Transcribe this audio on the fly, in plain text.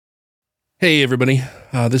Hey, everybody.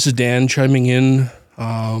 This is Dan chiming in.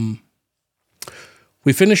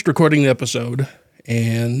 We finished recording the episode,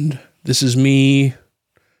 and this is me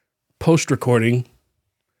post-recording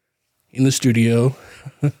in the studio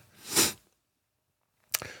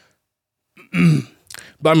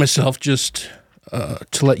by myself, just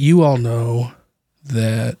to let you all know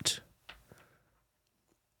that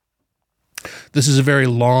this is a very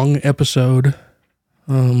long episode,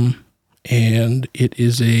 and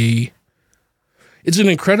it's an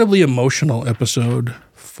incredibly emotional episode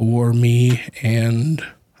for me and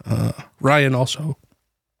Ryan also.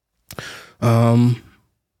 Ryan,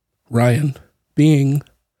 being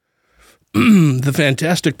the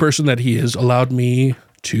fantastic person that he is, allowed me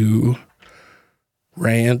to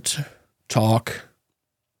rant, talk,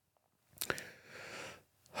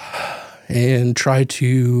 and try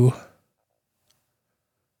to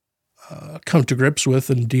come to grips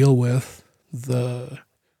with and deal with the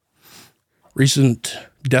recent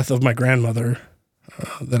death of my grandmother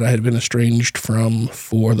that I had been estranged from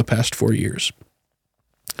for the past 4 years.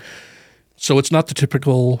 So it's not the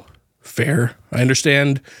typical fare. I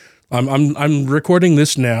understand. I'm recording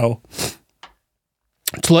this now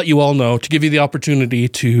to let you all know, to give you the opportunity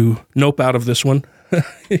to nope out of this one,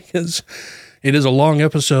 because it is a long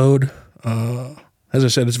episode. As I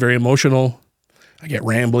said, it's very emotional. I get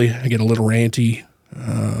rambly. I get a little ranty.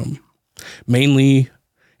 Mainly,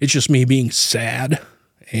 it's just me being sad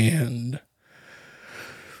and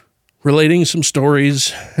relating some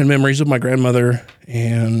stories and memories of my grandmother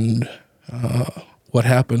and what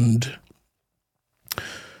happened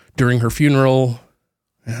during her funeral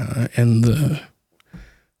and the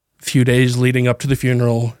few days leading up to the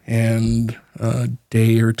funeral and a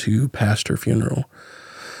day or two past her funeral.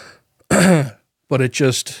 But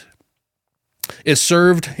it's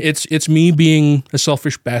me being a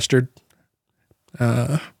selfish bastard.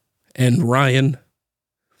 And Ryan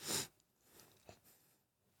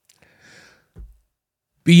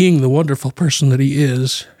being the wonderful person that he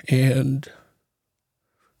is and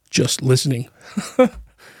just listening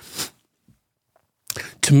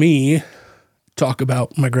to me talk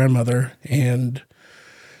about my grandmother and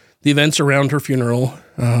the events around her funeral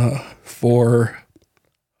for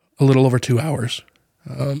a little over 2 hours.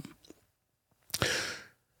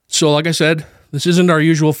 So like I said, this isn't our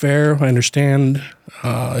usual fare. I understand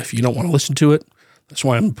if you don't want to listen to it. That's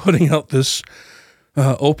why I'm putting out this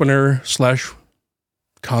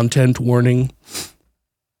opener/content warning.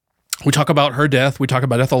 We talk about her death. We talk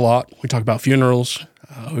about death a lot. We talk about funerals.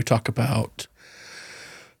 We talk about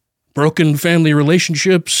broken family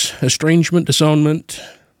relationships, estrangement, disownment.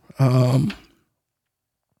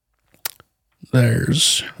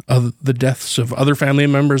 There's the deaths of other family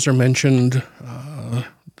members are mentioned.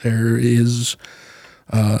 There is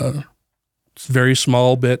a very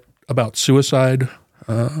small bit about suicide.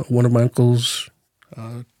 One of my uncles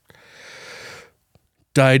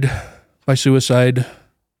died by suicide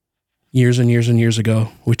years and years and years ago.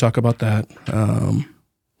 We talk about that.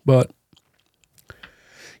 But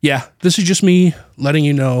yeah, this is just me letting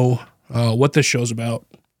you know what this show's about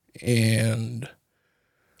and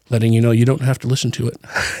letting you know you don't have to listen to it.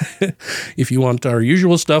 If you want our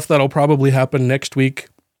usual stuff, that'll probably happen next week.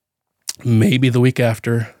 Maybe the week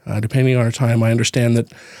after, depending on our time. I understand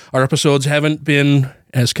that our episodes haven't been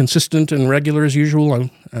as consistent and regular as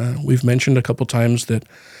usual. We've mentioned a couple times that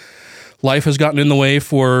life has gotten in the way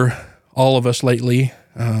for all of us lately.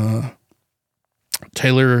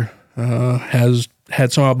 Taylor has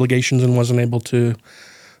had some obligations and wasn't able to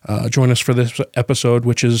join us for this episode,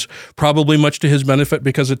 which is probably much to his benefit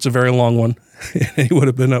because it's a very long one. He would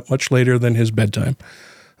have been up much later than his bedtime.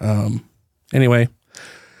 Anyway,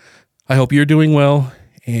 I hope you're doing well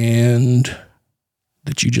and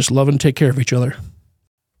that you just love and take care of each other.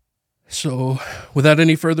 So, without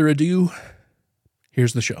any further ado,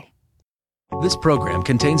 here's the show. This program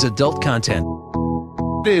contains adult content.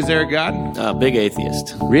 Is there a God? Big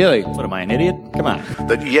atheist. Really? What, am I, an idiot? Come on.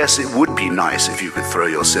 That yes, it would be nice if you could throw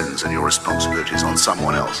your sins and your responsibilities on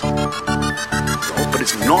someone else. But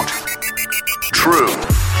it's not true.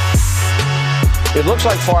 It looks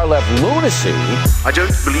like far-left lunacy. I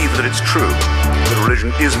don't believe that it's true that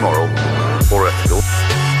religion is moral or ethical.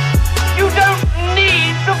 You don't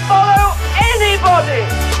need to follow anybody!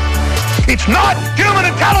 It's not human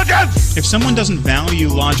intelligence! If someone doesn't value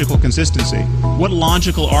logical consistency, what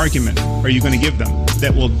logical argument are you going to give them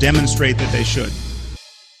that will demonstrate that they should?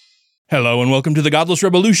 Hello and welcome to the Godless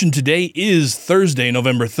Revolution. Today is Thursday,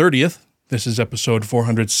 November 30th. This is episode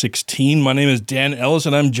 416. My name is Dan Ellis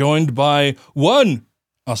and I'm joined by one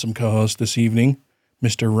awesome co-host this evening,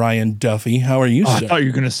 Mr. Ryan Duffy. How are you, I sir? thought you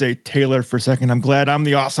were going to say Taylor for a second. I'm glad I'm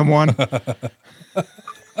the awesome one.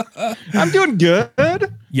 I'm doing good.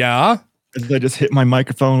 Yeah. As I just hit my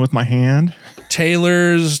microphone with my hand.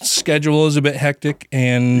 Taylor's schedule is a bit hectic,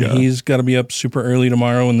 and he's got to be up super early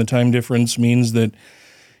tomorrow, and the time difference means that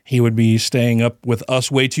he would be staying up with us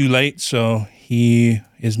way too late, so he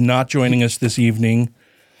is not joining us this evening.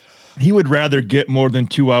 He would rather get more than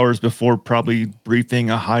 2 hours before probably briefing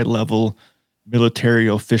a high-level military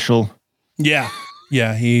official. Yeah.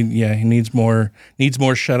 He needs more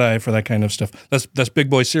shut-eye for that kind of stuff. That's big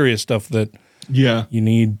boy serious stuff that you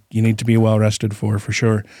need to be well rested for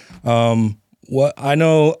sure. What I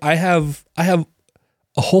know, I have a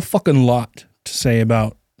whole fucking lot to say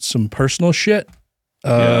about some personal shit.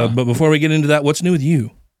 But before we get into that, what's new with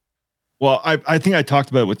you? Well, I think I talked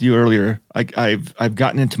about it with you earlier. I've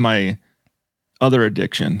gotten into my other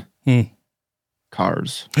addiction.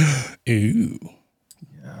 Cars. Ooh.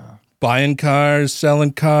 Yeah. Buying cars,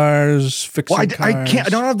 selling cars, fixing cars. I can't. I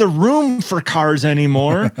don't have the room for cars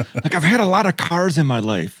anymore. Like, I've had a lot of cars in my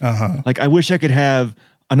life. Like, I wish I could have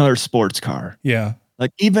another sports car. Yeah.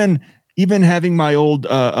 Like, even having my old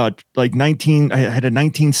I had a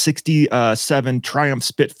 1967 Triumph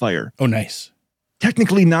Spitfire. Oh, nice.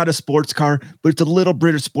 Technically not a sports car, but it's a little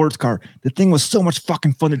British sports car. The thing was so much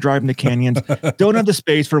fucking fun to drive in the canyons. Don't have the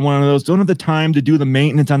space for one of those. Don't have the time to do the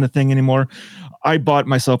maintenance on the thing anymore. I bought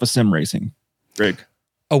myself a sim racing rig.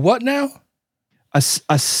 A what now? A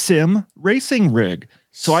sim racing rig.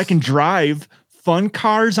 So I can drive fun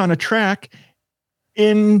cars on a track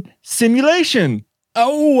in simulation.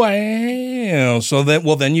 Oh, wow. So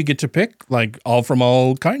then you get to pick like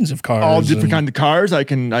all kinds of cars. All different kinds of cars. I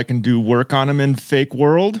can do work on them in Fake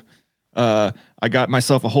World. I got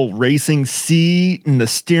myself a whole racing seat and the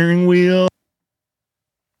steering wheel.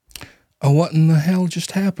 Oh, what in the hell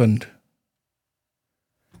just happened?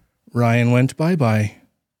 Ryan went bye-bye.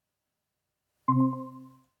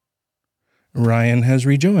 Ryan has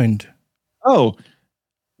rejoined. Oh,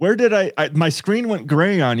 where did my screen went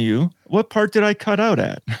gray on you? What part did I cut out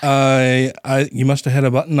at? You must have hit a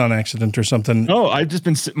button on accident or something. No, I've just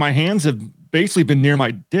been, my hands have basically been near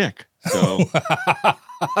my dick. So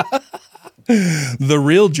the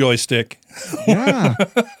real joystick. Yeah.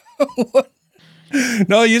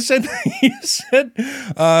 No, you said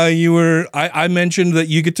you were, I mentioned that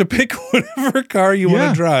you get to pick whatever car you want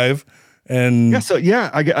to drive. And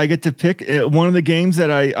I get to pick one of the games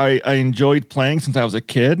that I enjoyed playing since I was a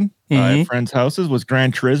kid at friends' houses was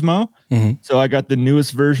Gran Turismo. So I got the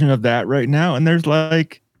newest version of that right now, and there's I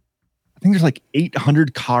think there's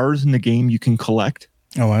 800 cars in the game you can collect.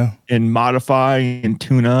 Oh wow! And modify and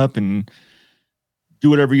tune up and do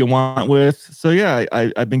whatever you want with. So yeah,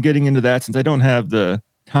 I've been getting into that since I don't have the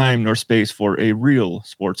time nor space for a real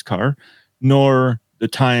sports car, nor the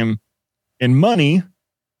time and money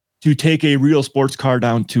to take a real sports car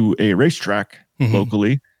down to a racetrack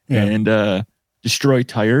locally and destroy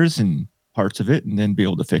tires and parts of it and then be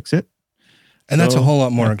able to fix it. And that's a whole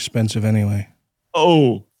lot more expensive anyway.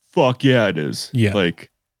 Oh, fuck yeah, it is. Yeah.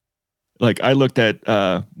 Like I looked at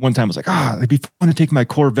one time, I was like, it'd be fun to take my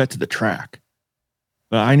Corvette to the track.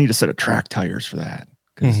 But I need a set of track tires for that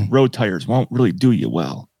because road tires won't really do you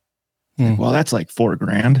well. Well, that's like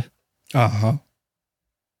 $4,000. Uh-huh.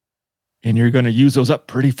 And you're going to use those up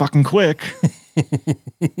pretty fucking quick.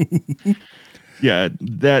 Yeah,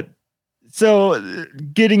 so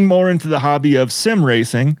getting more into the hobby of sim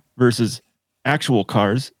racing versus actual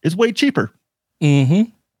cars is way cheaper.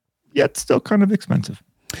 Yet still kind of expensive.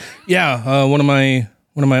 Yeah, one of my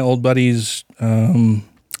old buddies owned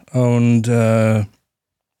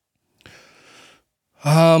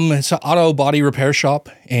it's an auto body repair shop,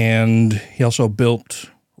 and he also built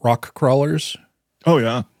rock crawlers. Oh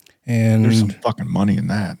yeah. And there's some fucking money in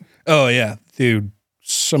that. Oh yeah, dude.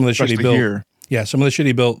 Some of the shit he built. Here. Yeah, some of the shit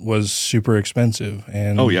he built was super expensive.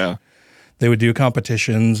 And oh yeah. They would do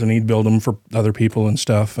competitions and he'd build them for other people and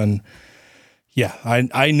stuff. And yeah,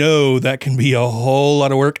 I know that can be a whole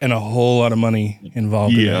lot of work and a whole lot of money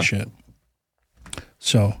involved in that shit.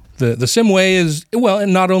 So the sim way is, well,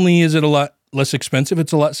 and not only is it a lot less expensive,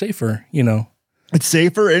 it's a lot safer, you know. It's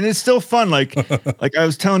safer and it's still fun. Like I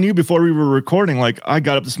was telling you before we were recording, like I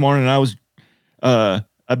got up this morning and I was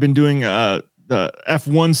I've been doing the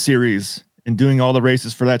F1 series and doing all the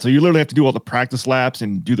races for that. So you literally have to do all the practice laps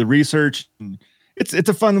and do the research. And it's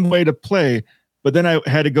a fun way to play. But then I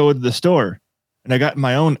had to go to the store and I got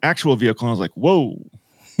my own actual vehicle and I was like, whoa.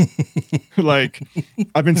 Like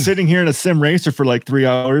I've been sitting here in a sim racer for like 3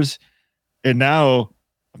 hours and now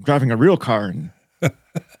I'm driving a real car and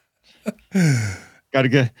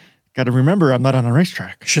gotta got to remember I'm not on a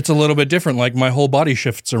racetrack. Shit's a little bit different. Like my whole body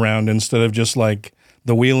shifts around instead of just like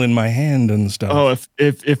the wheel in my hand and stuff. Oh,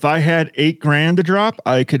 if I had $8,000 to drop,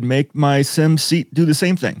 I could make my sim seat do the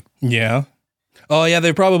same thing. Yeah. Oh yeah,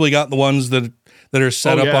 they probably got the ones that are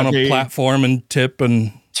set up on a platform and tip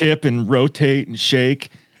and rotate and shake.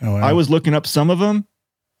 Oh, wow. I was looking up some of them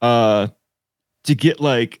to get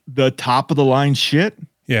like the top of the line shit.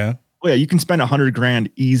 Yeah. Oh yeah, you can spend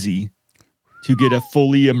 $100,000 easy to get a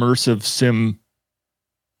fully immersive sim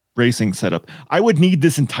racing setup. I would need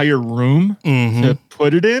this entire room to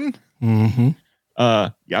put it in. Mm-hmm. Yeah,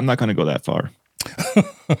 I'm not going to go that far.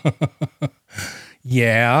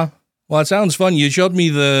 Yeah. Well, it sounds fun. You showed me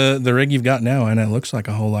the rig you've got now, and it looks like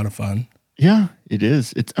a whole lot of fun. Yeah, it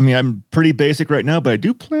is. I'm pretty basic right now, but I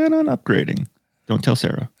do plan on upgrading. Don't tell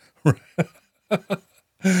Sarah.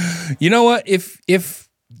 You know what? If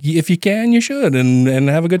you can, you should, and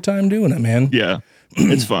have a good time doing it, man. Yeah,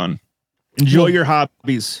 it's fun. Enjoy your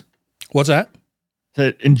hobbies. What's that?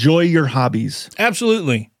 Enjoy your hobbies.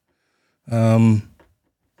 Absolutely.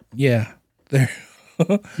 Yeah. There.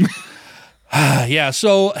 Yeah.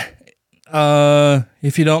 So,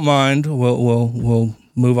 if you don't mind, we'll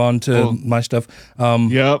move on to my stuff.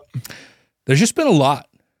 Yep. There's just been a lot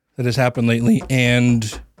that has happened lately,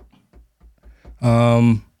 and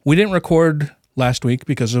we didn't record last week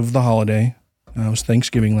because of the holiday. It was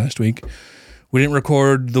Thanksgiving last week. We didn't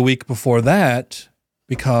record the week before that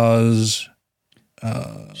because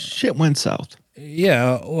shit went south.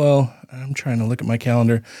 Yeah, well, I'm trying to look at my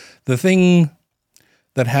calendar. The thing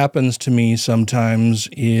that happens to me sometimes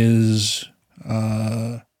is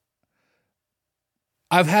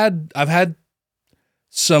I've had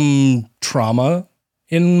some trauma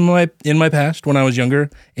in my past when I was younger,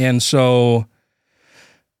 and so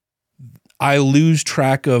I lose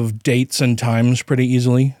track of dates and times pretty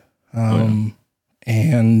easily. And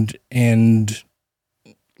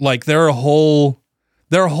like there are whole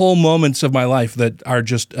moments of my life that are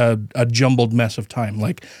just a jumbled mess of time.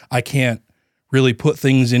 Like I can't really put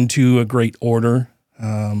things into a great order.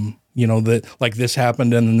 That like this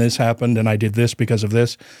happened and then this happened and I did this because of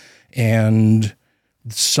this. And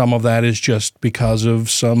some of that is just because of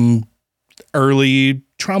some early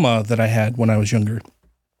trauma that I had when I was younger.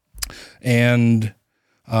 And,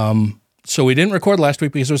 so we didn't record last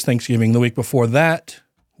week because it was Thanksgiving. The week before that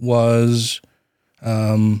was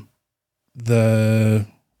the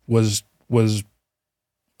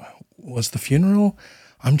funeral.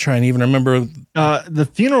 I'm trying to even remember. The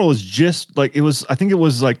funeral was just like I think it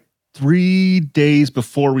was like 3 days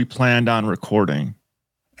before we planned on recording.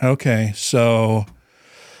 Okay, so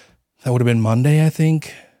that would have been Monday, I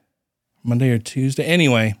think. Monday or Tuesday.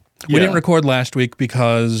 Anyway, we didn't record last week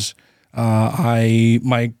because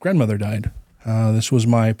my grandmother died. This was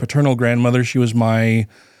my paternal grandmother. She was my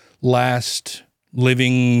last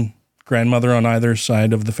living grandmother on either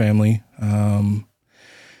side of the family.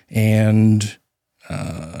 And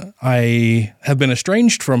I have been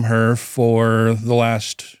estranged from her for the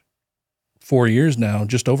last 4 years now,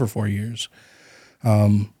 just over 4 years,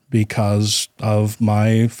 because of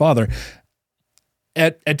my father.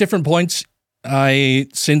 At different points,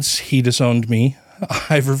 since he disowned me,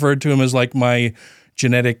 I've referred to him as like my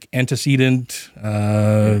genetic antecedent,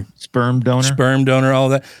 sperm donor, all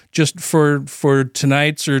that. Just for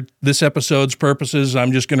tonight's or this episode's purposes,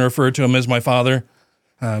 I'm just going to refer to him as my father.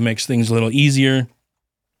 Makes things a little easier.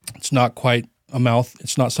 It's not quite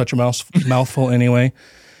it's not such a mouthful anyway.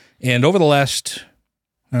 And over the last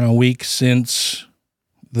week since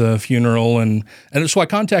the funeral, and so I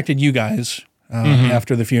contacted you guys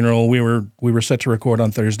after the funeral. We were set to record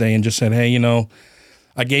on Thursday and just said, hey,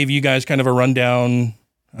 I gave you guys kind of a rundown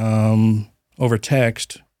over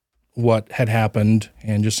text what had happened,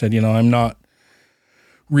 and just said, I'm not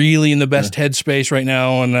really in the best headspace right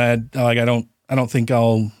now, and I don't think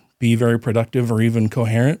I'll be very productive or even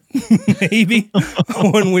coherent maybe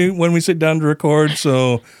when we sit down to record.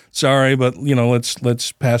 So sorry, but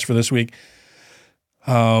let's pass for this week.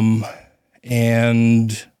 And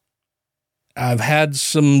I've had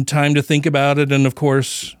some time to think about it, and of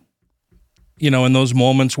course, in those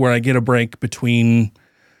moments where I get a break between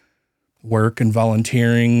work and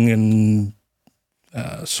volunteering and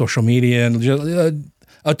social media and just,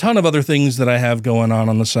 a ton of other things that I have going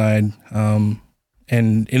on the side.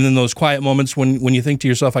 And in those quiet moments when you think to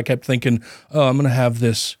yourself, I kept thinking, oh, I'm going to have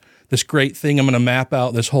this great thing. I'm going to map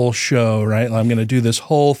out this whole show, right? I'm going to do this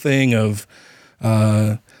whole thing of,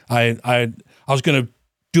 I was going to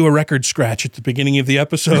do a record scratch at the beginning of the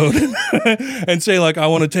episode and say like, I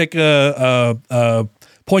want to take a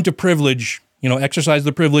point of privilege, exercise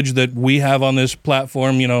the privilege that we have on this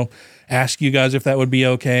platform, ask you guys if that would be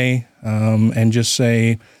okay, and just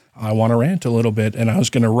say, I want to rant a little bit. And I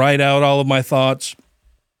was going to write out all of my thoughts,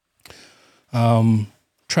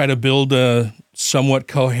 try to build a somewhat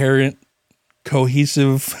coherent,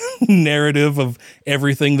 cohesive narrative of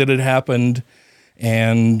everything that had happened.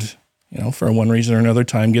 And, for one reason or another,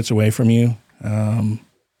 time gets away from you.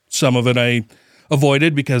 Some of it I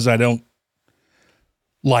avoided because I don't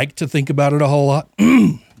like to think about it a whole lot.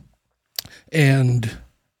 And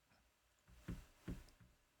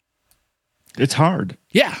it's hard.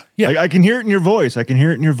 Yeah. I can hear it in your voice.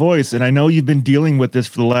 And I know you've been dealing with this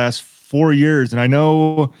for the last 4 years. And I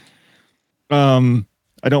know,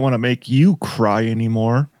 I don't want to make you cry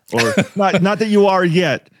anymore, or not that you are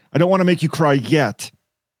yet. I don't want to make you cry yet,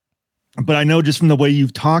 but I know just from the way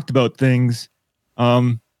you've talked about things,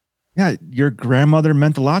 your grandmother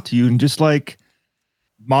meant a lot to you. And just like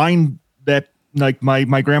mine, that like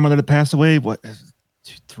my grandmother that passed away,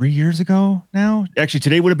 3 years ago now? Actually,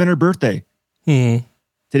 today would have been her birthday. Mm-hmm.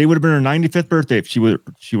 Today would have been her 95th birthday if she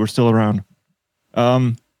were still around.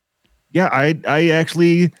 I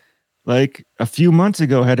actually, like a few months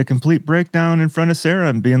ago, had a complete breakdown in front of Sarah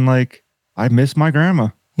and being like, I miss my grandma.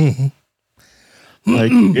 Mm-hmm.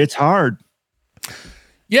 Like, it's hard.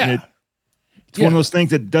 Yeah. It's one of those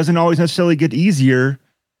things that doesn't always necessarily get easier.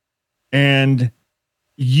 And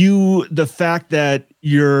the fact that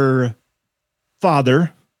your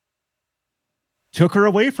father took her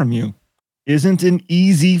away from you isn't an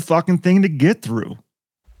easy fucking thing to get through.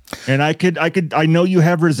 And I know you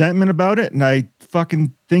have resentment about it, and I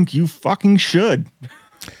fucking think you fucking should.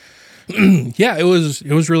 Yeah, it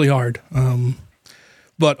was really hard.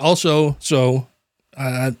 But also, so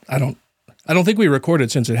I don't think we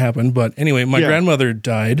recorded since it happened, but anyway, my grandmother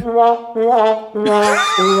died. You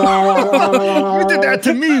did that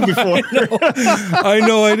to me before. I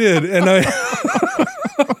know I did.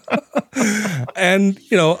 And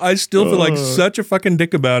I still feel like such a fucking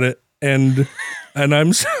dick about it. And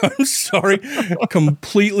I'm sorry,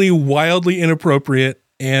 completely wildly inappropriate.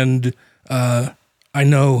 And I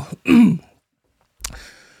know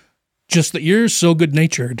just that you're so good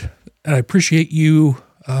natured, and I appreciate you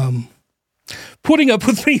putting up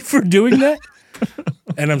with me for doing that.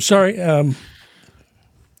 And I'm sorry.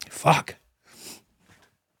 Fuck.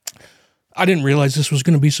 I didn't realize this was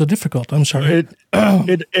going to be so difficult. I'm sorry.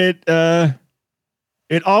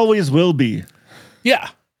 It always will be. Yeah.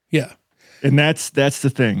 Yeah. And that's the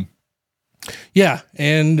thing. Yeah.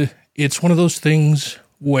 And it's one of those things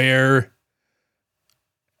where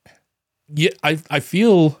I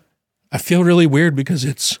feel really weird because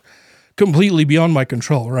it's completely beyond my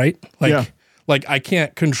control, right? Like I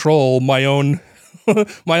can't control my own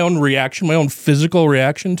reaction, my own physical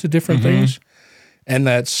reaction to different things. And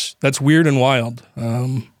that's weird and wild.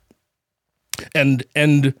 And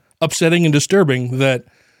upsetting and disturbing that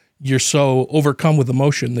you're so overcome with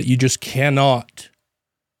emotion that you just cannot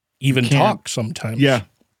even talk sometimes. Yeah.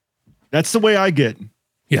 That's the way I get.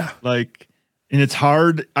 Yeah. Like, and it's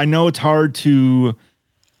hard. I know it's hard to,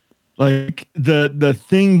 like, the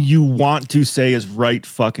thing you want to say is right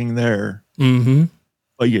fucking there. Mm-hmm.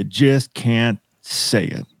 But you just can't say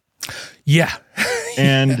it. Yeah.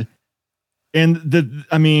 And I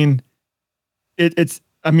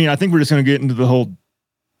think we're just going to get into the whole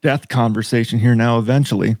death conversation here now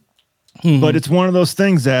eventually. Mm-hmm. But it's one of those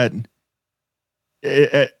things that,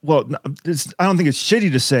 I don't think it's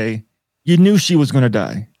shitty to say you knew she was going to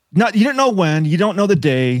die. You didn't know when, you don't know the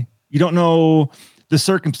day, you don't know the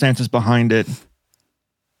circumstances behind it,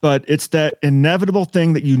 but it's that inevitable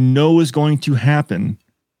thing that you know is going to happen,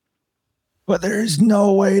 but there's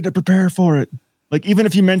no way to prepare for it. Like, even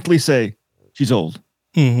if you mentally say, she's old,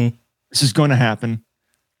 this is going to happen.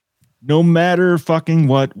 No matter fucking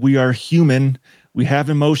what, we are human. We have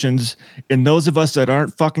emotions. And those of us that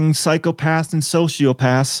aren't fucking psychopaths and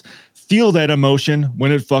sociopaths feel that emotion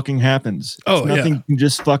when it fucking happens. It's nothing you can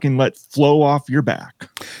just fucking let flow off your back.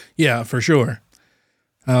 Yeah, for sure.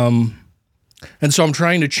 And so I'm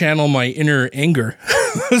trying to channel my inner anger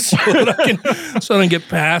so that I can get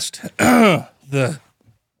past the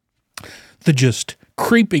just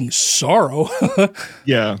creeping sorrow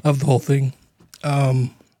of the whole thing.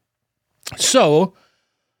 So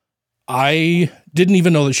I didn't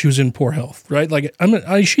even know that she was in poor health, right? Like,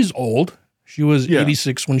 she's old. She was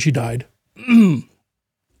 86 when she died.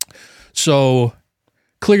 So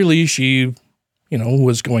clearly she,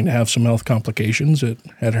 was going to have some health complications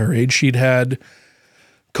at her age. She'd had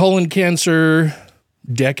colon cancer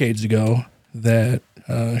decades ago that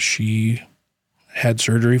she had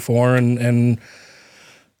surgery for and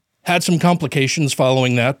had some complications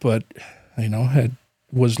following that, but,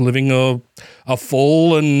 was living a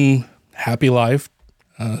full and happy life,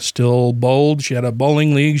 still bowled. She had a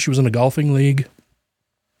bowling league. She was in a golfing league.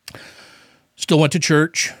 Still went to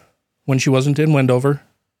church when she wasn't in Wendover.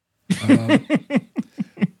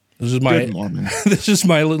 This is my this is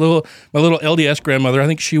my little LDS grandmother. I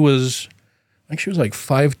think she was like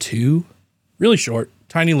 5'2", really short,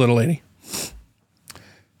 tiny little lady.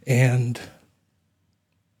 And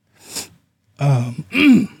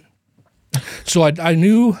so I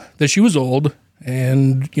knew that she was old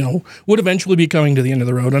and, would eventually be coming to the end of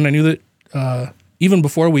the road. And I knew that even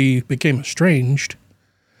before we became estranged,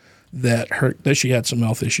 that she had some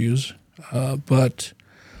health issues. But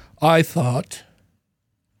I thought,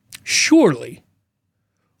 surely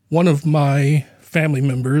one of my family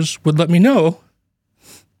members would let me know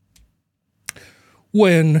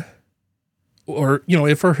when, or,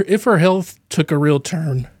 if her health took a real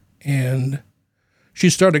turn and she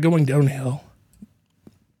started going downhill,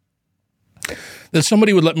 that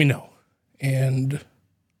somebody would let me know. And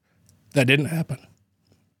that didn't happen.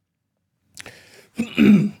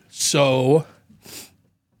 So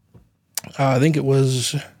I think it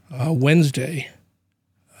was Wednesday,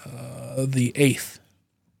 the 8th.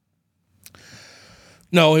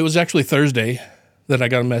 No, it was actually Thursday that I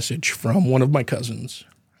got a message from one of my cousins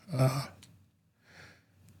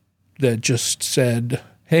that just said,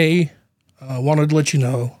 hey, I wanted to let you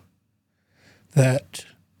know that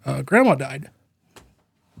Grandma died.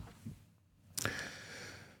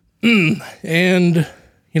 And,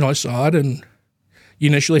 I saw it, and you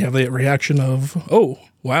initially have the reaction of, oh,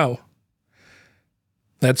 wow,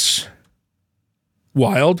 that's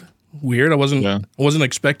wild, weird. I wasn't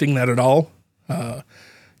expecting that at all.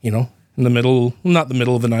 In the middle, not the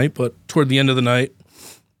middle of the night, but toward the end of the night,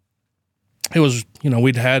 it was,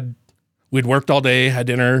 we'd worked all day, had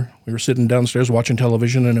dinner. We were sitting downstairs watching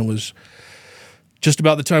television, and it was just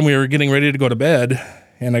about the time we were getting ready to go to bed.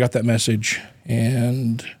 And I got that message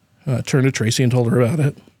and turned to Tracy and told her about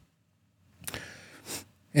it.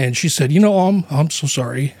 And she said, I'm so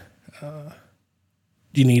sorry.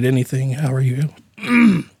 Do you need anything? How are you?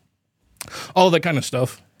 All that kind of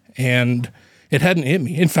stuff. And it hadn't hit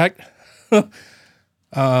me. In fact,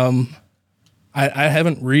 I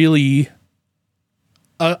haven't really,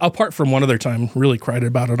 apart from one other time, really cried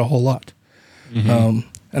about it a whole lot. Mm-hmm.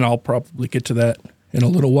 And I'll probably get to that in a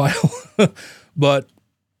little while. But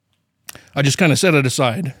I just kind of set it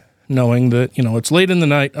aside, knowing that, it's late in the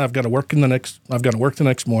night. I've got to work the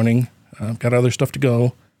next morning. I've got other stuff to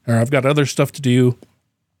go, or I've got other stuff to do.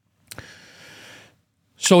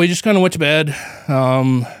 So we just kind of went to bed,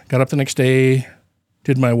 got up the next day,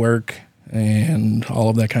 did my work and all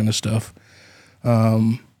of that kind of stuff.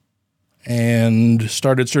 And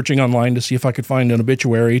started searching online to see if I could find an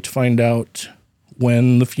obituary to find out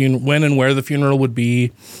when and where the funeral would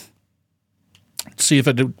be, see if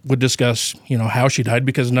it would discuss, how she died,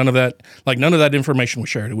 because none of that information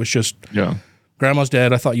was shared. It was just, Grandma's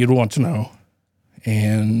dead. I thought you'd want to know.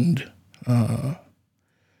 And,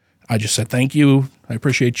 I just said, thank you. I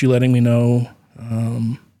appreciate you letting me know.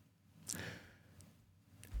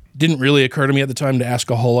 Didn't really occur to me at the time to ask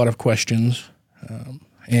a whole lot of questions.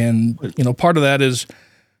 And, part of that is,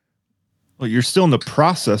 well, you're still in the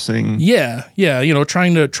processing. Yeah.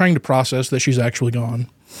 Trying to process that she's actually gone.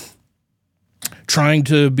 Trying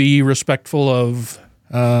to be respectful of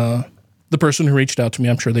the person who reached out to me.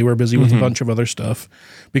 I'm sure they were busy with a bunch of other stuff,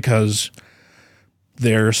 because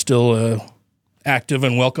they're still a active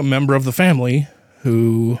and welcome member of the family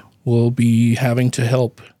who will be having to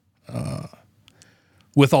help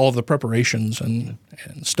with all of the preparations and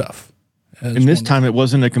stuff. And this time it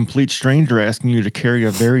wasn't a complete stranger asking you to carry a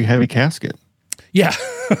very heavy casket. Yeah.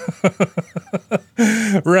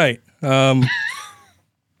 Right.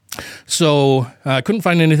 So I couldn't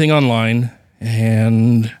find anything online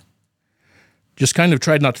and just kind of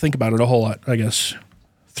tried not to think about it a whole lot, I guess,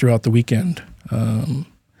 throughout the weekend.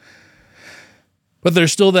 But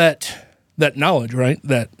there's still that knowledge, right?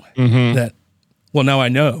 That well, now I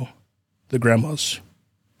know the grandma's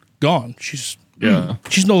gone. She's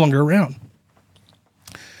no longer around.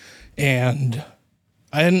 And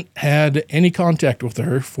I hadn't had any contact with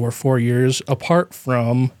her for 4 years, apart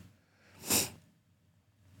from,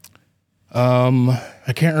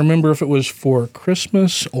 I can't remember if it was for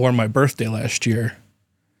Christmas or my birthday last year.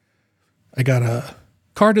 I got a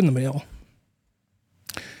card in the mail,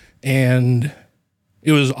 and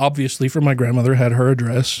it was obviously from my grandmother, had her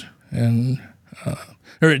address, and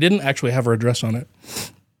or it didn't actually have her address on it.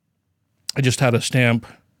 I just had a stamp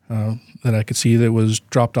that I could see that was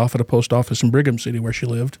dropped off at a post office in Brigham City where she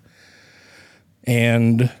lived.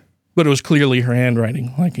 But it was clearly her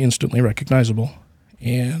handwriting, like instantly recognizable.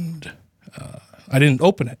 And I didn't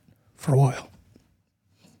open it for a while.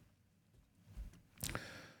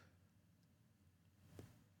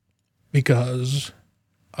 Because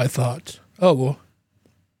I thought, oh, well,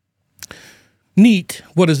 neat,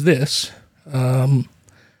 what is this? And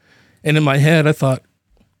in my head, I thought,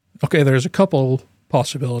 okay, there's a couple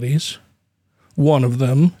possibilities. One of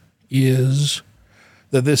them is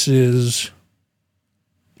that this is,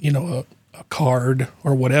 a card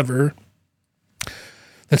or whatever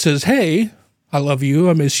that says, hey, I love you,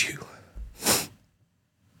 I miss you.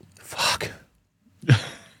 Fuck. I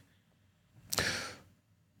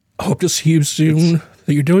hope to see you soon,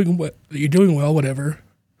 that you're doing well, whatever.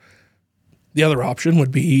 The other option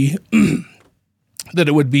would be that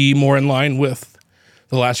it would be more in line with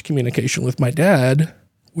the last communication with my dad,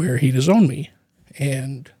 where he disowned me.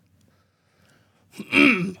 And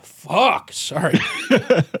fuck, sorry.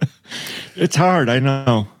 It's hard, I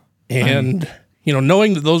know. And,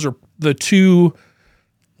 knowing that those are the two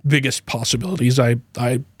biggest possibilities, I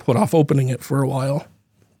put off opening it for a while.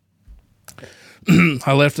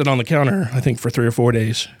 I left it on the counter, I think, for 3 or 4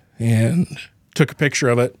 days, and took a picture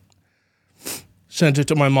of it, sent it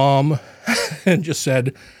to my mom, and just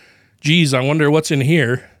said, geez, I wonder what's in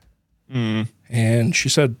here. Mm. And she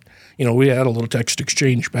said, we had a little text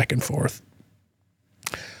exchange back and forth.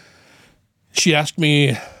 She asked me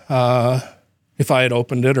if I had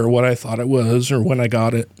opened it or what I thought it was or when I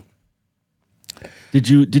got it. Did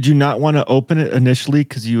you not want to open it initially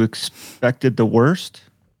because you expected the worst?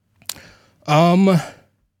 Yeah.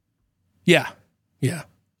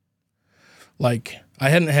 Like, I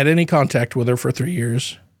hadn't had any contact with her for 3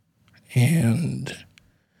 years. And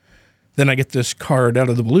then I get this card out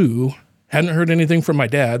of the blue. Hadn't heard anything from my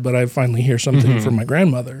dad, but I finally hear something from my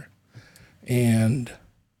grandmother. And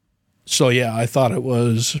so, yeah, I thought it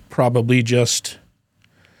was probably just,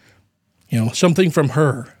 something from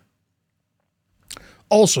her.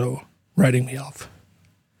 Also writing me off.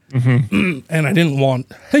 Mm-hmm. And I didn't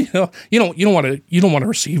want, you don't want to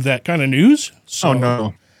receive that kind of news. So, oh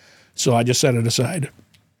no. So I just set it aside.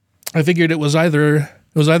 I figured it was either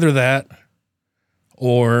that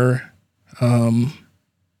or, that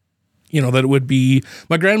it would be,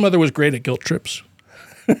 my grandmother was great at guilt trips.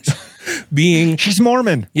 She's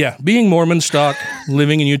Mormon. Yeah. Being Mormon stock,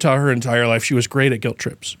 living in Utah her entire life, she was great at guilt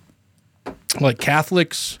trips. Like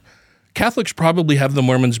Catholics probably have the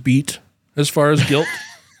Mormons beat as far as guilt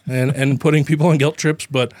and putting people on guilt trips,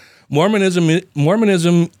 but Mormonism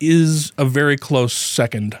is a very close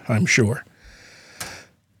second, I'm sure.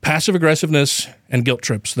 Passive aggressiveness and guilt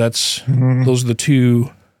trips. Those are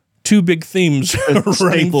the two big themes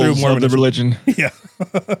running through Mormonism. Of the religion. Yeah.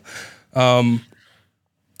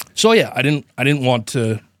 So yeah, I didn't want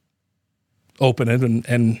to open it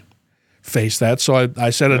and face that. So I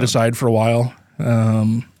set it aside for a while.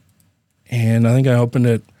 And I think I opened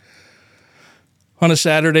it on a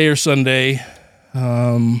Saturday or Sunday,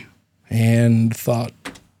 and thought,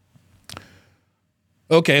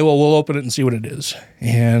 okay, well, we'll open it and see what it is.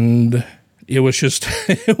 And it was just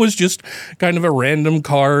kind of a random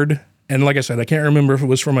card. And like I said, I can't remember if it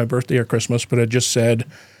was for my birthday or Christmas, but it just said,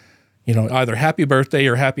 either happy birthday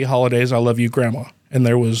or happy holidays. I love you, Grandma. And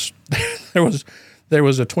there was a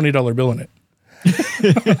 $20 bill in it.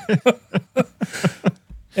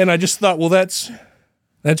 And I just thought, well, that's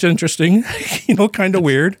interesting, kind of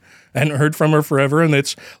weird. I hadn't heard from her forever. And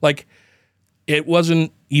it's like, it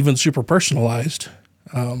wasn't even super personalized.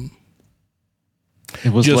 It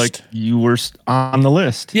was like you were on the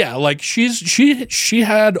list. Yeah. Like she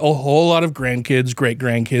had a whole lot of grandkids, great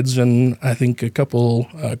grandkids, and I think a couple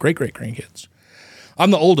great grandkids.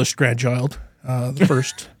 I'm the oldest grandchild, the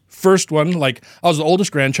first one. Like, I was the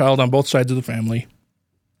oldest grandchild on both sides of the family.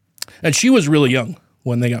 And she was really young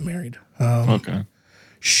when they got married. Okay.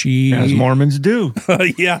 As Mormons do.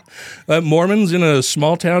 Yeah. Mormons in a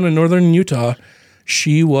small town in northern Utah.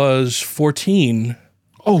 She was 14.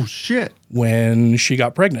 Oh, shit. When she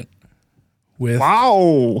got pregnant with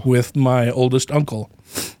my oldest uncle.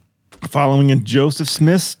 Following in Joseph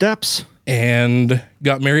Smith's steps. And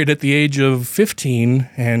got married at the age of 15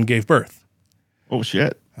 and gave birth. Oh,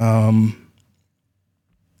 shit. And,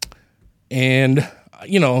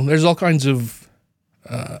 there's all kinds of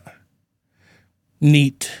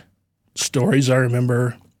neat stories I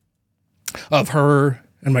remember of her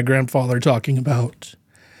and my grandfather talking about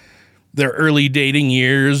their early dating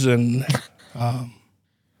years. And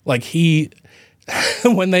like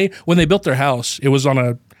when they built their house, it was on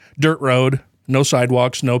a dirt road, no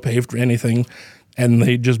sidewalks, no paved anything. And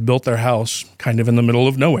they just built their house kind of in the middle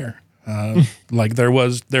of nowhere. Like there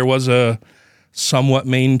was a somewhat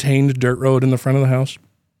maintained dirt road in the front of the house.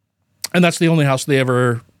 And that's the only house they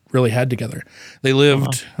ever really had together. They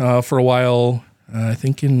lived for a while, I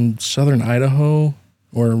think in southern Idaho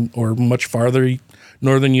or much farther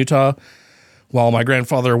northern Utah, while my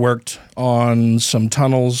grandfather worked on some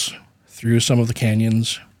tunnels through some of the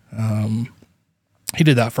canyons. He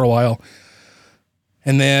did that for a while.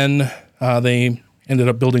 And then they ended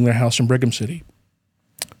up building their house in Brigham City.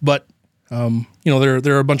 But,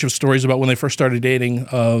 there are a bunch of stories about when they first started dating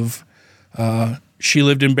of she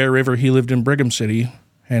lived in Bear River, he lived in Brigham City,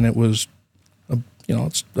 and it was,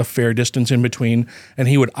 it's a fair distance in between. And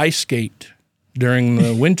he would ice skate during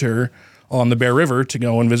the winter on the Bear River to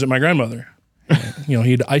go and visit my grandmother. And,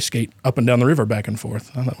 he'd ice skate up and down the river back and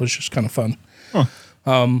forth. And that was just kind of fun. Huh.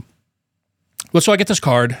 But so I get this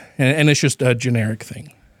card, and it's just a generic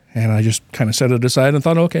thing. And I just kind of set it aside and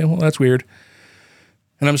thought, okay, well, that's weird.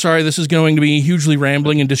 And I'm sorry, this is going to be hugely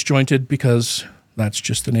rambling and disjointed because that's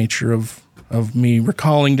just the nature of me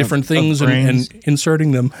recalling different things and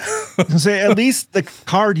inserting them. Say, at least the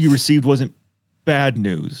card you received wasn't bad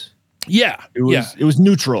news. Yeah. It was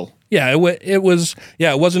neutral. Yeah, it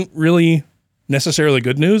wasn't really necessarily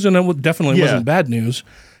good news, and it definitely wasn't bad news.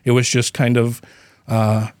 It was just kind of...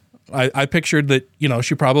 I pictured that,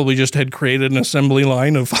 she probably just had created an assembly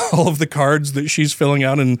line of all of the cards that she's filling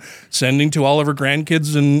out and sending to all of her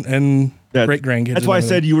grandkids and great-grandkids. That's why I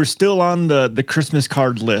said you were still on the Christmas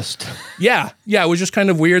card list. Yeah. It was just kind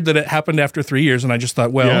of weird that it happened after 3 years, and I just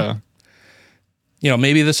thought,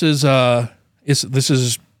 maybe this is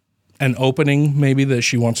an opening, maybe that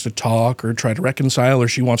she wants to talk or try to reconcile or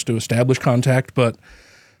she wants to establish contact, but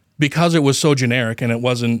because it was so generic and it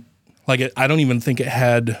wasn't, I don't even think it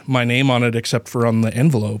had my name on it except for on the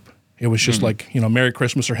envelope. It was just Merry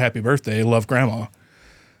Christmas or Happy Birthday, love Grandma.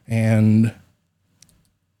 And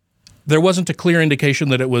there wasn't a clear indication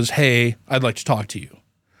that it was, hey, I'd like to talk to you.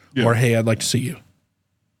 Yeah. Or, hey, I'd like to see you.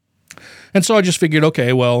 And so I just figured,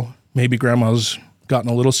 okay, well, maybe Grandma's gotten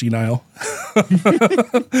a little senile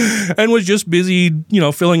and was just busy,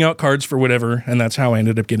 filling out cards for whatever. And that's how I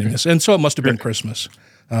ended up getting this. And so it must have been Christmas.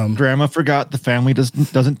 Grandma forgot the family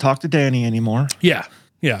doesn't talk to Danny anymore. Yeah.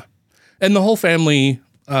 And the whole family,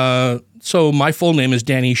 so my full name is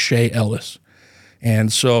Danny Shea Ellis.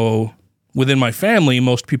 And so within my family,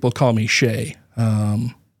 most people call me Shea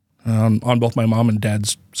on both my mom and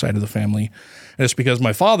dad's side of the family. And it's because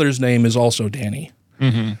my father's name is also Danny.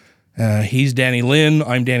 Mm-hmm. He's Danny Lynn,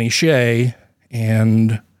 I'm Danny Shea.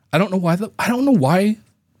 And I don't know why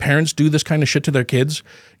parents do this kind of shit to their kids,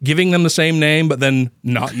 giving them the same name, but then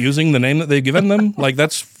not using the name that they've given them.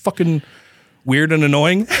 That's fucking weird and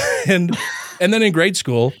annoying. and then in grade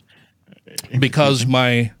school, because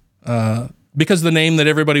because the name that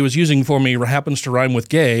everybody was using for me happens to rhyme with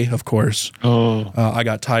gay, of course, I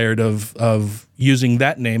got tired of using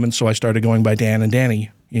that name. And so I started going by Dan and Danny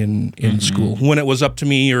in school. When it was up to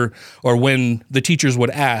me or when the teachers would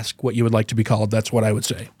ask what you would like to be called, that's what I would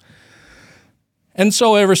say. And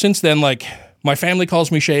so ever since then, my family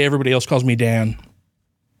calls me Shay, everybody else calls me Dan.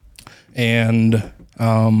 And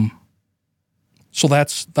so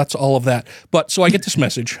that's all of that. But so I get this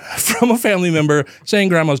message from a family member saying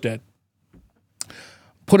Grandma's dead.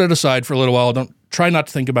 Put it aside for a little while. Try not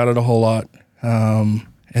to think about it a whole lot. And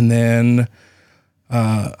then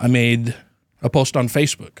I made a post on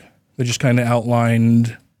Facebook that just kind of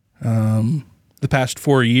outlined the past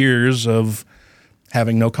 4 years of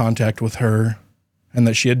having no contact with her and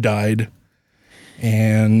that she had died.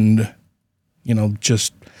 And,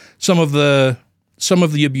 just some of the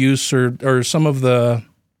abuse or some of the,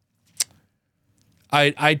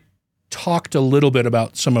 I talked a little bit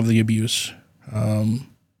about some of the abuse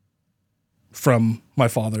from my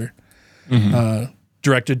father,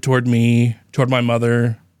 directed toward me, toward my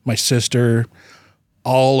mother, my sister,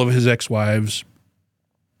 all of his ex-wives.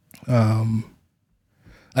 I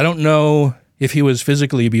don't know if he was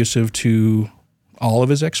physically abusive to all of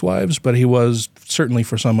his ex-wives, but he was certainly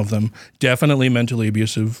for some of them. Definitely mentally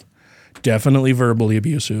abusive, definitely verbally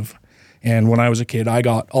abusive. And when I was a kid, I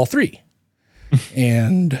got all three.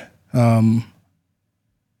 And,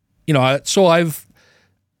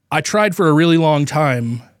 I tried for a really long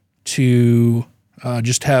time to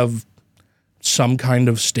just have some kind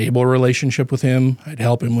of stable relationship with him. I'd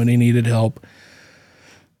help him when he needed help.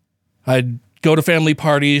 I'd go to family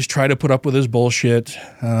parties, try to put up with his bullshit.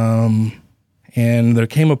 And there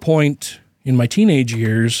came a point in my teenage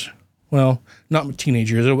years, well, not my teenage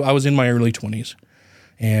years, I was in my early 20s,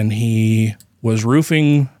 and he was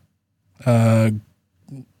roofing,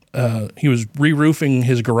 he was re-roofing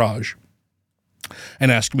his garage and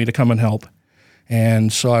asked me to come and help.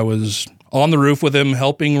 And so I was on the roof with him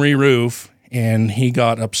helping re-roof, and he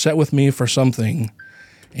got upset with me for something,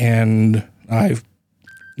 and I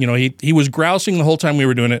he was grousing the whole time we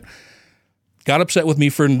were doing it, got upset with me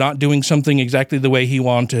for not doing something exactly the way he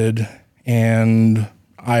wanted. And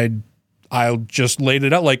I just laid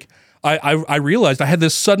it out. Like I realized I had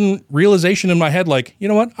this sudden realization in my head, like, you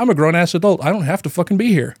know what? I'm a grown ass adult. I don't have to fucking be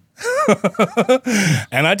here.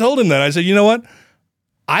 And I told him that. I said, you know what?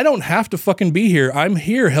 I don't have to fucking be here. I'm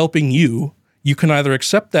here helping you. You can either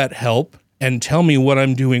accept that help and tell me what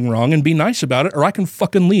I'm doing wrong and be nice about it, or I can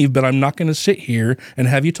fucking leave, but I'm not going to sit here and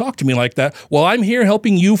have you talk to me like that. Well, I'm here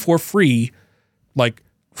helping you for free. Like,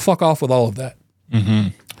 fuck off with all of that. Mm-hmm.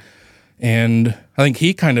 And I think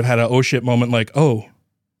he kind of had a oh shit moment, like, oh,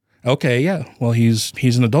 okay, yeah, well, he's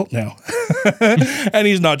an adult now. And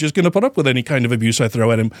he's not just going to put up with any kind of abuse I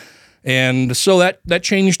throw at him. And so that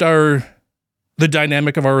changed the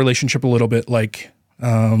dynamic of our relationship a little bit. Like,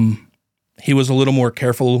 he was a little more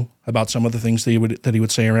careful about some of the things that he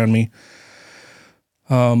would say around me.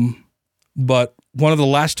 But one of the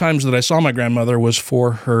last times that I saw my grandmother was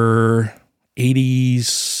for her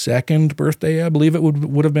 82nd birthday, I believe it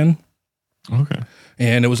would have been. Okay.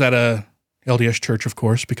 And it was at a LDS church, of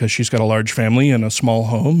course, because she's got a large family and a small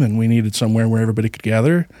home, and we needed somewhere where everybody could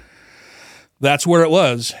gather. That's where it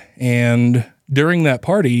was. And during that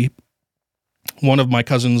party, one of my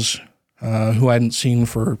cousins, who I hadn't seen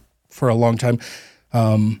for a long time,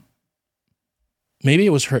 maybe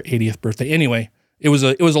it was her 80th birthday. Anyway, it was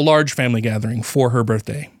a large family gathering for her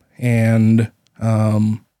birthday. And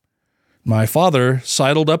my father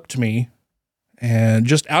sidled up to me, and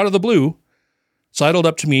just out of the blue, sidled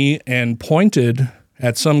up to me and pointed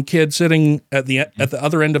at some kid sitting at the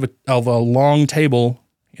other end of a long table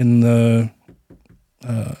in the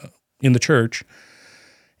church,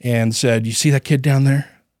 and said, "You see that kid down there?"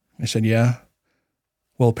 I said, "Yeah."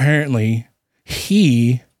 Well, apparently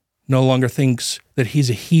he no longer thinks that he's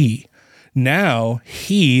a he. Now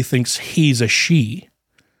he thinks he's a she.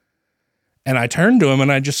 And I turned to him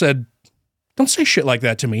and I just said, "Don't say shit like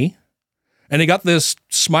that to me." And he got this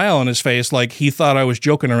smile on his face like he thought I was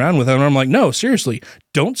joking around with him. And I'm like, "No, seriously,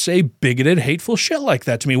 don't say bigoted, hateful shit like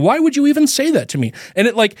that to me. Why would you even say that to me?" And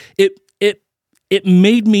it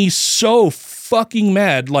made me so fucking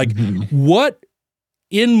mad. Like, what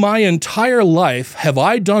in my entire life have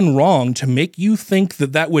I done wrong to make you think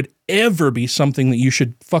that would ever be something that you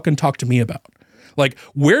should fucking talk to me about? Like,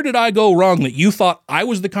 where did I go wrong that you thought I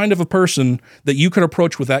was the kind of a person that you could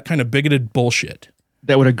approach with that kind of bigoted bullshit?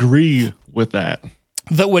 That would agree with that.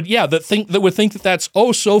 That would think that that's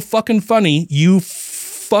so fucking funny, you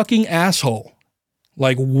fucking asshole.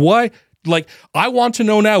 Like, what? Like, I want to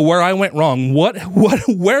know now where I went wrong.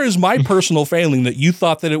 Where is my personal failing that you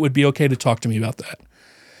thought that it would be okay to talk to me about that?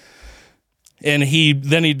 And he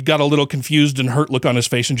got a little confused and hurt look on his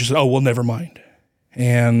face and just said, "Oh, well, never mind."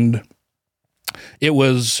 And it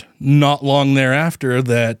was not long thereafter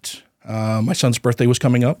that my son's birthday was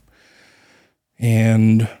coming up,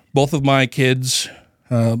 and both of my kids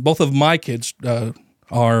are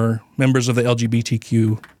members of the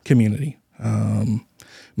LGBTQ community.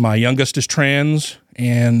 My youngest is trans,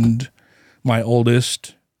 and my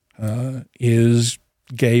oldest is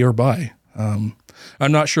gay or bi.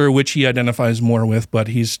 I'm not sure which he identifies more with, but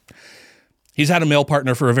he's had a male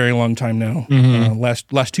partner for a very long time now.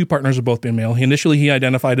 Mm-hmm. Last two partners have both been male. Initially he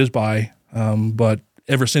identified as bi, but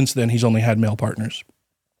ever since then he's only had male partners.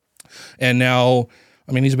 And now,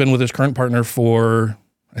 I mean, he's been with his current partner for,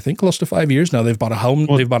 I think, close to 5 years now. They've bought a home.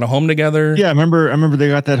 They've bought a home together. Yeah, I remember they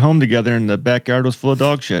got that home together, and the backyard was full of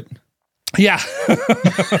dog shit. Yeah,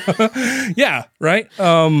 yeah, right.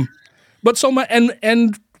 But so my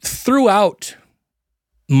and throughout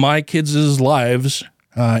my kids' lives,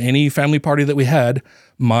 any family party that we had,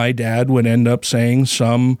 my dad would end up saying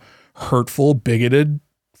some hurtful, bigoted,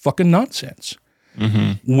 fucking nonsense.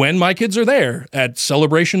 Mm-hmm. When my kids are there at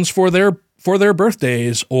celebrations for their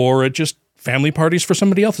birthdays, or at just family parties for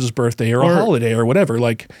somebody else's birthday or a holiday or whatever.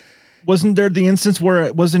 Like, wasn't there the instance where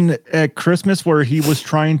it wasn't at Christmas where he was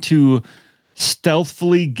trying to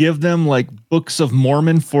stealthily give them like Books of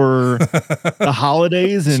Mormon for the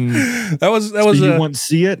holidays, and that was you won't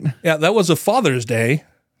see it. Yeah, that was a Father's Day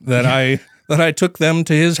that I took them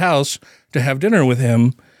to his house to have dinner with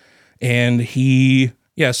him, and he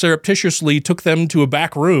surreptitiously took them to a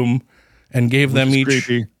back room and gave them each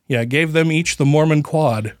the Mormon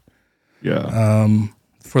quad. Yeah.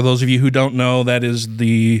 For those of you who don't know, that is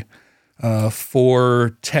the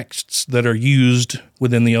 4 texts that are used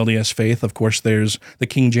within the LDS faith. Of course, there's the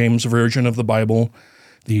King James Version of the Bible,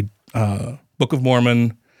 the Book of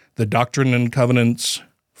Mormon, the Doctrine and Covenants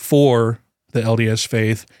for the LDS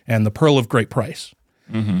faith, and the Pearl of Great Price.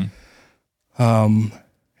 Mm-hmm.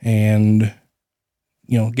 And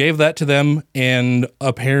gave that to them, and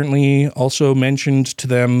apparently also mentioned to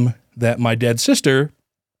them that my dead sister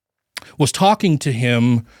was talking to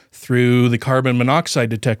him through the carbon monoxide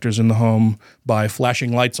detectors in the home by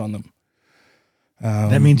flashing lights on them.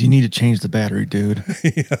 That means you need to change the battery, dude.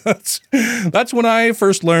 Yeah, that's when I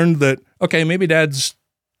first learned that, okay, maybe Dad's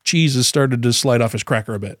cheese has started to slide off his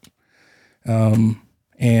cracker a bit.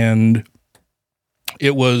 And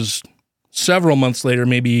it was several months later,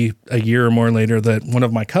 maybe a year or more later, that one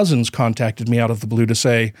of my cousins contacted me out of the blue to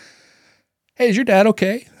say, hey, is your dad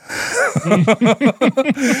okay?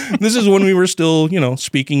 This is when we were still,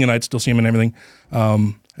 speaking, and I'd still see him and everything.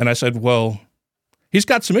 And I said, well, he's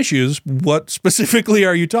got some issues. What specifically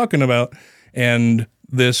are you talking about? And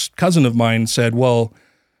this cousin of mine said, well,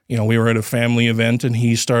 we were at a family event, and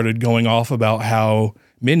he started going off about how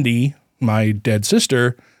Mindy, my dead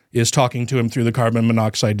sister, is talking to him through the carbon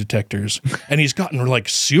monoxide detectors. And he's gotten like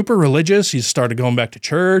super religious. He's started going back to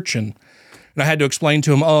church, and I had to explain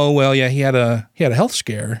to him, oh, well, yeah, he had a health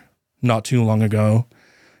scare not too long ago,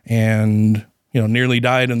 and, nearly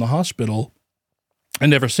died in the hospital.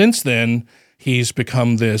 And ever since then, he's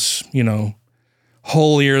become this,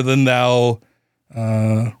 holier than thou,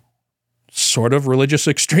 sort of religious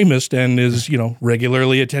extremist, and is,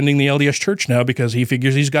 regularly attending the LDS church now because he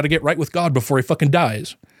figures he's got to get right with God before he fucking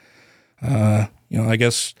dies. I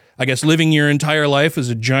guess living your entire life as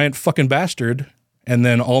a giant fucking bastard and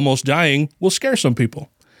then almost dying will scare some people.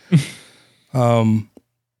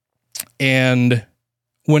 And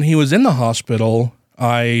when he was in the hospital,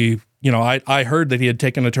 I heard that he had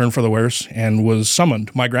taken a turn for the worse and was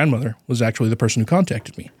summoned. My grandmother was actually the person who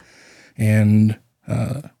contacted me and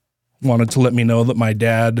wanted to let me know that my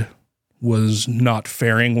dad was not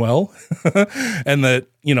faring well and that,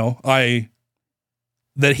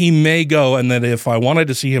 that he may go, and that if I wanted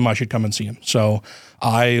to see him, I should come and see him. So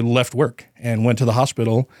I left work and went to the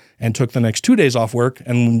hospital and took the next 2 days off work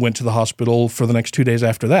and went to the hospital for the next 2 days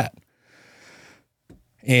after that.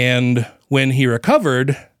 And when he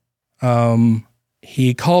recovered,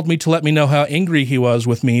 he called me to let me know how angry he was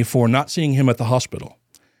with me for not seeing him at the hospital,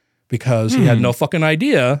 because he had no fucking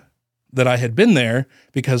idea that I had been there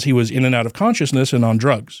because he was in and out of consciousness and on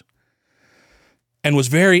drugs, and was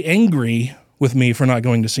very angry with me for not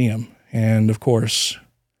going to see him. And of course,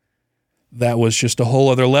 that was just a whole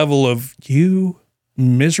other level of, you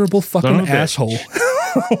miserable fucking asshole.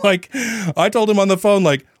 Like, I told him on the phone,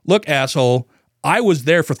 like, look, asshole, I was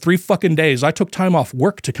there for 3 fucking days. I took time off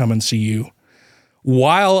work to come and see you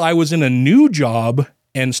while I was in a new job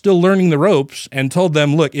and still learning the ropes, and told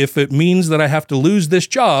them, look, if it means that I have to lose this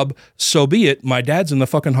job, so be it. My dad's in the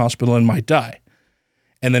fucking hospital and might die.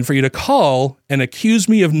 And then for you to call and accuse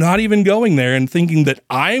me of not even going there and thinking that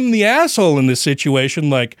I'm the asshole in this situation,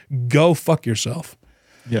 like, go fuck yourself.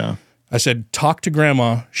 Yeah. I said, talk to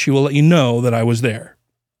grandma. She will let you know that I was there.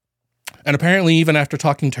 And apparently, even after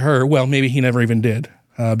talking to her, well, maybe he never even did,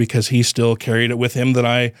 because he still carried it with him that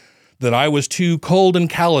I was too cold and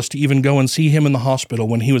callous to even go and see him in the hospital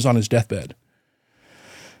when he was on his deathbed.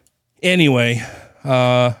 Anyway,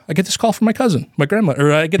 I get this call from my cousin, my grandmother,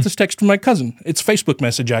 or I get this text from my cousin. It's a Facebook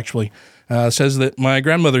message, actually. Says that my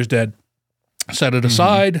grandmother's dead. Set it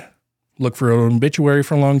aside, look for an obituary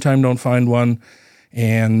for a long time, don't find one.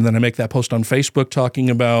 And then I make that post on Facebook talking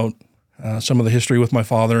about some of the history with my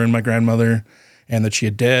father and my grandmother, and that she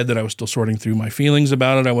had died, that I was still sorting through my feelings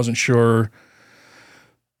about it. I wasn't sure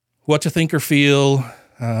what to think or feel.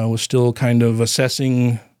 I was still kind of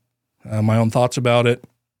assessing my own thoughts about it.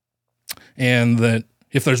 And that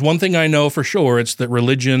if there's one thing I know for sure, it's that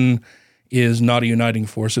religion is not a uniting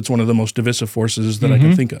force. It's one of the most divisive forces that I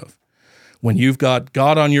can think of. When you've got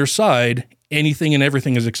God on your side, anything and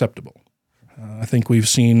everything is acceptable. I think we've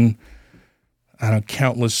seen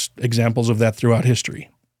countless examples of that throughout history.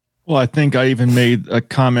 Well, I think I even made a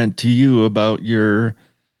comment to you about the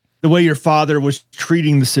way your father was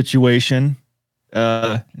treating the situation,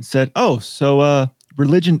 and said, "Oh, so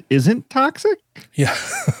religion isn't toxic?" Yeah.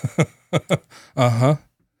 Uh-huh.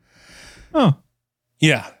 Oh.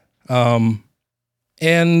 Yeah. And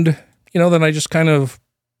then I just kind of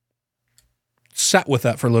sat with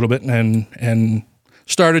that for a little bit and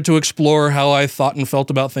started to explore how I thought and felt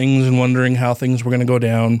about things, and wondering how things were going to go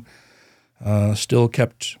down. Still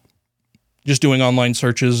kept just doing online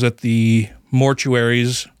searches at the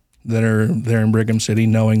mortuaries that are there in Brigham City,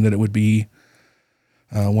 knowing that it would be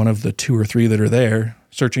one of the 2 or 3 that are there,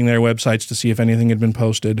 searching their websites to see if anything had been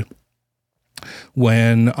posted.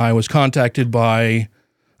 When I was contacted by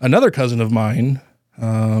another cousin of mine,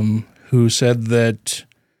 who said that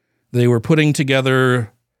they were putting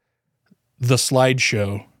together the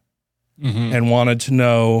slideshow and wanted to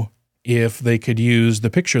know if they could use the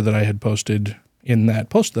picture that I had posted in that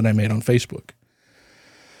post that I made on Facebook.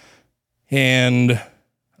 And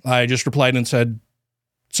I just replied and said,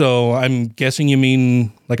 so I'm guessing you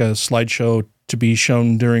mean like a slideshow to be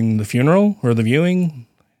shown during the funeral or the viewing?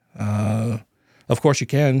 Of course you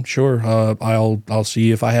can. Sure. I'll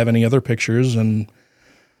see if I have any other pictures and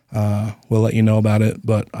we'll let you know about it.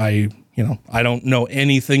 But I don't know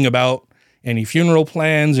anything about any funeral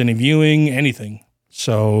plans, any viewing, anything.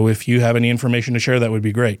 So if you have any information to share, that would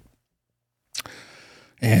be great.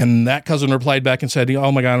 And that cousin replied back and said,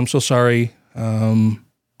 oh my God, I'm so sorry.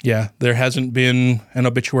 Yeah, there hasn't been an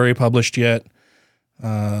obituary published yet.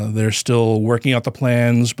 They're still working out the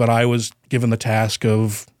plans, but I was given the task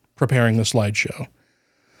of preparing the slideshow.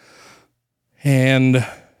 And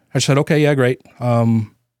I said, okay, yeah, great.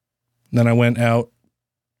 Then I went out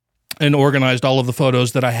and organized all of the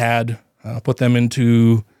photos that I had, put them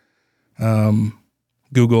into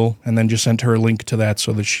Google, and then just sent her a link to that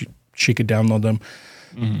so that she could download them.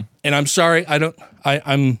 Mm-hmm. And I'm sorry,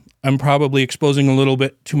 I'm probably exposing a little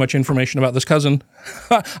bit too much information about this cousin.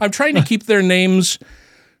 I'm trying to keep their names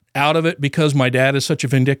out of it because my dad is such a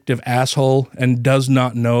vindictive asshole and does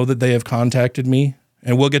not know that they have contacted me.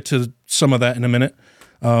 And we'll get to some of that in a minute,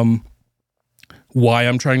 why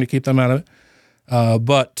I'm trying to keep them out of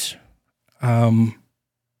it.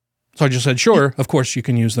 So I just said, sure, of course you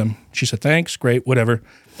can use them. She said, thanks, great, whatever.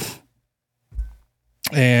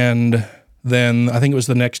 And then I think it was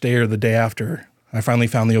the next day or the day after, I finally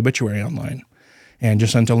found the obituary online and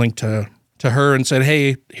just sent a link to her and said,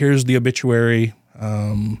 hey, here's the obituary.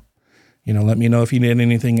 Let me know if you need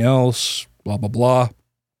anything else, blah, blah, blah.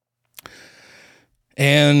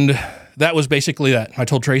 And that was basically that. I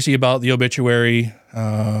told Tracy about the obituary.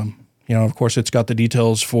 Of course, it's got the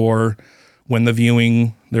details for when the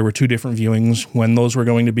viewing, there were 2 different viewings, when those were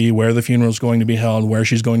going to be, where the funeral is going to be held, where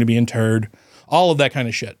she's going to be interred, all of that kind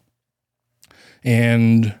of shit.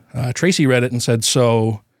 And Tracy read it and said,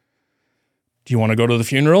 so do you want to go to the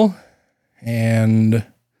funeral? And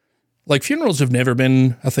like, funerals have never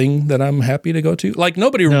been a thing that I'm happy to go to. Like,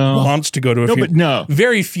 nobody wants to go to a funeral. No.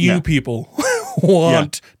 Very few people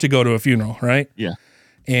want to go to a funeral, right? Yeah.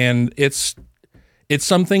 And it's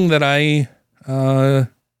something that I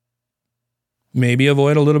maybe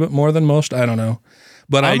avoid a little bit more than most. I don't know.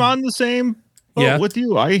 But I'm on the same boat with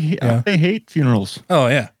you. I hate funerals. Oh,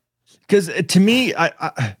 yeah. Because to me,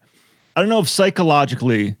 I don't know if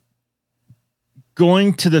psychologically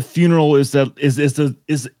going to the funeral is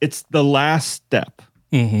it's the last step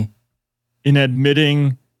in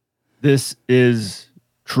admitting this is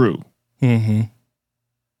true. Mm-hmm.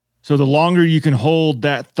 So the longer you can hold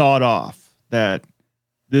that thought off that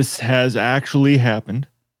this has actually happened,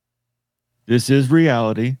 this is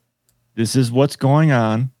reality, this is what's going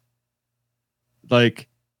on. Like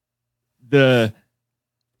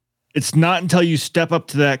it's not until you step up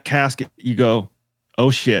to that casket you go,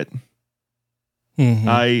 oh shit.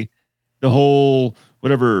 Mm-hmm. The whole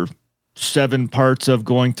whatever 7 parts of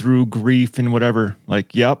going through grief and whatever,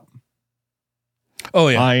 like, yep. Oh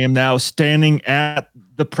yeah. I am now standing at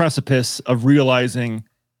the precipice of realizing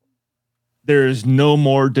there's no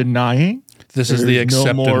more denying. This is the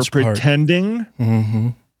acceptance no more part. Pretending. Mm-hmm.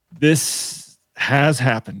 This has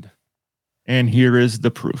happened. And here is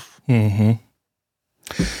the proof. Mm-hmm.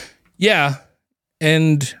 Yeah.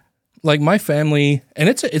 And like my family, and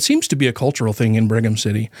it seems to be a cultural thing in Brigham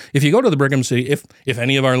City. If you go to the Brigham City, if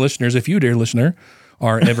any of our listeners, if you, dear listener,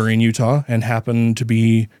 are ever in Utah and happen to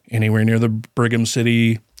be anywhere near the Brigham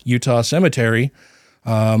City, Utah cemetery,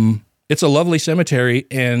 it's a lovely cemetery,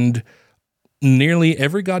 and nearly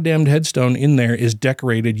every goddamn headstone in there is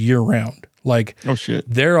decorated year-round. Like, oh shit,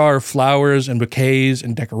 there are flowers and bouquets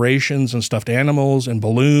and decorations and stuffed animals and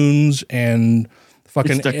balloons and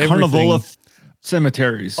fucking it's the everything. Carnival of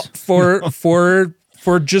cemeteries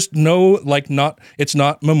for just no, like, it's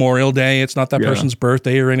not Memorial Day, it's not that person's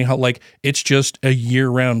birthday or anyhow, like, it's just a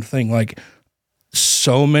year-round thing. Like,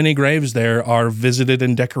 so many graves there are visited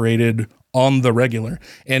and decorated on the regular,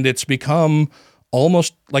 and it's become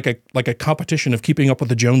almost like a competition of keeping up with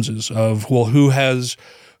the Joneses of, well,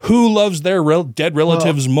 who loves their dead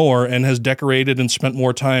relatives more and has decorated and spent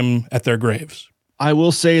more time at their graves. I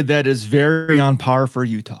will say that is very on par for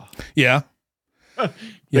Utah. Yeah.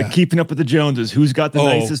 Like keeping up with the Joneses. Who's got the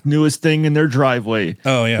nicest, newest thing in their driveway?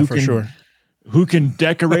 Oh, yeah, for sure. Who can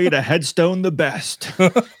decorate a headstone the best?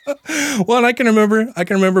 Well, and I can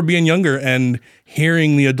remember being younger and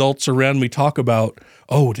hearing the adults around me talk about,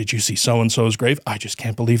 oh, did you see so-and-so's grave? I just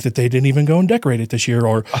can't believe that they didn't even go and decorate it this year.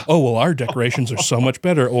 Or, oh, well, our decorations are so much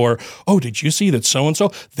better. Or, oh, did you see that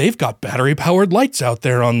so-and-so, they've got battery-powered lights out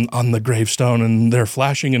there on the gravestone and they're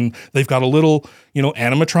flashing and they've got a little,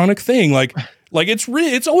 animatronic thing. Like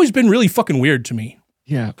it's always been really fucking weird to me.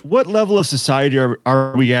 Yeah. What level of society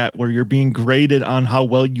are we at where you're being graded on how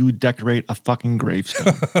well you decorate a fucking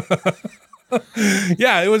gravestone?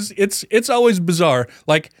 Yeah, it's always bizarre.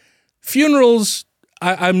 Like funerals,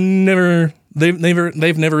 they've never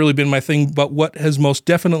really been my thing, but what has most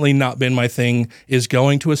definitely not been my thing is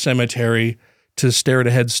going to a cemetery to stare at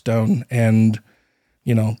a headstone and,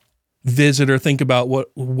 visit or think about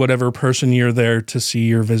whatever person you're there to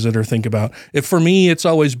see or visit or think about. For me, it's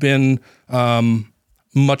always been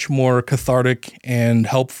much more cathartic and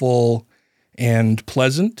helpful and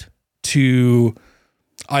pleasant to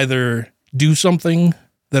either do something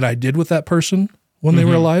that I did with that person when they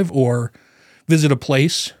were alive or visit a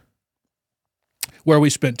place where we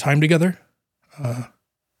spent time together.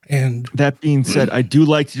 And that being said, I do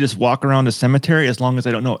like to just walk around a cemetery as long as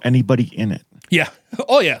I don't know anybody in it. Yeah.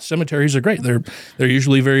 Oh yeah. Cemeteries are great. They're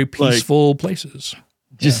usually very peaceful places.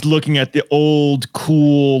 Just looking at the old,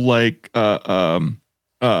 cool, not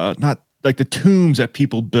like the tombs that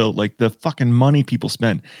people built, like the fucking money people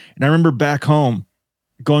spent. And I remember back home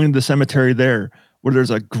going to the cemetery there where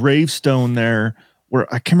there's a gravestone there where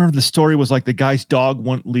I can't remember, the story was like the guy's dog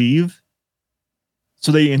wouldn't leave.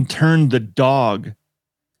 So they interned the dog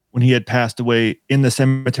when he had passed away in the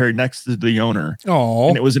cemetery next to the owner. Oh,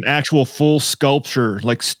 and it was an actual full sculpture,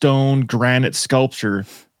 like stone granite sculpture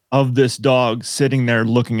of this dog sitting there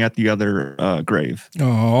looking at the other grave.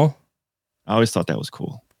 Oh, I always thought that was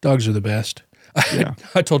cool. Dogs are the best. Yeah.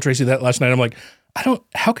 I told Tracy that last night. I'm like,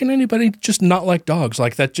 how can anybody just not like dogs?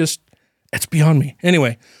 Like that it's beyond me.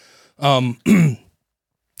 Anyway.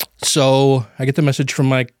 So I get the message from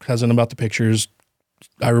my cousin about the pictures.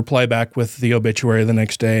 I reply back with the obituary the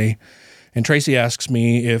next day, and Tracy asks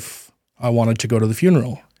me if I wanted to go to the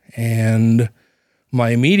funeral. And my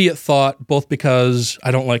immediate thought, both because I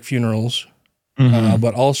don't like funerals,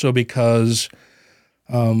 but also because,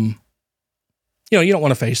 you don't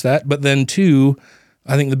want to face that. But then too,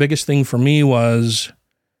 I think the biggest thing for me was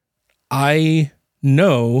I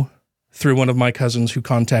know through one of my cousins who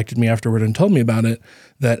contacted me afterward and told me about it,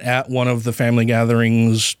 that at one of the family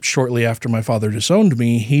gatherings shortly after my father disowned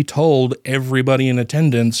me, he told everybody in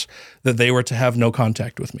attendance that they were to have no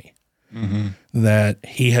contact with me. Mm-hmm. That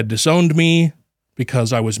he had disowned me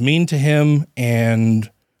because I was mean to him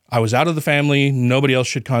and I was out of the family. Nobody else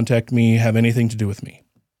should contact me, have anything to do with me.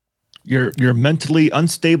 Your mentally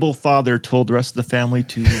unstable father told the rest of the family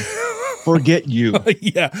to forget you.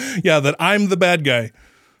 Yeah, that I'm the bad guy.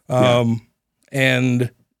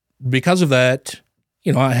 And because of that,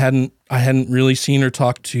 I hadn't really seen or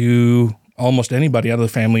talked to almost anybody out of the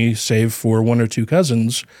family, save for one or two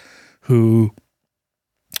cousins who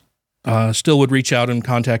still would reach out and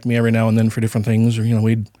contact me every now and then for different things, or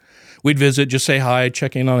we'd visit, just say hi,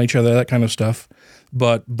 check in on each other, that kind of stuff.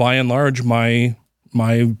 But by and large, my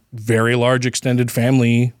very large extended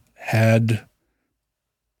family had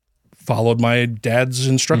followed my dad's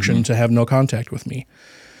instruction to have no contact with me.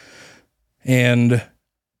 And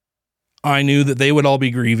I knew that they would all be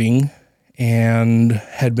grieving and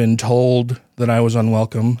had been told that I was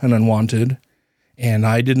unwelcome and unwanted. And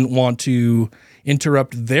I didn't want to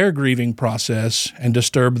interrupt their grieving process and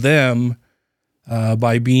disturb them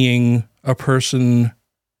by being a person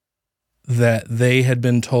that they had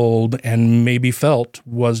been told and maybe felt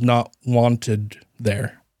was not wanted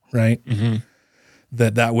there, right? Mm-hmm.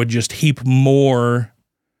 That would just heap more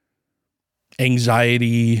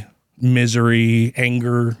anxiety, misery,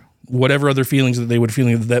 anger, whatever other feelings that they would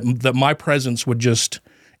feel, that my presence would just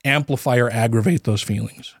amplify or aggravate those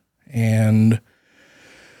feelings. And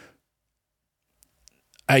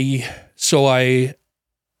I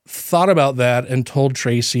thought about that and told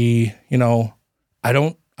Tracy, I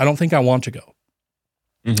don't think I want to go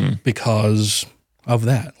because of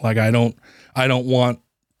that. Like, I don't want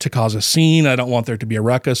to cause a scene. I don't want there to be a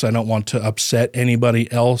ruckus. I don't want to upset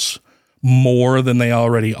anybody else more than they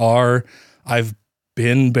already are. I've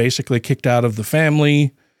been basically kicked out of the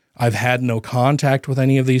family. I've had no contact with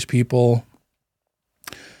any of these people.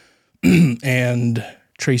 And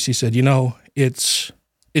Tracy said, it's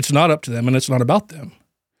not up to them and it's not about them.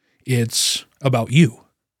 It's about you.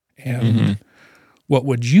 And what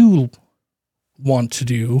would you want to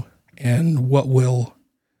do and what will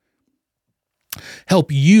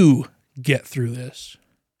help you get through this?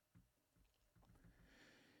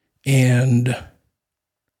 And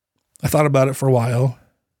I thought about it for a while,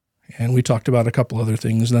 and we talked about a couple other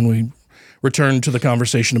things. Then we returned to the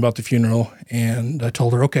conversation about the funeral, and I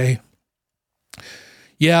told her, okay,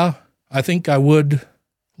 yeah, I think I would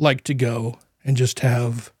like to go and just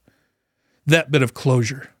have that bit of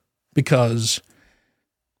closure, because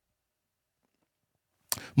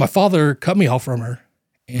my father cut me off from her,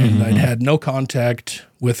 and I'd had no contact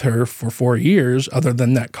with her for 4 years other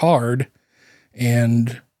than that card,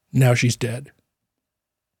 and now she's dead.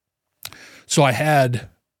 So I had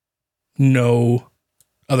no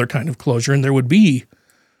other kind of closure, and there would be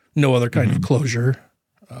no other kind of closure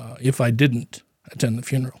if I didn't attend the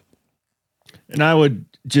funeral. And I would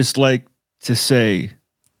just like to say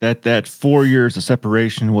that 4 years of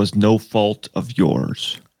separation was no fault of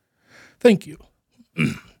yours. Thank you.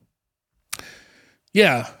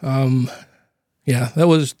 Yeah. That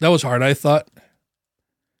was hard. I thought,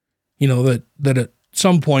 that at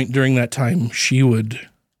some point during that time she would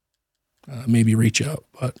maybe reach out,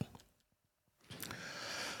 but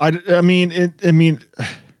I mean,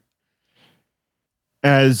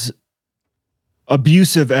 as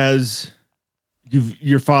abusive as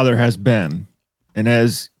your father has been, and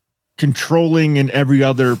as controlling in every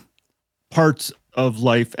other parts of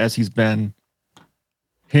life as he's been,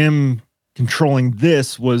 him controlling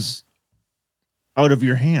this was out of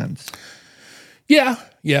your hands. Yeah.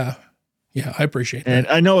 I appreciate that. And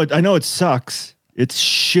I know it sucks. It's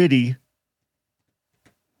shitty.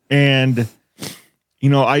 And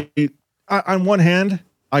I on one hand,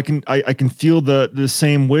 I can feel the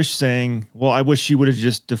same wish saying, well, I wish she would have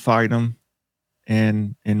just defied him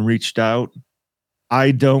and reached out.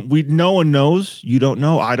 No one knows. You don't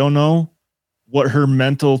know. I don't know what her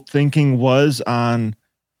mental thinking was on,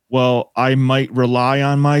 well, I might rely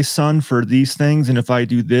on my son for these things, and if I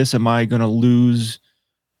do this, am I going to lose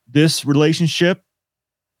this relationship?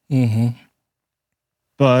 Mm-hmm.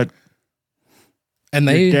 But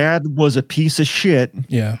your dad was a piece of shit.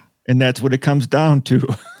 Yeah. And that's what it comes down to.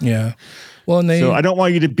 Yeah. Well, so I don't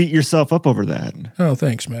want you to beat yourself up over that. Oh,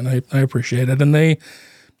 thanks, man. I appreciate it. And they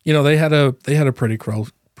had a pretty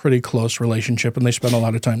close relationship, and they spent a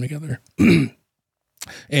lot of time together.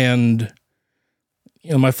 And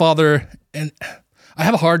my father, and I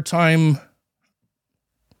have a hard time,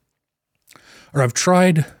 or I've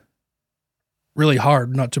tried really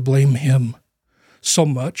hard not to blame him so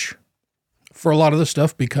much for a lot of the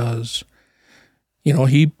stuff, because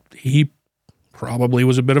he probably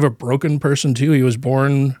was a bit of a broken person too. He was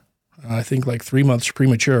born, I think, like 3 months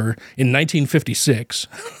premature in 1956,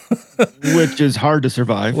 which is hard to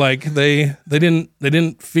survive. Like they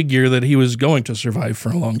didn't figure that he was going to survive for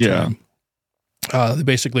a long time. They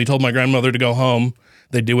basically told my grandmother to go home.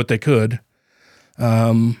 They'd do what they could.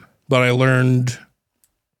 But I learned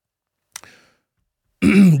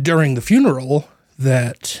during the funeral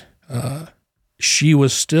that she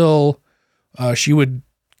was still, she would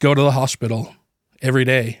go to the hospital every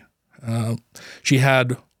day. She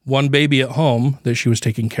had one baby at home that she was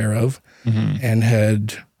taking care of, and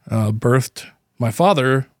had birthed my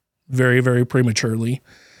father very, very prematurely.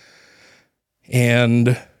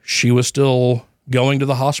 And she was still going to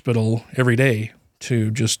the hospital every day to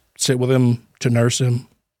just sit with him, to nurse him,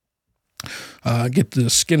 get the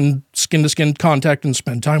skin to skin contact and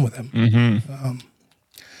spend time with him.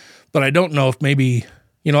 But I don't know if maybe,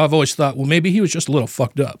 I've always thought, well, maybe he was just a little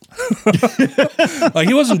fucked up. Like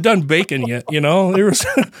he wasn't done baking yet,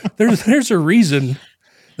 there's a reason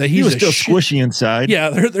that he was still squishy inside. Yeah.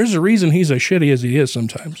 There's a reason he's as shitty as he is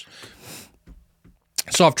sometimes.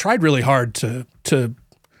 So I've tried really hard to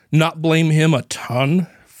not blame him a ton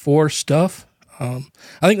for stuff. I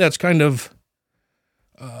think that's kind of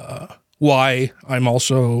why I'm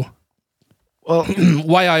also,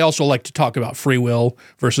 why I also like to talk about free will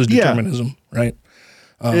versus determinism, right?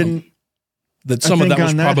 That some of that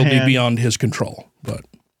was probably beyond his control, but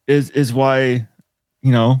is why,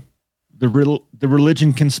 the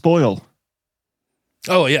religion can spoil.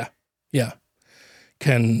 Oh yeah.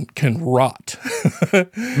 Can rot,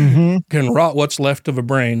 can rot what's left of a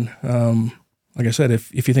brain. Like I said,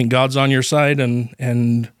 if you think God's on your side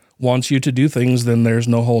and wants you to do things, then there's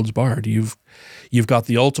no holds barred. You've got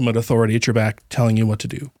the ultimate authority at your back telling you what to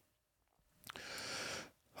do.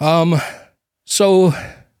 So,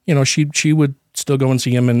 she would still go and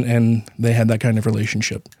see him, and they had that kind of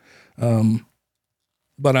relationship.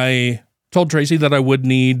 But I told Tracy that I would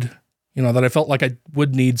need, that I felt like I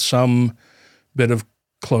would need some bit of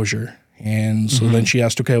closure. And so then she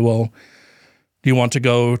asked, okay, well, do you want to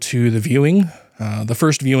go to the viewing? The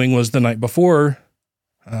first viewing was the night before,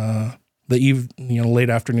 late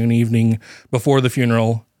afternoon, evening before the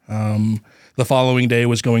funeral. the following day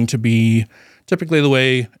was going to be typically the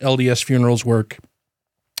way LDS funerals work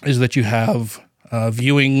is that you have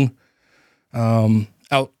viewing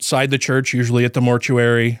outside the church, usually at the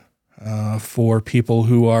mortuary, for people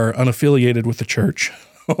who are unaffiliated with the church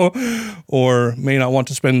or may not want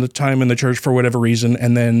to spend the time in the church for whatever reason.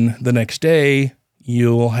 And then the next day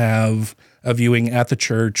you'll have a viewing at the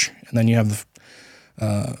church, and then you have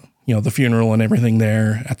the funeral and everything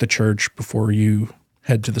there at the church before you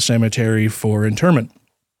head to the cemetery for interment.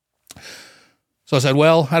 So I said,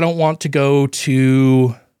 well, I don't want to go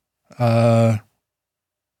to the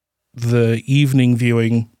evening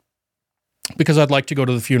viewing because I'd like to go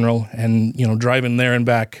to the funeral, and, driving there and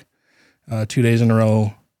back 2 days in a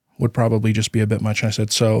row would probably just be a bit much. And I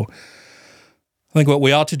said, so I think what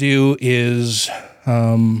we ought to do is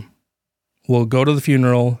we'll go to the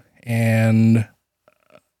funeral, and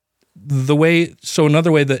another way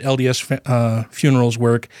that LDS funerals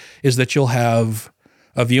work is that you'll have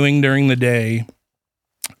a viewing during the day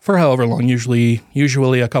for however long, usually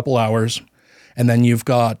a couple hours, and then you've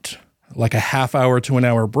got like a half hour to an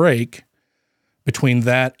hour break between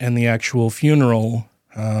that and the actual funeral,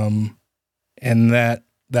 and that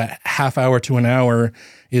half hour to an hour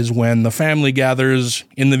is when the family gathers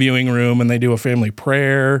in the viewing room and they do a family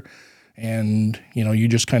prayer, and you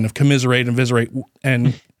just kind of commiserate and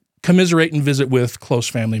visit with close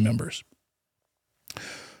family members.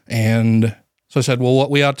 And so I said, well, what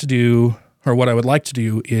we ought to do, or what I would like to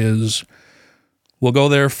do, is we'll go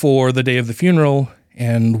there for the day of the funeral,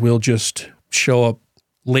 and we'll just show up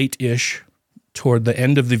late-ish toward the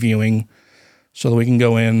end of the viewing so that we can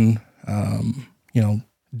go in,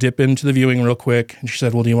 dip into the viewing real quick. And she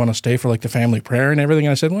said, well, do you want to stay for like the family prayer and everything?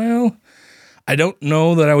 And I said, well, I don't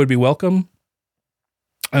know that I would be welcome,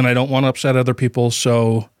 and I don't want to upset other people,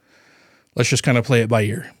 so let's just kind of play it by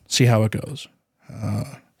ear, see how it goes.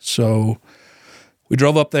 So we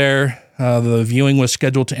drove up there. The viewing was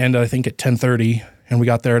scheduled to end, I think, at 10:30, and we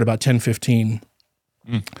got there at about 10:15.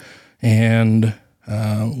 And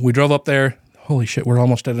we drove up there. Holy shit, we're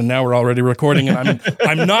almost at an hour already recording, and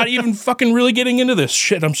I'm not even fucking really getting into this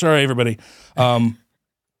shit. I'm sorry, everybody.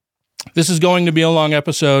 This is going to be a long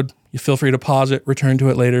episode. You feel free to pause it, return to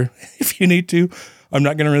it later if you need to. I'm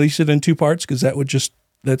not going to release it in 2 parts because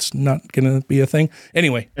that's not going to be a thing.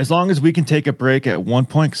 Anyway. As long as we can take a break at one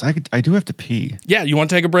point, because I do have to pee. Yeah, you want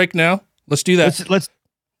to take a break now? Let's do that.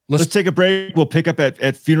 Let's take a break. We'll pick up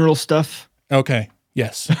at funeral stuff. Okay.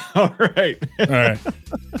 Yes. All right. All right.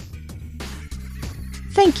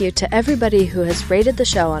 Thank you to everybody who has rated the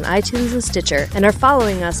show on iTunes and Stitcher and are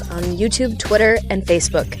following us on YouTube, Twitter, and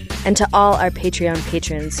Facebook. And to all our Patreon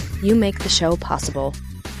patrons, you make the show possible.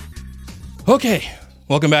 Okay.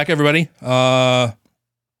 Welcome back, everybody. We're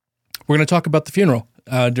going to talk about the funeral.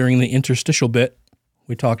 During the interstitial bit,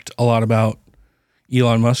 we talked a lot about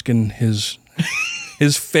Elon Musk and his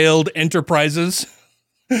failed enterprises.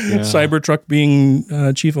 Yeah. Cybertruck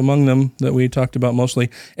being chief among them, that we talked about mostly.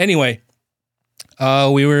 Anyway,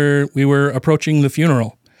 we were approaching the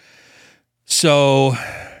funeral. So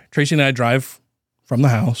Tracy and I drive from the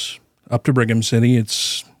house up to Brigham City.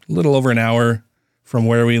 It's a little over an hour from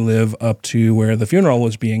where we live up to where the funeral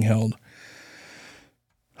was being held.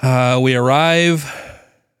 We arrive.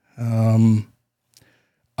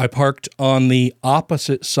 I parked on the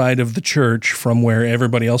opposite side of the church from where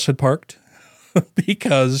everybody else had parked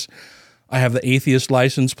because I have the atheist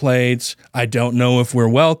license plates. I don't know if we're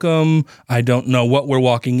welcome. I don't know what we're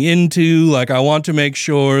walking into. Like, I want to make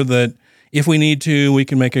sure that if we need to, we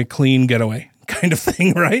can make a clean getaway kind of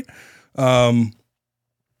thing, right? But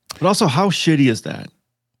also, how shitty is that?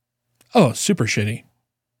 Oh, super shitty.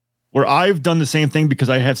 Where I've done the same thing because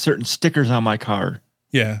I have certain stickers on my car.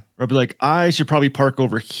 Yeah. Where I'd be like, I should probably park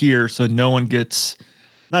over here so no one gets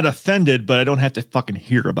not offended, but I don't have to fucking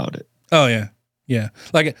hear about it. Oh, yeah. Yeah.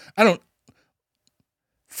 Like, I don't,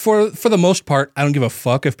 for the most part, I don't give a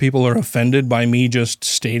fuck if people are offended by me just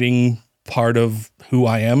stating part of who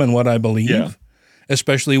I am and what I believe. Yeah.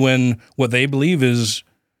 Especially when what they believe is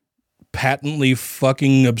patently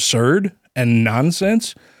fucking absurd and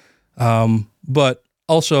nonsense. But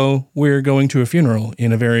also, we're going to a funeral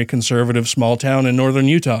in a very conservative small town in northern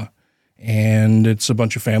Utah. And it's a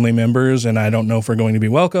bunch of family members, and I don't know if we're going to be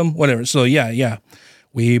welcome, whatever. So, yeah.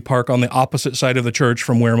 We park on the opposite side of the church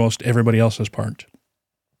from where most everybody else has parked.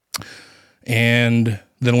 And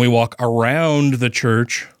then we walk around the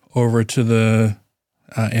church over to the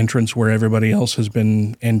entrance where everybody else has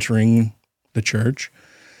been entering the church.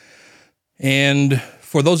 And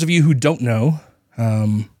for those of you who don't know,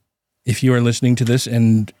 if you are listening to this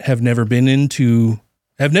and have never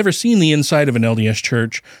seen the inside of an LDS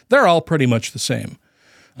church, they're all pretty much the same.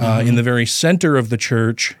 In the very center of the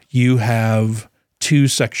church, you have two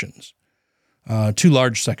sections, two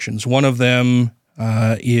large sections. One of them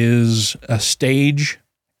is a stage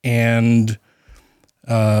and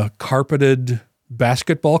a carpeted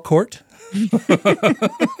basketball court.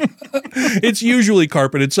 It's usually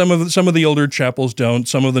carpeted. Some of the older chapels don't.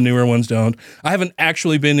 Some of the newer ones don't. I haven't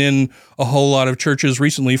actually been in a whole lot of churches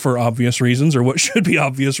recently for obvious reasons, or what should be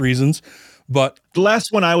obvious reasons. But the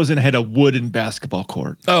last one I was in had a wooden basketball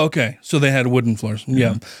court. Oh, okay. So they had wooden floors.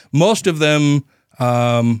 Yeah. Most of them,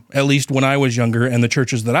 at least when I was younger, and the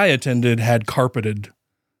churches that I attended had carpeted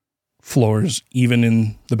floors, even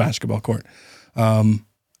in the basketball court.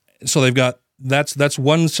 So they've got that's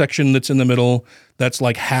one section that's in the middle. That's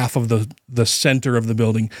like half of the center of the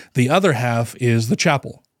building. The other half is the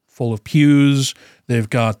chapel, full of pews. They've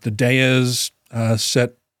got the dais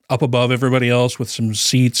set up above everybody else with some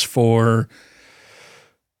seats for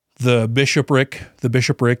the bishopric. The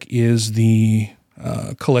bishopric is the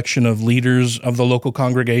collection of leaders of the local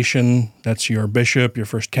congregation. That's your bishop, your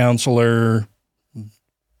first counselor,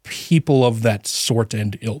 people of that sort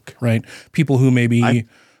and ilk, right? People who may be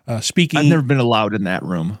speaking. I've never been allowed in that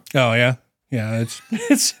room. Oh yeah. Yeah,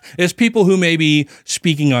 it's people who may be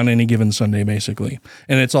speaking on any given Sunday, basically.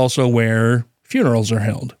 And it's also where funerals are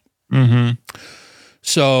held. Mm-hmm.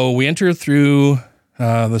 So we enter through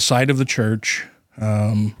the side of the church.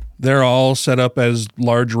 They're all set up as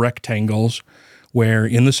large rectangles where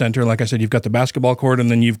in the center, like I said, you've got the basketball court,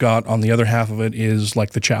 and then you've got on the other half of it is like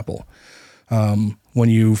the chapel. When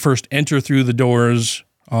you first enter through the doors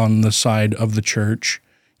on the side of the church,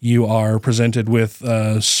 you are presented with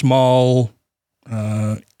a small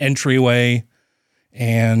entryway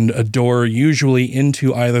and a door usually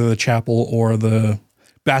into either the chapel or the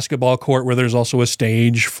basketball court, where there's also a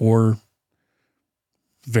stage for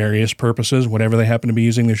various purposes, whatever they happen to be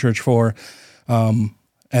using the church for. And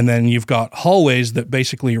then you've got hallways that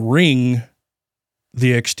basically ring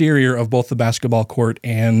the exterior of both the basketball court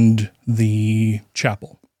and the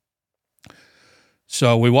chapel.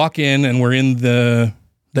 So we walk in and we're in the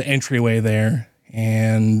entryway there,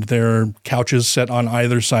 and there are couches set on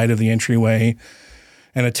either side of the entryway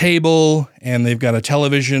and a table, and they've got a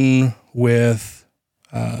television with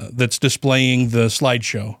that's displaying the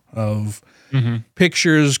slideshow of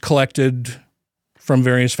pictures collected from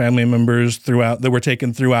various family members that were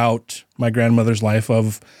taken throughout my grandmother's life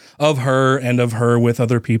of her and of her with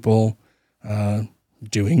other people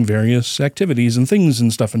doing various activities and things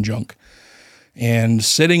and stuff and junk. And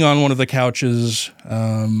sitting on one of the couches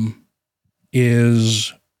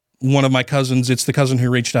is one of my cousins. It's the cousin who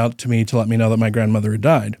reached out to me to let me know that my grandmother had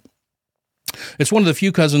died. It's one of the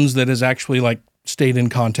few cousins that has actually stayed in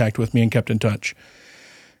contact with me and kept in touch.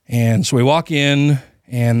 And so we walk in,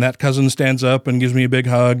 and that cousin stands up and gives me a big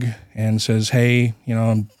hug and says, "Hey,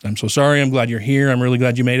 I'm so sorry. I'm glad you're here. I'm really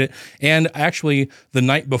glad you made it." And actually, the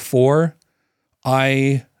night before,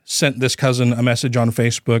 I sent this cousin a message on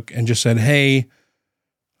Facebook and just said, "Hey,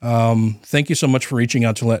 thank you so much for reaching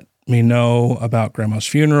out to let me know about Grandma's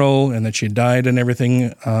funeral and that she had died and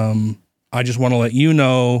everything. I just want to let you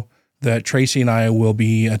know that Tracy and I will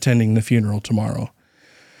be attending the funeral tomorrow."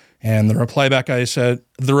 And the reply back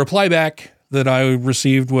that I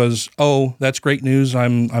received was, "Oh, that's great news.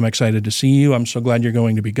 I'm excited to see you. I'm so glad you're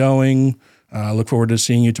going to be going. I look forward to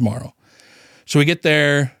seeing you tomorrow." So we get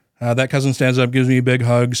there. That cousin stands up, gives me a big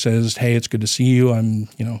hug, says, "Hey, it's good to see you.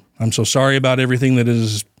 I'm so sorry about everything that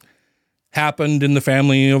has happened in the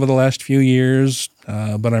family over the last few years,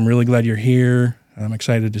 but I'm really glad you're here. I'm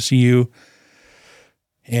excited to see you."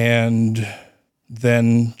 And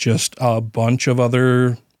then just a bunch of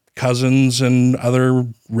other cousins and other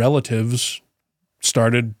relatives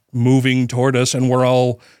started moving toward us, and we're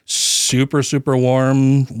all super, super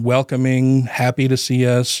warm, welcoming, happy to see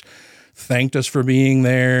us, thanked us for being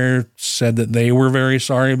there, said that they were very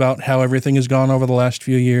sorry about how everything has gone over the last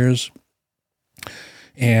few years.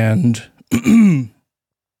 And I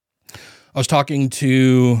was talking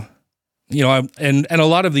to, and a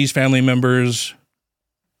lot of these family members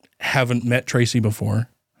haven't met Tracy before,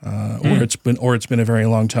 or it's been a very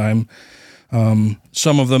long time.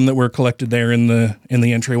 Some of them that were collected there in the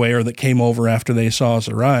entryway, or that came over after they saw us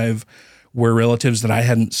arrive, were relatives that I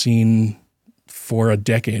hadn't seen for a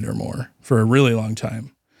decade or more, for a really long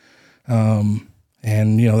time. And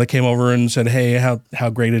they came over and said, "Hey, how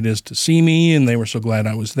great it is to see me," and they were so glad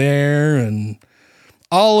I was there, and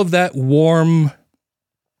all of that warm,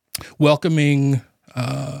 welcoming,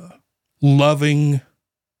 loving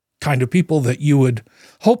kind of people that you would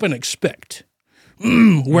hope and expect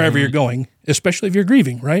wherever you're going, especially if you're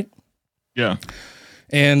grieving, right? Yeah.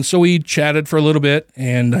 And so we chatted for a little bit,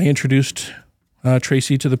 and I introduced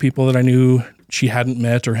Tracy to the people that I knew she hadn't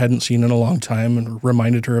met or hadn't seen in a long time, and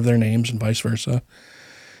reminded her of their names and vice versa.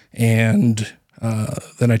 And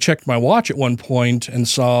then I checked my watch at one point and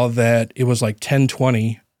saw that it was like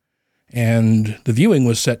 10:20 and the viewing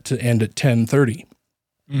was set to end at 10:30.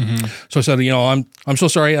 So I said, I'm so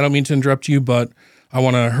sorry. I don't mean to interrupt you, but I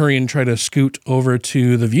want to hurry and try to scoot over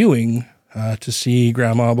to the viewing to see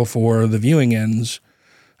Grandma before the viewing ends.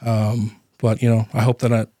 But, I hope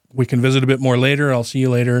that we can visit a bit more later. I'll see you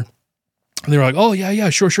later. And they were like, oh, yeah,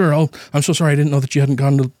 sure. Oh, I'm so sorry. I didn't know that you hadn't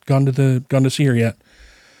gone to see her yet.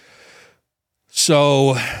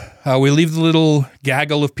 So we leave the little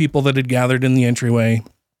gaggle of people that had gathered in the entryway.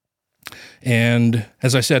 And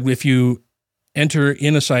as I said, if you enter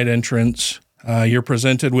in a side entrance, you're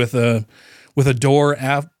presented with a door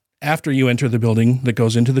after you enter the building that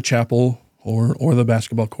goes into the chapel or the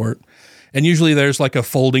basketball court. And usually there's like a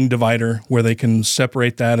folding divider where they can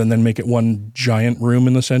separate that and then make it one giant room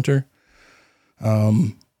in the center.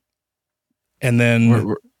 And then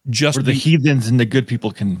where the heathens and the good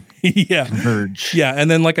people can converge. Yeah. And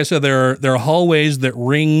then, like I said, there are hallways that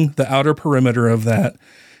ring the outer perimeter of that.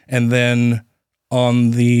 And then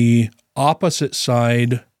on the opposite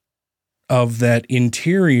side of that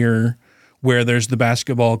interior where there's the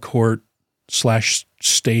basketball court /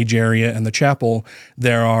 stage area and the chapel,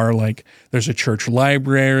 there's a church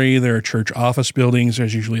library, there are church office buildings,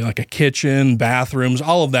 there's usually like a kitchen, bathrooms,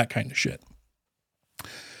 all of that kind of shit.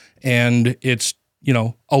 And it's,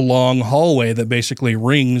 a long hallway that basically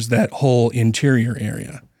rings that whole interior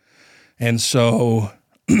area. And so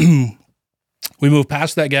we moved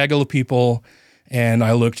past that gaggle of people, and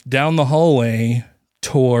I looked down the hallway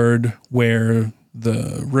toward where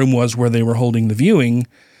the room was where they were holding the viewing.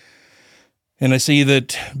 And I see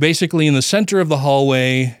that basically in the center of the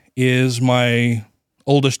hallway is my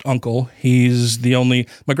oldest uncle. He's the only,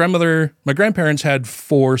 my grandparents had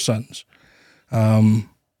 4 sons.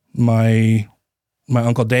 My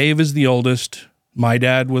Uncle Dave is the oldest. My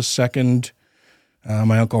dad was second.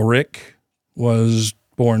 My Uncle Rick was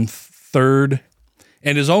born 3rd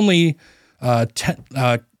and is only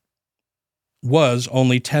 10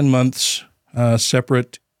 months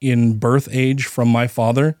separate in birth age from my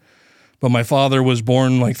father. But my father was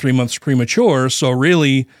born like 3 months premature. So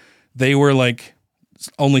really they were like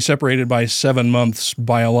only separated by 7 months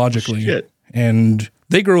biologically. Shit. And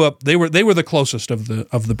they grew up, they were the closest of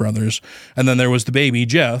the brothers. And then there was the baby,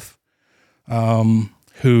 Jeff,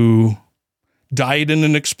 who died in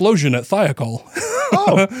an explosion at Thiokol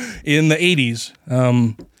in the 80s.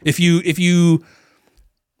 If you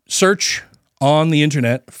search on the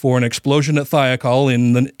internet for an explosion at Thiokol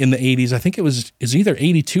in the 80s, I think is either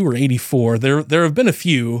 82 or 84. There have been a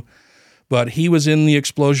few, but he was in the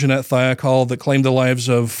explosion at Thiokol that claimed the lives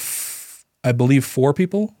of, I believe, 4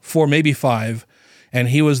 people, 4, maybe 5. And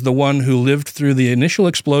he was the one who lived through the initial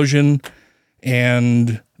explosion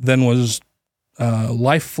and then was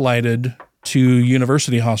life flighted to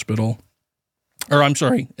University Hospital, or I'm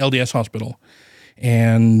sorry, LDS Hospital,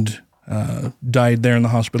 and died there in the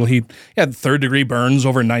hospital. He had 3rd-degree burns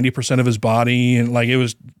over 90% of his body, and it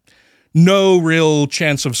was no real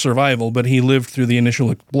chance of survival, but he lived through the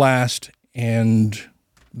initial blast, and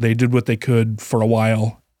they did what they could for a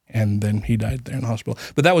while, and then he died there in the hospital.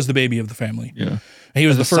 But that was the baby of the family. Yeah. And he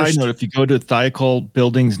was the first. Side note, if you go to Thiokol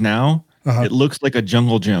buildings now, it looks like a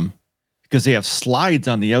jungle gym because they have slides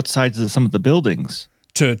on the outsides of some of the buildings.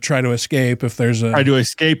 To try to escape if there's a... Try to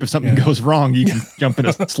escape if something goes wrong, you can jump in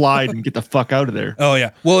a slide and get the fuck out of there. Oh,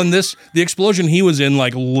 yeah. Well, the explosion he was in,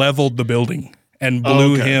 leveled the building and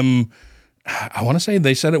blew him... I want to say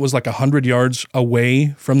they said it was 100 yards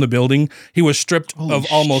away from the building. He was stripped of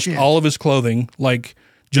almost all of his clothing,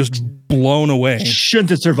 just blown away. Shouldn't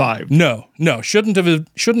have survived. No, shouldn't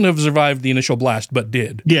have survived the initial blast, but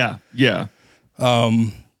did. Yeah.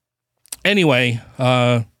 Anyway,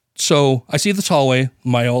 so I see this hallway.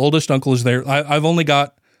 My oldest uncle is there. I've only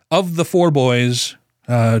got, of the 4 boys,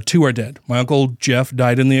 2 are dead. My Uncle Jeff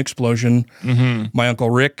died in the explosion. Mm-hmm. My Uncle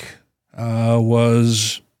Rick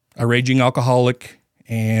was a raging alcoholic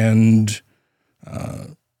and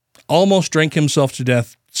almost drank himself to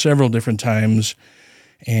death several different times,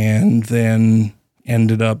 and then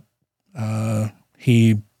ended up,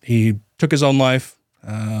 he took his own life,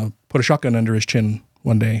 put a shotgun under his chin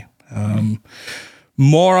one day.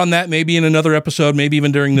 More on that maybe in another episode, maybe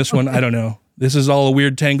even during this one. I don't know. This is all a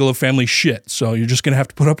weird tangle of family shit, so you're just going to have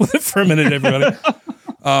to put up with it for a minute, everybody.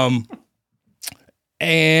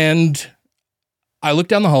 And I look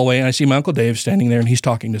down the hallway, and I see my Uncle Dave standing there, and he's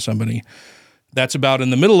talking to somebody. That's about in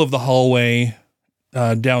the middle of the hallway,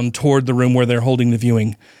 down toward the room where they're holding the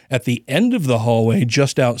viewing. At the end of the hallway,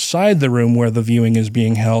 just outside the room where the viewing is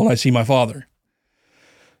being held, I see my father.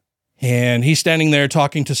 And he's standing there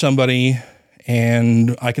talking to somebody,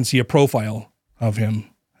 and I can see a profile of him.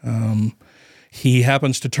 He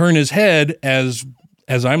happens to turn his head as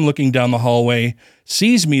I'm looking down the hallway,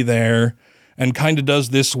 sees me there, and kind of does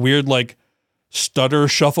this weird, like, stutter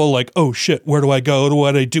shuffle, like, oh shit, where do I go?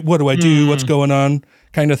 What do I do? What's going on?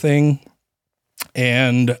 Kind of thing.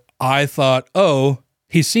 And I thought, oh,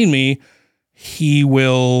 he's seen me. He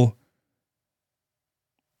will,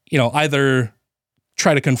 either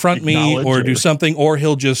try to confront me or do something, or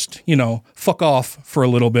he'll just, fuck off for a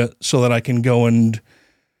little bit so that I can go and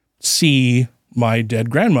see my dead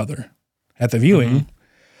grandmother at the viewing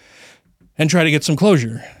and try to get some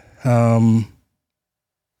closure.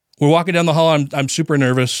 We're walking down the hall. I'm super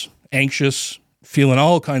nervous, anxious, feeling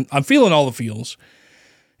all the feels.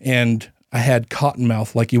 And I had cotton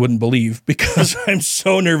mouth like you wouldn't believe because I'm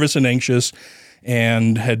so nervous and anxious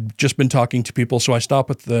and had just been talking to people. So I stop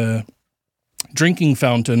at the drinking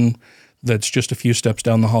fountain that's just a few steps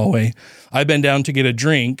down the hallway. I bend down to get a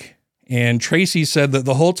drink, and Tracy said that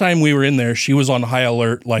the whole time we were in there, she was on high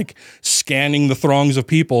alert, like scanning the throngs of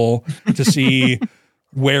people to see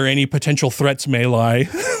where any potential threats may lie.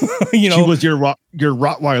 She was your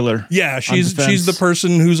Rottweiler. Yeah, she's the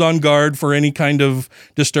person who's on guard for any kind of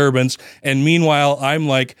disturbance. And meanwhile, I'm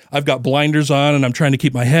like, I've got blinders on and I'm trying to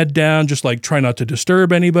keep my head down, just like try not to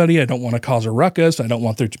disturb anybody. I don't want to cause a ruckus. I don't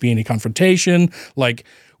want there to be any confrontation. Like,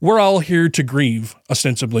 we're all here to grieve,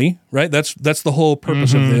 ostensibly, right? That's the whole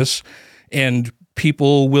purpose of this. And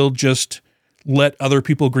people will just let other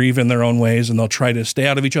people grieve in their own ways, and they'll try to stay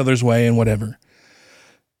out of each other's way and whatever.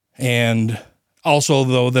 And also,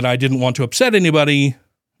 though, that I didn't want to upset anybody,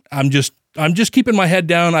 I'm just keeping my head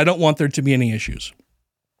down. I don't want there to be any issues.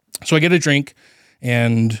 So I get a drink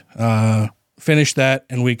and finish that,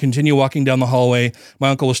 and we continue walking down the hallway. My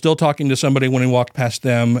uncle was still talking to somebody when he walked past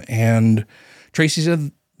them, and Tracy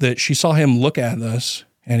said that she saw him look at us,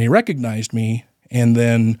 and he recognized me, and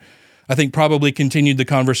then I think probably continued the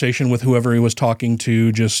conversation with whoever he was talking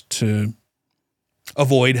to just to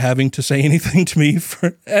avoid having to say anything to me.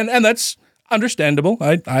 And that's understandable.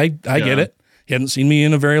 I get it. He hadn't seen me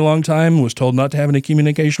in a very long time, was told not to have any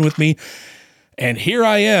communication with me. And here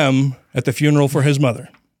I am at the funeral for his mother.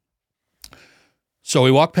 So we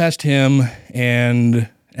walk past him, and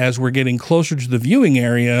as we're getting closer to the viewing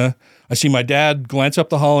area, I see my dad glance up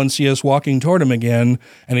the hall and see us walking toward him again.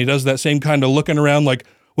 And he does that same kind of looking around like,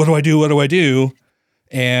 what do I do? What do I do?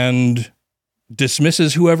 And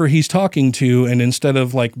dismisses whoever he's talking to. And instead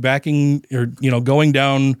of like backing or, going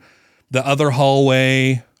down the other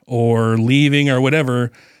hallway or leaving or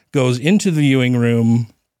whatever, goes into the viewing room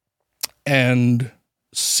and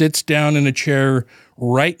sits down in a chair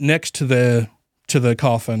right next to the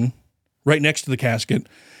coffin, right next to the casket,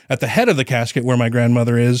 at the head of the casket where my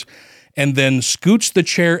grandmother is, and then scoots the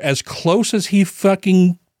chair as close as he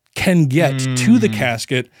fucking can get to the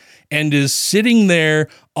casket and is sitting there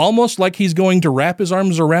almost like he's going to wrap his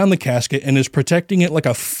arms around the casket and is protecting it like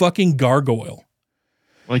a fucking gargoyle.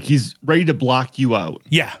 Like he's ready to block you out.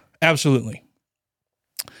 Yeah, absolutely.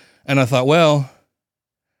 And I thought, well,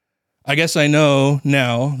 I guess I know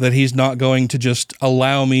now that he's not going to just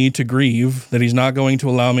allow me to grieve, that he's not going to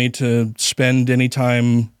allow me to spend any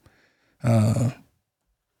time,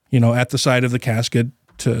 at the side of the casket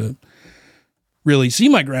to really see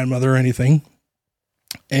my grandmother or anything.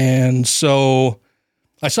 And so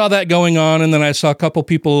I saw that going on, and then I saw a couple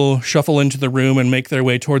people shuffle into the room and make their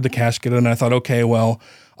way toward the casket. And I thought, okay, well,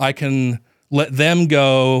 I can let them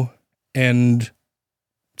go and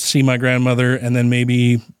see my grandmother, and then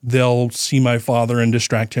maybe they'll see my father and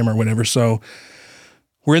distract him or whatever. So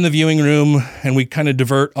we're in the viewing room, and we kind of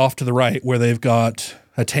divert off to the right where they've got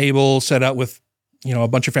a table set out with, a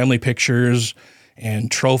bunch of family pictures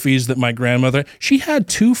and trophies that my grandmother, she had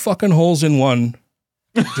 2 fucking holes in one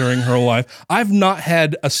during her life. I've not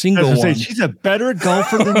had a single one. She's a better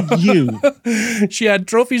golfer than you. She had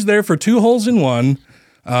trophies there for 2 holes in one.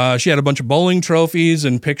 She had a bunch of bowling trophies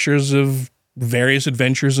and pictures of various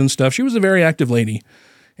adventures and stuff. She was a very active lady.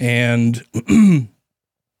 And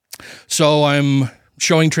so I'm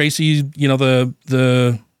showing Tracy,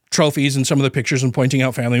 the trophies and some of the pictures and pointing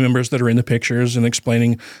out family members that are in the pictures and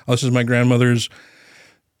explaining, oh, this is my grandmother's,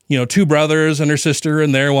 2 brothers and her sister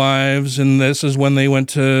and their wives. And this is when they went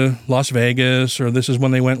to Las Vegas, or this is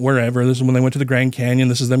when they went wherever. This is when they went to the Grand Canyon.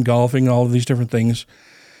 This is them golfing, all of these different things.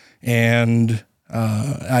 And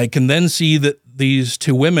I can then see that these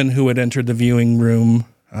 2 women who had entered the viewing room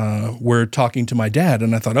were talking to my dad.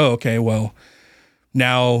 And I thought, oh, okay, well,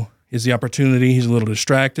 now is the opportunity. He's a little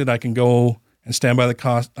distracted. I can go and stand by I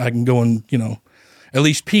can go and, at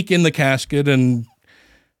least peek in the casket and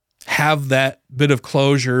have that bit of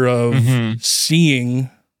closure of seeing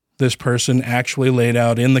this person actually laid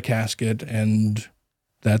out in the casket and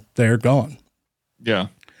that they're gone. Yeah.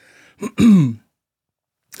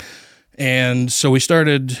 And so we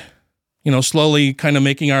started, slowly kind of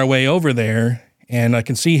making our way over there, and I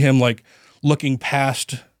can see him like looking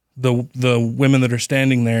past the women that are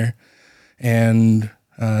standing there and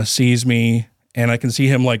sees me, and I can see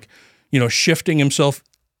him like, shifting himself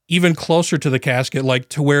even closer to the casket, like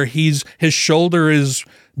to where his shoulder is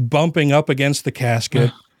bumping up against the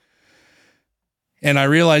casket. And I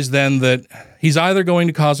realized then that he's either going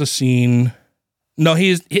to cause a scene. No,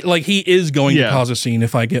 he is going to cause a scene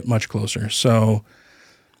if I get much closer. So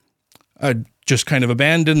I just kind of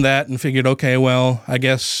abandoned that and figured, okay, well, I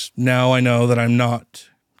guess now I know that I'm not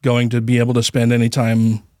going to be able to spend any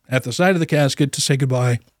time at the side of the casket to say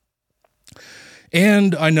goodbye.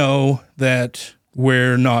 And I know that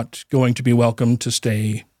we're not going to be welcome to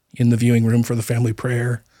stay in the viewing room for the family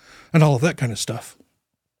prayer and all of that kind of stuff.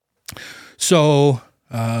 So,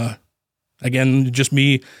 again, just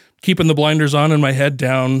me keeping the blinders on and my head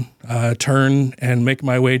down, turn and make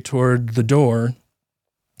my way toward the door.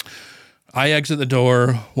 I exit the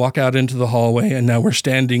door, walk out into the hallway, and now we're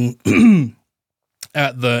standing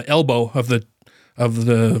at the elbow of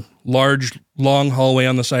the large, long hallway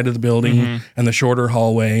on the side of the building and the shorter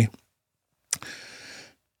hallway.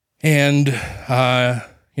 And,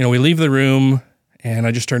 we leave the room, and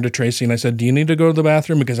I just turned to Tracy and I said, do you need to go to the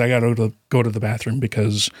bathroom? Because I got to go to the bathroom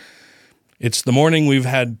because it's the morning. We've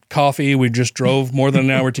had coffee. We just drove more than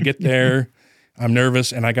an hour to get there. I'm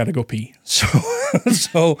nervous and I got to go pee.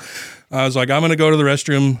 So I was like, I'm going to go to the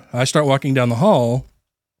restroom. I start walking down the hall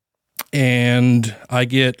and I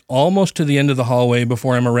get almost to the end of the hallway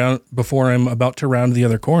before I'm about to round the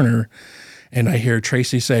other corner. And I hear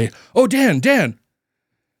Tracy say, "Oh, Dan."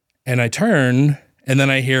 And I turn and then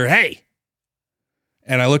I hear, "Hey."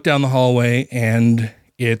 And I look down the hallway and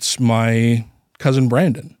it's my cousin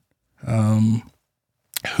Brandon,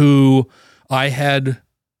 who I had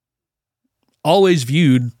always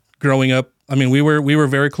viewed growing up. I mean, we were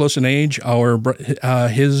very close in age. My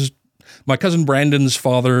cousin Brandon's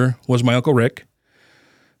father was my Uncle Rick.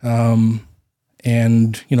 And,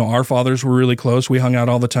 our fathers were really close. We hung out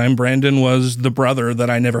all the time. Brandon was the brother that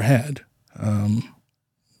I never had.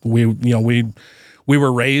 We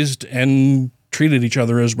were raised and treated each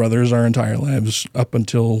other as brothers our entire lives up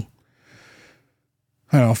until,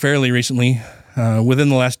 I don't know, fairly recently, within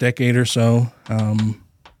the last decade or so,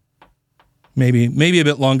 maybe a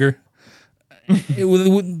bit longer.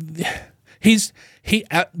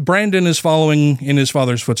 Brandon is following in his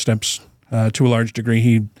father's footsteps to a large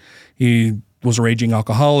degree. He was a raging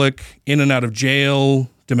alcoholic, in and out of jail,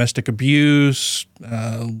 domestic abuse,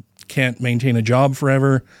 can't maintain a job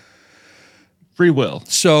forever. Free will.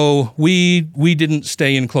 So we didn't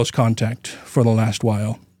stay in close contact for the last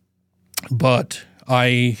while. But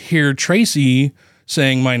I hear Tracy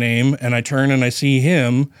saying my name, and I turn and I see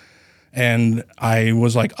him, and I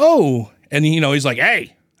was like, "Oh," and he's like,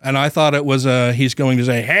 "Hey," and I thought it was he's going to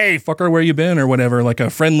say, "Hey, fucker, where you been?" or whatever, like a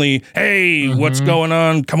friendly, "Hey, what's going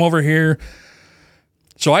on? Come over here."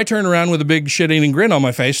 So I turn around with a big shit-eating grin on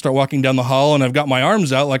my face, start walking down the hall, and I've got my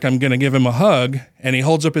arms out like I'm going to give him a hug, and he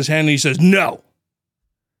holds up his hand and he says, "No,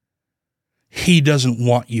 he doesn't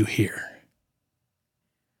want you here."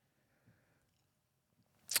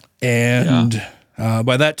 And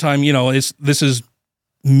by that time, this is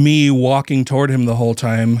me walking toward him the whole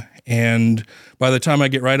time. And by the time I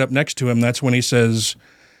get right up next to him, that's when he says,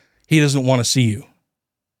 he doesn't want to see you.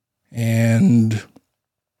 And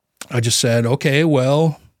I just said, okay,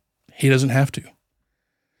 well, he doesn't have to.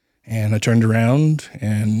 And I turned around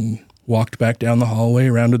and walked back down the hallway,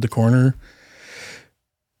 rounded the corner,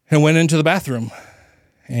 and went into the bathroom.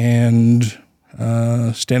 And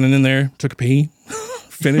standing in there, took a pee,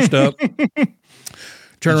 finished up,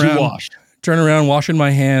 turn around, washing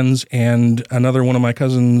my hands, and another one of my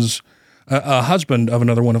cousins, a husband of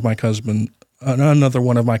another one of my cousins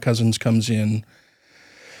comes in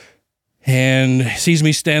and sees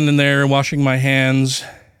me standing there washing my hands,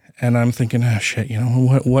 and I'm thinking, oh shit,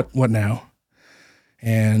 what now?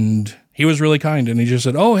 And he was really kind, and he just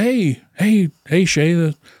said, "Oh, hey,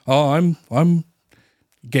 Shay, I'm."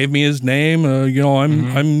 Gave me his name.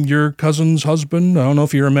 I'm your cousin's husband. I don't know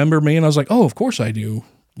if you remember me. And I was like, "Oh, of course I do."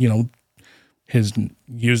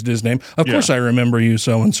 Used his name. Of course I remember you,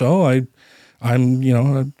 so and so.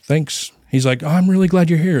 I'm thanks. He's like, "Oh, I'm really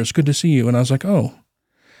glad you're here. It's good to see you." And I was like, "Oh,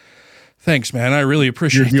 Thanks, man. I really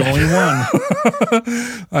appreciate You're the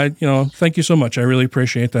that. only one. Thank you so much. I really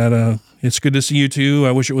appreciate that. It's good to see you too.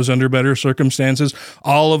 I wish it was under better circumstances.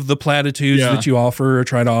 All of the platitudes that you offer or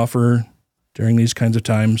try to offer during these kinds of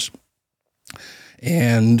times.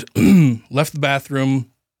 And left the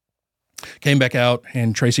bathroom, came back out,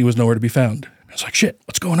 and Tracy was nowhere to be found. I was like, shit,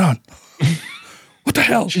 what's going on? What the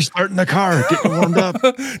hell? She's starting the car, getting warmed up.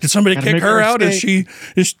 Did somebody kick her out?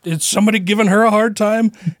 Is somebody giving her a hard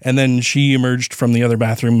time? And then she emerged from the other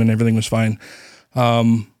bathroom and everything was fine.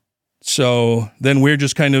 So then we're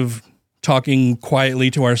just kind of talking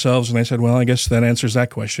quietly to ourselves. And I said, well, I guess that answers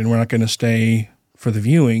that question. We're not going to stay for the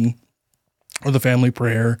viewing or the family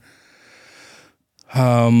prayer.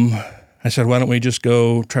 I said, why don't we just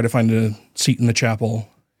go try to find a seat in the chapel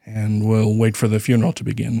and we'll wait for the funeral to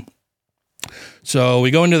begin. So we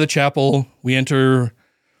go into the chapel. We enter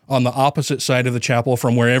on the opposite side of the chapel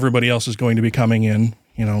from where everybody else is going to be coming in.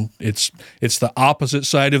 You know, it's the opposite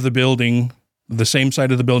side of the building, the same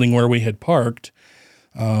side of the building where we had parked,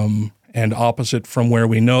 and opposite from where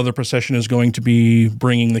we know the procession is going to be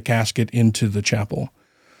bringing the casket into the chapel.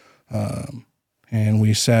 And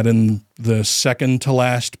we sat in the second to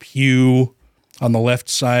last pew on the left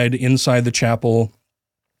side inside the chapel,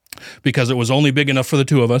 because it was only big enough for the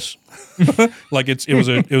two of us. Like it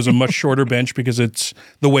was a much shorter bench because it's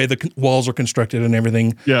the way the walls are constructed and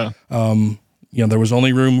everything. Yeah. There was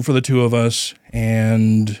only room for the two of us,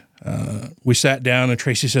 and we sat down. And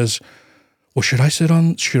Tracy says, "Well, should I sit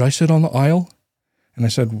on the aisle?" And I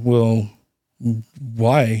said, "Well,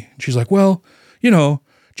 why?" And she's like, "Well,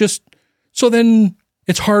 just so then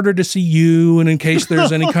it's harder to see you, and in case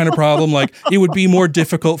there's any kind of problem, like it would be more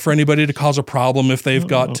difficult for anybody to cause a problem if they've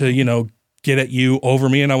got to, get at you over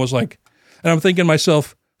me." And I was like, and I'm thinking to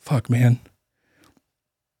myself, fuck, man.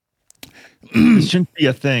 It shouldn't be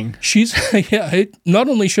a thing. Not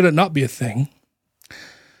only should it not be a thing,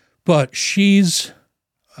 but she's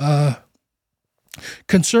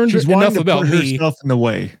concerned enough about me. Herself in the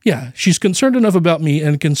way. Yeah, she's concerned enough about me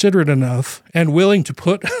and considerate enough and willing to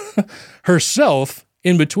put herself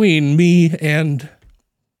in between me and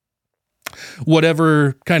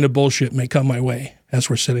whatever kind of bullshit may come my way as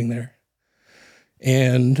we're sitting there.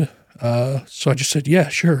 And so I just said, yeah,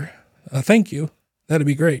 sure. Thank you. That'd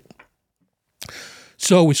be great.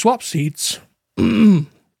 So we swapped seats and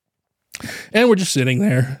we're just sitting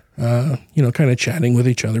there, kind of chatting with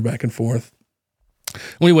each other back and forth.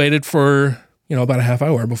 We waited for, about a half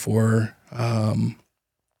hour before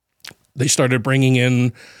they started bringing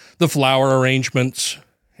in the flower arrangements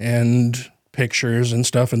and pictures and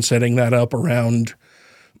stuff and setting that up around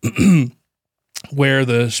where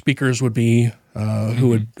the speakers would be,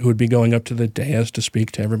 who would be going up to the dais to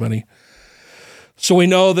speak to everybody. So we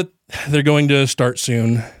know that they're going to start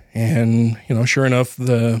soon. And, sure enough,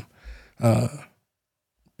 the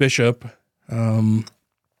bishop of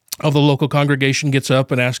the local congregation gets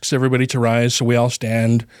up and asks everybody to rise. So we all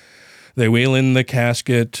stand. They wheel in the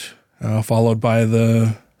casket, followed by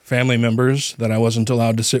the family members that I wasn't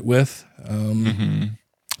allowed to sit with.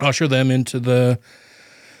 Usher them into the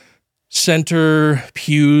center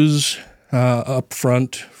pews up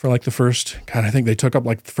front for like the first, I think they took up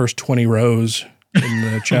like the first 20 rows in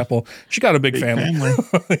the chapel. She got a big family.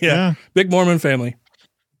 Yeah, big Mormon family.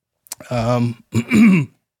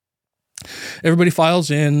 Everybody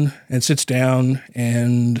files in and sits down,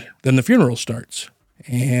 and then the funeral starts.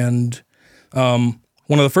 And one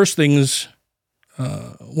of the first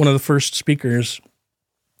speakers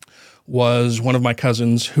was one of my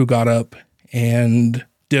cousins who got up and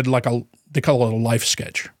did they call it a life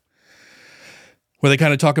sketch, where they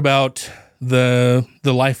kind of talk about the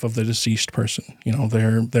life of the deceased person,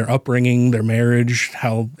 their upbringing, their marriage,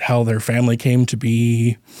 how their family came to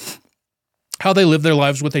be, how they lived their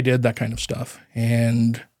lives, what they did, that kind of stuff.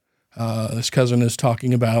 And this cousin is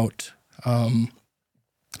talking about, kind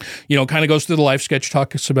of goes through the life sketch,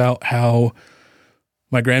 talks about how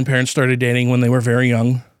my grandparents started dating when they were very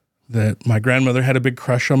young, that my grandmother had a big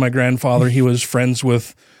crush on my grandfather. He was friends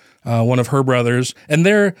with one of her brothers. And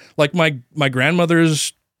they're like my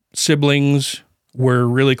grandmother's siblings were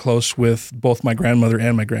really close with both my grandmother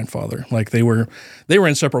and my grandfather. Like they were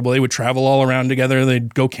inseparable. They would travel all around together.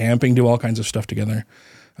 They'd go camping, do all kinds of stuff together.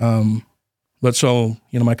 But so,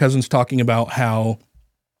 my cousin's talking about how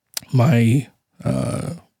my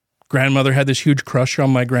grandmother had this huge crush on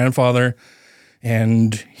my grandfather,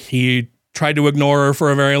 and he tried to ignore her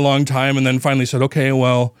for a very long time, and then finally said, okay,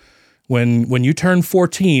 well, when you turn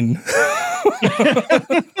 14,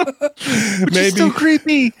 maybe still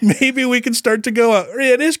creepy. Maybe we can start to go out.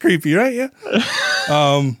 It is creepy, right? Yeah.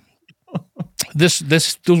 This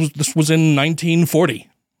was in 1940,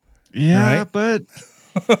 Yeah, right? but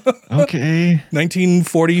okay.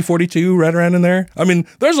 1940, 42, right around in there. I mean,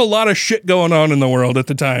 there's a lot of shit going on in the world at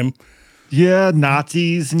the time. Yeah,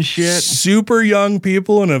 Nazis and shit. Super young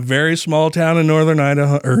people in a very small town in northern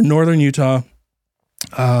Idaho or northern Utah.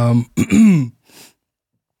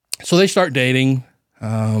 So they start dating.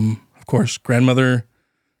 Of course, grandmother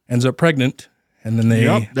ends up pregnant, and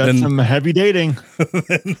then that's some heavy dating.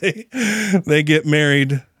 then they get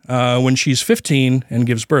married when she's 15 and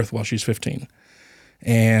gives birth while she's 15.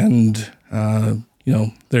 And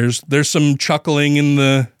there's some chuckling in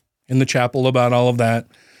the chapel about all of that.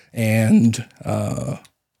 And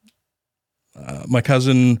my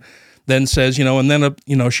cousin then says, and then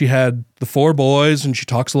she had the 4 boys, and she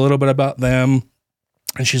talks a little bit about them.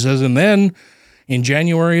 And she says, and then in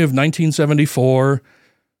January of 1974,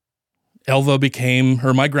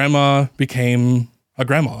 my grandma became a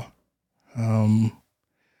grandma.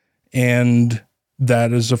 And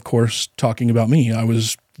that is, of course, talking about me. I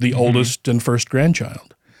was the oldest and first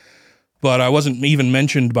grandchild. But I wasn't even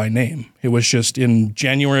mentioned by name. It was just in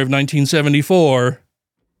January of 1974,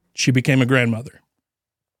 she became a grandmother.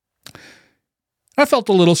 I felt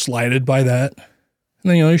a little slighted by that.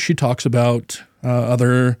 And then, she talks about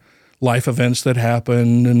other life events that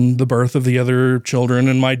happened and the birth of the other children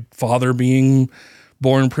and my father being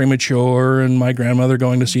born premature and my grandmother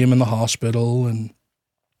going to see him in the hospital and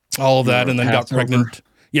all of that. And then got pregnant.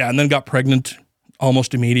 Yeah, and then got pregnant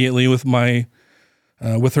almost immediately with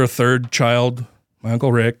with her third child, my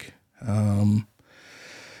Uncle Rick,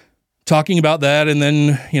 talking about that. And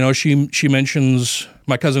then, she mentions,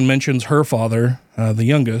 my cousin mentions her father, the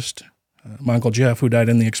youngest, my Uncle Jeff, who died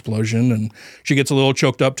in the explosion. And she gets a little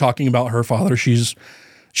choked up talking about her father.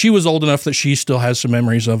 She was old enough that she still has some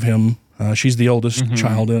memories of him. She's the oldest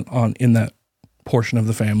child in that portion of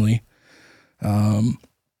the family. And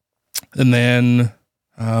then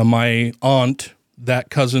my aunt,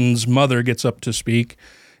 that cousin's mother, gets up to speak,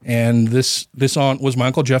 and this aunt was my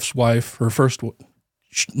Uncle Jeff's wife.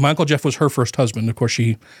 My Uncle Jeff was her first husband. Of course,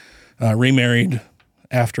 she remarried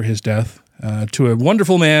after his death to a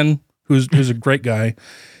wonderful man who's a great guy.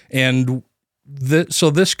 And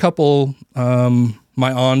so this couple,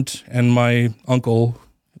 my aunt and my uncle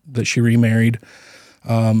that she remarried,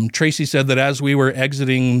 Tracy said that as we were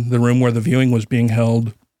exiting the room where the viewing was being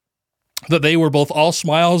held, that they were both all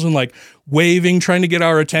smiles and like waving, trying to get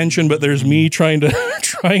our attention, but there's me trying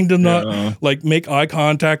to not like make eye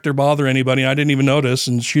contact or bother anybody. I didn't even notice.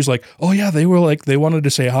 And she's like, oh yeah, they wanted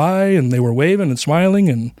to say hi and they were waving and smiling.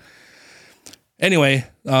 And anyway,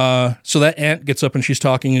 so that aunt gets up and she's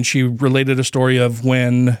talking, and she related a story of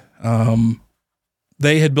when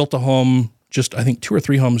they had built a home just, I think, 2 or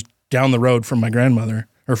 3 homes down the road from my grandmother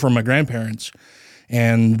or from my grandparents.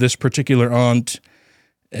 And this particular aunt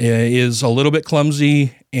is a little bit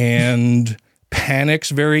clumsy and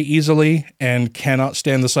panics very easily and cannot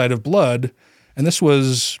stand the sight of blood. And this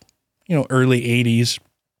was, early 80s.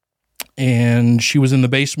 And she was in the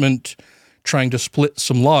basement trying to split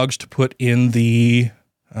some logs to put in the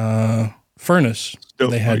furnace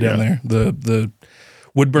they had down there, the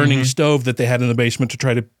wood-burning stove that they had in the basement to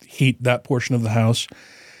try to heat that portion of the house.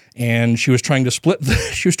 And she was trying to split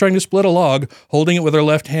a log, holding it with her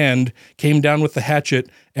left hand, came down with the hatchet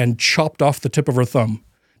and chopped off the tip of her thumb.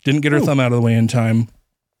 Didn't get her thumb out of the way in time.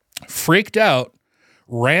 Freaked out,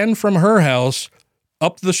 ran from her house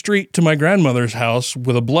up the street to my grandmother's house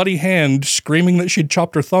with a bloody hand, screaming that she'd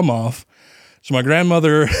chopped her thumb off. So my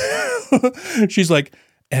grandmother, she's like,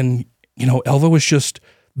 and Elva was just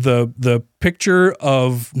the picture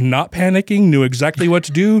of not panicking, knew exactly what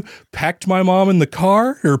to do, packed me in the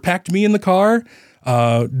car,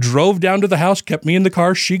 drove down to the house, kept me in the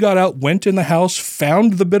car. She got out, went in the house,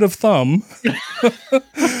 found the bit of thumb,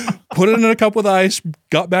 put it in a cup with ice,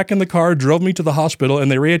 got back in the car, drove me to the hospital, and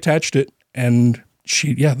they reattached it. And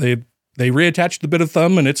they reattached the bit of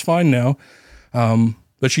thumb, and it's fine now.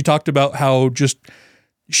 But she talked about how just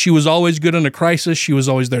she was always good in a crisis. She was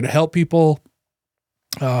always there to help people.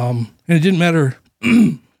 And it didn't matter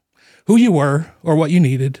who you were or what you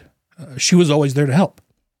needed. She was always there to help.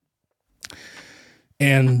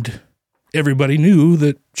 And everybody knew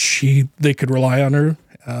that they could rely on her.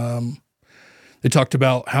 They talked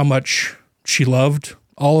about how much she loved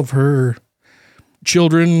all of her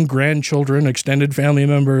children, grandchildren, extended family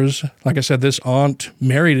members. Like I said, this aunt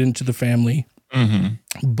married into the family,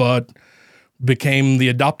 but became the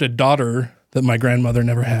adopted daughter that my grandmother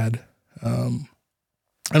never had.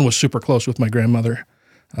 And was super close with my grandmother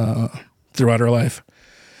throughout her life.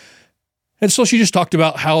 And so she just talked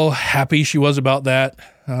about how happy she was about that.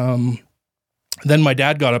 Then my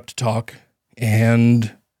dad got up to talk,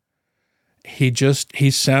 and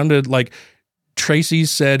he sounded like, Tracy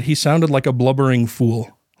said he sounded like a blubbering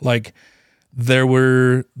fool. Like there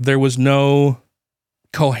was no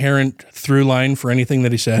coherent through line for anything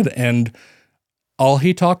that he said. And all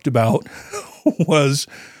he talked about was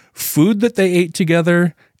food that they ate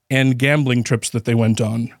together and gambling trips that they went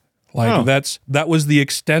on. Like that was the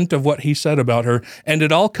extent of what he said about her. And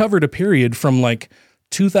it all covered a period from like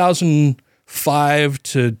 2005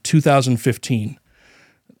 to 2015,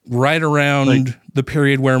 right around the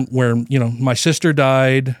period where, you know, my sister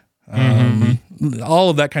died. All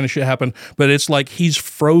of that kind of shit happened, but it's like he's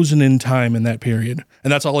frozen in time in that period.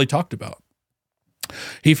 And that's all he talked about.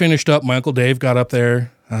 He finished up. My Uncle Dave got up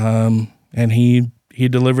there, and he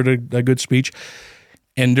delivered a good speech.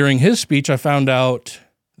 And during his speech, I found out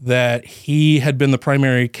that he had been the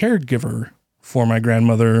primary caregiver for my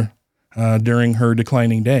grandmother during her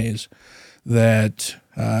declining days. That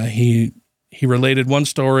he related one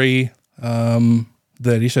story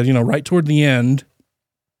that he said, you know, right toward the end,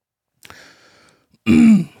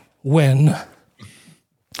 when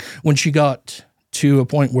she got to a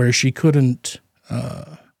point where she couldn't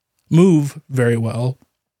move very well,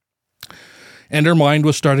 and her mind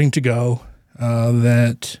was starting to go,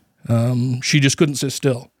 that she just couldn't sit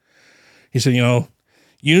still. He said, you know,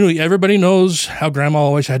 everybody knows how Grandma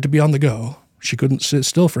always had to be on the go. She couldn't sit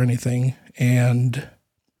still for anything, and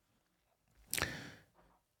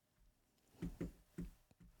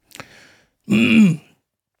see,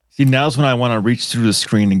 now's when I want to reach through the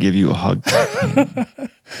screen and give you a hug.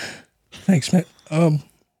 Thanks, man.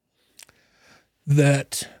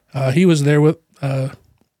 That he was there with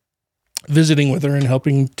visiting with her and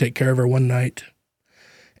helping take care of her one night,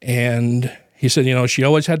 and he said, you know, she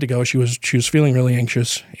always had to go. She was feeling really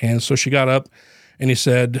anxious, and so she got up, and he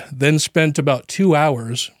said, then spent about 2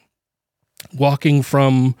 hours walking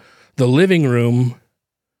from the living room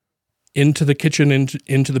into the kitchen,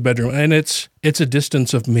 into the bedroom. And it's a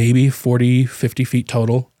distance of maybe 40, 50 feet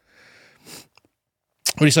total.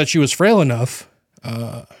 But he said she was frail enough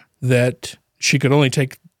that she could only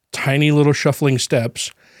take tiny little shuffling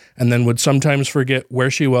steps, and then would sometimes forget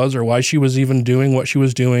where she was or why she was even doing what she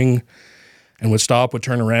was doing, and would stop, would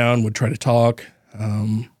turn around, would try to talk.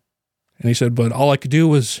 And he said, but all I could do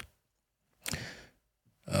was,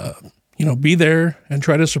 you know, be there and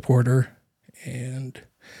try to support her. And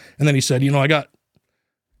then he said, you know, I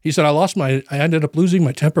ended up losing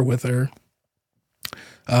my temper with her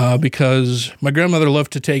because my grandmother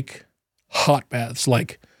loved to take hot baths,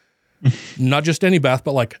 like not just any bath,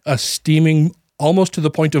 but like a steaming, almost to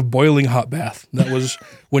the point of boiling hot bath. That was,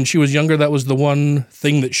 when she was younger, that was the one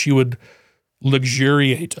thing that she would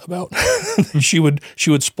luxuriate about. she would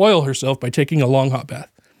spoil herself by taking a long hot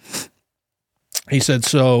bath. He said,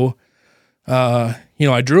 so, you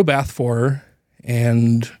know, I drew a bath for her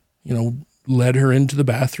and, you know, led her into the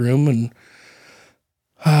bathroom and,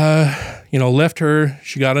 you know, left her.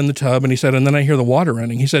 She got in the tub, and he said, and then I hear the water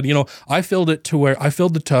running. He said, you know, I filled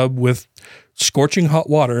the tub with scorching hot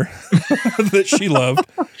water that she loved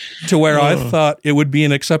to where I thought it would be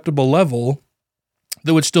an acceptable level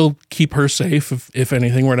that would still keep her safe if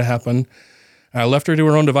anything were to happen. I left her to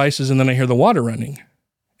her own devices, and then I hear the water running.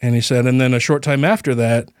 And he said, and then a short time after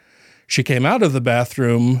that, she came out of the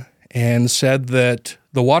bathroom and said that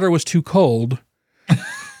the water was too cold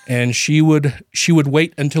and she would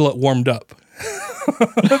wait until it warmed up.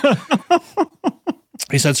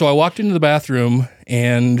 He said, so I walked into the bathroom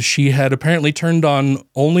and she had apparently turned on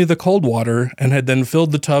only the cold water and had then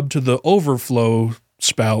filled the tub to the overflow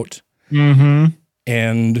spout. Mm-hmm.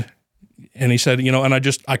 And he said, you know, and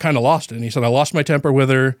I kind of lost it. And he said, I lost my temper with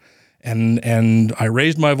her. And I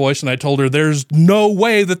raised my voice and I told her, there's no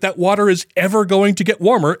way that water is ever going to get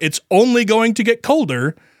warmer. It's only going to get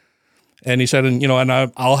colder. And he said, and, you know, and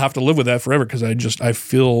I'll have to live with that forever because I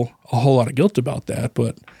feel a whole lot of guilt about that.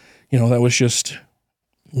 But, you know, that was just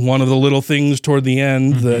one of the little things toward the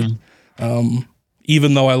end that,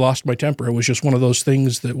 even though I lost my temper, it was just one of those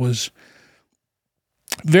things that was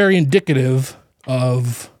very indicative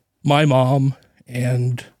of my mom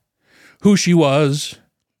and who she was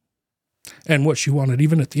and what she wanted,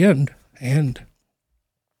 even at the end. And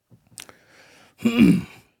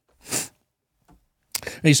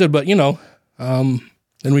he said, but, you know, then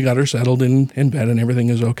we got her settled in bed and everything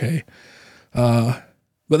is okay.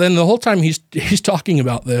 But then the whole time he's talking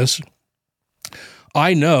about this,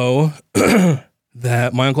 I know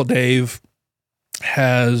that my Uncle Dave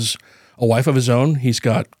has a wife of his own. He's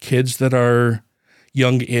got kids that are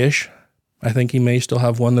young-ish. I think he may still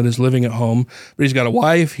have one that is living at home, but he's got a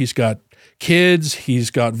wife, he's got kids, he's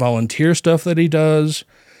got volunteer stuff that he does.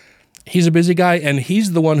 He's a busy guy, and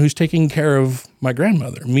he's the one who's taking care of my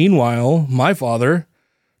grandmother. Meanwhile, my father,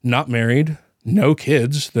 not married, no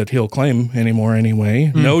kids that he'll claim anymore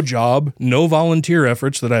anyway, no job, no volunteer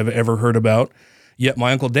efforts that I've ever heard about, yet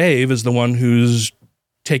my Uncle Dave is the one who's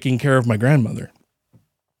taking care of my grandmother.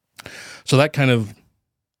 So that kind of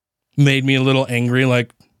made me a little angry,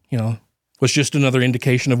 like, you know, was just another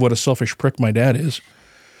indication of what a selfish prick my dad is.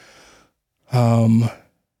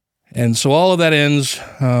 And so all of that ends,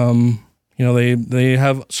 you know, they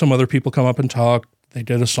have some other people come up and talk. They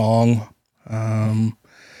did a song, and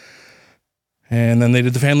then they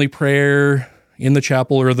did the family prayer in the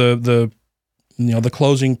chapel, or the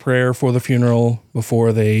closing prayer for the funeral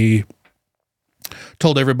before they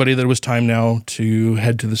told everybody that it was time now to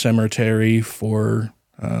head to the cemetery for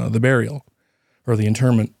the burial or the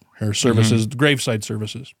interment or services, the graveside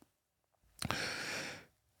services.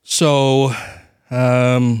 So,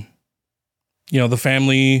 you know, the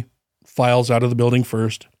family files out of the building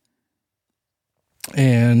first,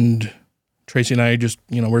 and Tracy and I just,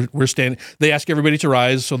 you know, we're standing. They ask everybody to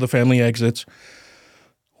rise, so the family exits.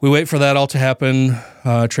 We wait for that all to happen.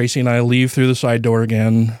 Tracy and I leave through the side door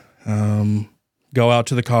again, go out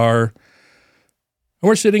to the car, and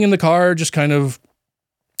we're sitting in the car just kind of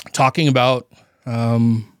talking about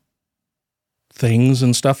things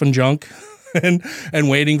and stuff and junk, and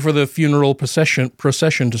waiting for the funeral procession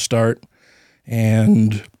to start.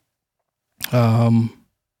 And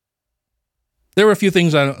there were a few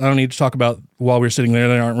things I don't need to talk about while we were sitting there.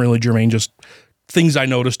 They aren't really germane, just things I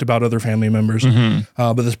noticed about other family members.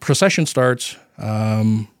 But the procession starts.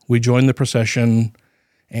 We join the procession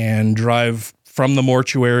and drive from the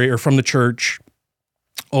mortuary or from the church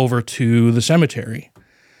over to the cemetery.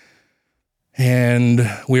 And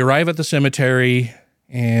we arrive at the cemetery,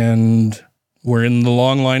 and we're in the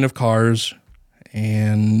long line of cars.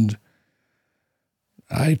 And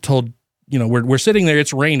I told, you know, we're sitting there.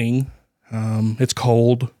 It's raining. It's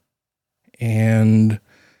cold. And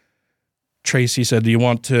Tracy said, do you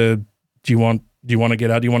want to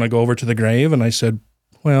get out? Do you want to go over to the grave? And I said,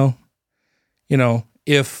 well, you know,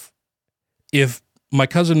 if my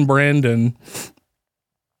cousin Brandon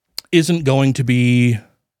isn't going to be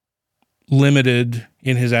limited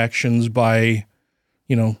in his actions by,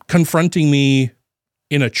 you know, confronting me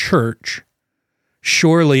in a church,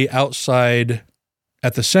 surely outside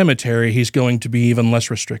at the cemetery, he's going to be even less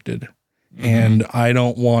restricted. And I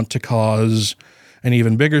don't want to cause an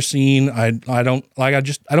even bigger scene. I don't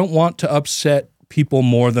want to upset people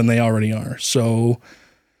more than they already are. So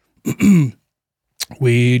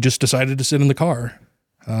we just decided to sit in the car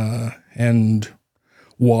and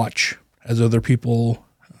watch as other people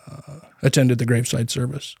attended the graveside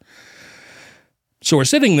service. So we're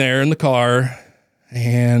sitting there in the car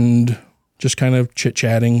and just kind of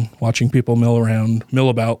chit-chatting, watching people mill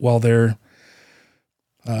about while they're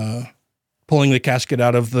pulling the casket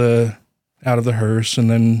out of the hearse, and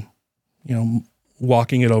then, you know,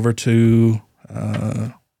 walking it over to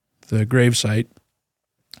the gravesite.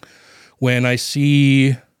 When I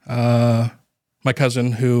see my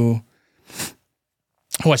cousin who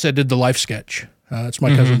I said did the life sketch, it's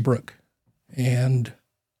my cousin Brooke, and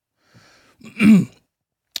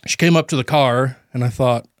she came up to the car, and I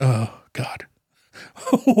thought, oh God,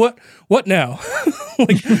 what now?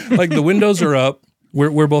 like the windows are up.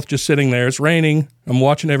 We're both just sitting there. It's raining. I'm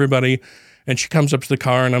watching everybody, and she comes up to the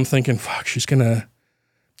car, and I'm thinking, fuck, she's gonna,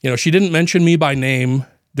 you know, she didn't mention me by name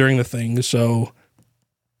during the thing, so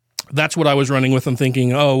that's what I was running with. I'm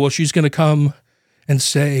thinking, oh, well, she's gonna come and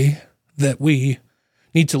say that we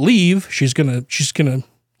need to leave. She's gonna,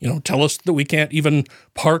 you know, tell us that we can't even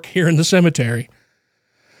park here in the cemetery.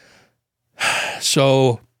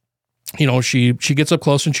 So, you know, she gets up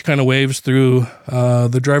close and she kind of waves through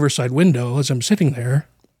the driver's side window as I'm sitting there.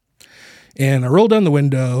 And I roll down the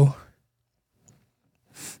window,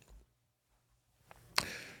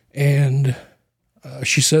 and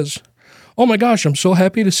she says, oh my gosh, I'm so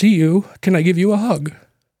happy to see you. Can I give you a hug?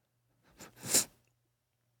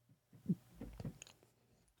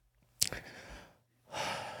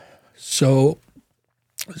 So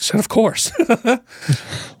I said, of course.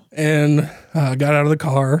 And I got out of the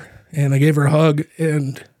car, and I gave her a hug,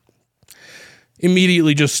 and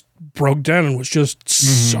immediately just broke down and was just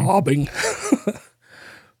sobbing.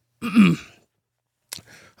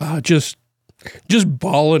 Just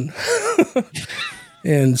bawling.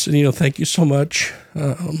 And said, you know, thank you so much.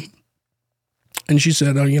 And she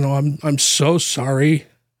said, oh, you know, I'm so sorry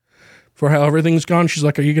for how everything's gone. She's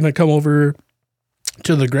like, are you going to come over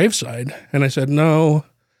to the graveside? And I said, no.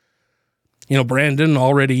 You know, Brandon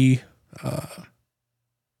already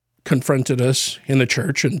confronted us in the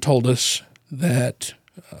church and told us that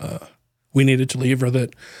we needed to leave, or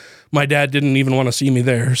that my dad didn't even want to see me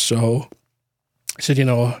there. So I said,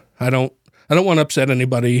 I don't want to upset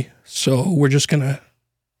anybody. So we're just going to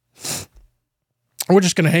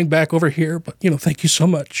hang back over here. But, thank you so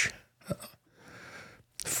much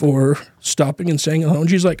for stopping and saying hello. And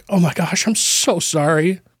she's like, oh my gosh, I'm so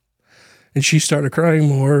sorry. And she started crying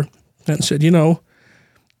more and said,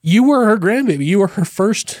 you were her grandbaby. You were her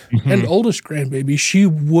first and oldest grandbaby. She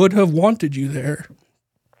would have wanted you there.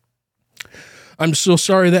 I'm so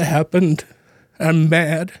sorry that happened. I'm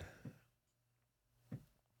mad.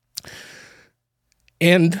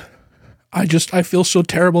 And I feel so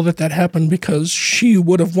terrible that happened because she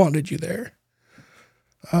would have wanted you there.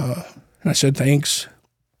 And I said, thanks.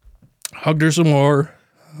 Hugged her some more.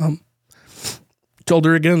 Told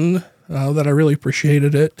her again that I really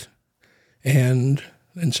appreciated it. And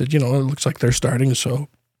said, it looks like they're starting, so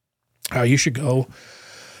you should go.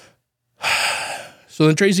 So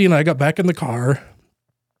then Tracy and I got back in the car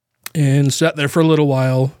and sat there for a little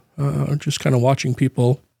while, just kind of watching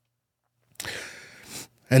people.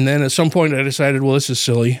 And then at some point I decided, well, this is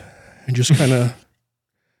silly, and just kind of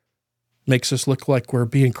makes us look like we're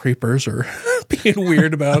being creepers or being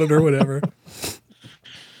weird about it or whatever.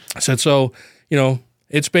 I said, so,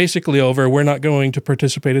 it's basically over. We're not going to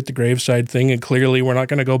participate at the graveside thing, and clearly we're not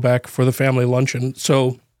going to go back for the family luncheon.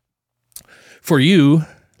 So for you,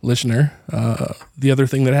 listener, the other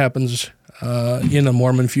thing that happens in a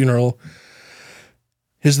Mormon funeral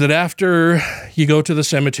is that after you go to the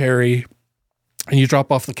cemetery and you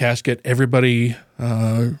drop off the casket, everybody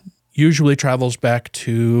usually travels back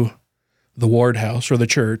to the ward house or the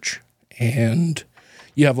church, and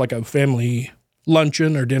you have like a family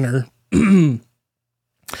luncheon or dinner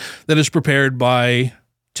that is prepared by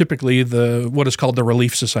typically what is called the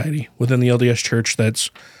Relief Society within the LDS Church. That's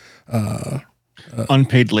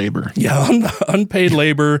unpaid labor. Yeah, unpaid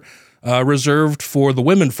labor reserved for the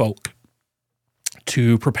women folk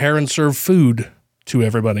to prepare and serve food to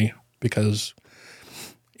everybody, because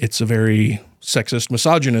it's a very sexist,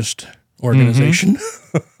 misogynist organization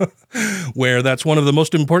where that's one of the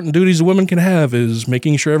most important duties a woman can have, is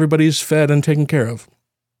making sure everybody's fed and taken care of.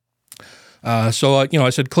 So I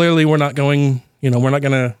said, clearly we're not going, we're not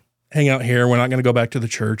going to hang out here. We're not going to go back to the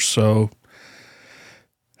church. So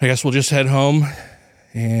I guess we'll just head home.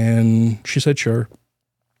 And she said, sure.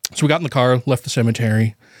 So we got in the car, left the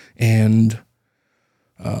cemetery, and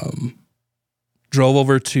drove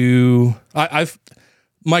over to,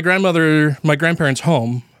 my grandparents'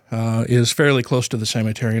 home is fairly close to the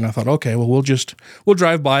cemetery. And I thought, okay, well, we'll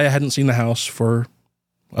drive by. I hadn't seen the house for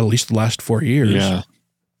at least the last 4 years. Yeah.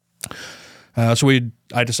 So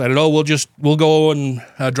I decided, we'll go and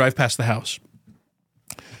drive past the house,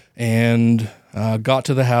 and got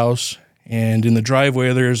to the house, and in the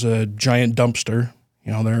driveway, there's a giant dumpster.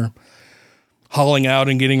 They're hauling out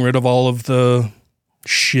and getting rid of all of the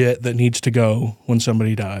shit that needs to go when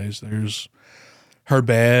somebody dies. There's her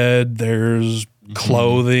bed, there's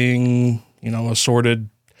clothing,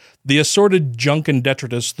 the assorted junk and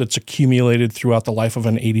detritus that's accumulated throughout the life of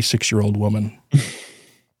an 86-year-old woman.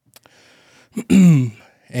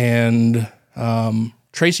 And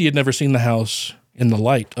Tracy had never seen the house in the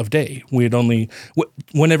light of day. We had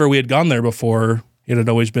whenever we had gone there before, it had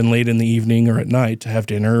always been late in the evening or at night to have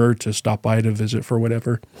dinner or to stop by to visit for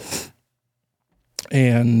whatever.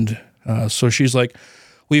 And so she's like,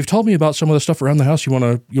 well, you've told me about some of the stuff around the house. You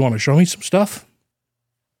want to show me some stuff?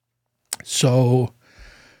 So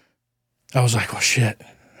I was like, well, shit,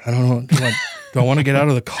 I don't know. Do I want to get out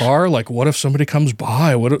of the car? Like, what if somebody comes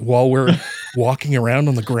by while we're walking around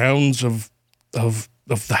on the grounds of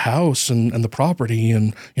the house and the property?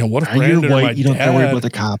 And, what if Brandon or my you don't have to worry about the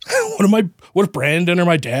cops. What if Brandon or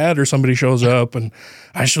my dad or somebody shows up and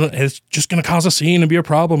it's just going to cause a scene and be a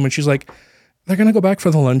problem? And she's like, they're going to go back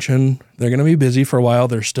for the luncheon. They're going to be busy for a while.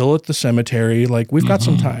 They're still at the cemetery. Like, we've got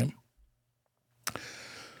some time.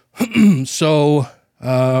 So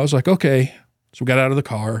I was like, okay. So we got out of the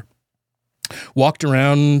car, walked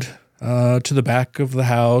around to the back of the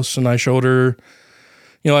house, and I showed her,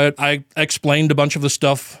 I explained a bunch of the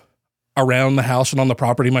stuff around the house and on the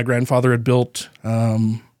property. My grandfather had built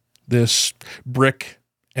this brick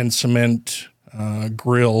and cement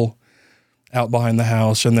grill out behind the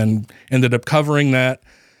house, and then ended up covering that.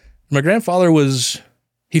 My grandfather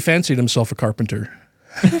he fancied himself a carpenter,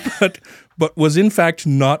 but was in fact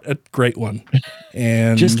not a great one.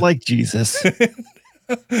 And just like Jesus.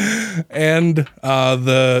 And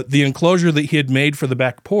the enclosure that he had made for the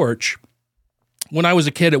back porch, when I was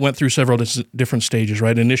a kid, it went through several different stages,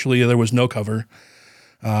 right? Initially, there was no cover.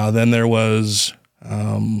 Then there was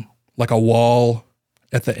like a wall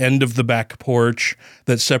at the end of the back porch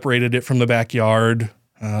that separated it from the backyard.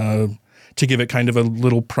 to give it kind of a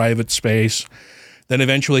little private space. Then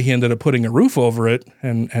eventually he ended up putting a roof over it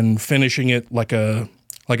and finishing it like a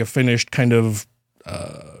finished kind of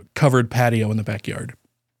covered patio in the backyard.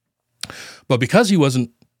 But because he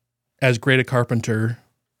wasn't as great a carpenter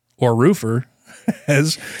or roofer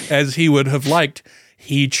as he would have liked,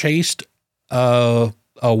 he chased a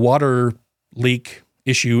water leak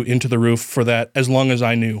issue into the roof for that as long as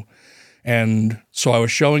I knew. And so I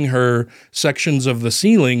was showing her sections of the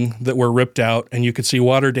ceiling that were ripped out, and you could see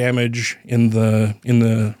water damage in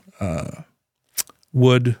the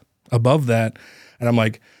wood above that. And I'm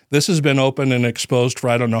like, this has been open and exposed for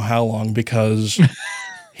I don't know how long, because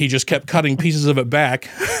he just kept cutting pieces of it back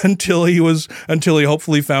until he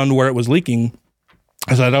hopefully found where it was leaking.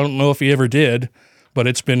 As I don't know if he ever did, but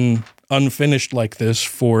it's been unfinished like this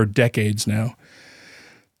for decades now.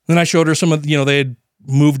 Then I showed her some of, they had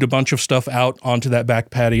moved a bunch of stuff out onto that back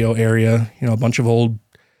patio area, a bunch of old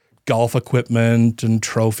golf equipment and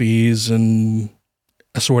trophies and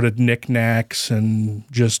assorted knickknacks and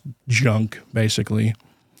just junk, basically.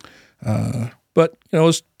 But, it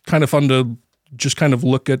was kind of fun to just kind of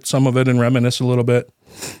look at some of it and reminisce a little bit.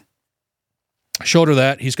 I showed her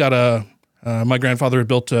that. He's got my grandfather had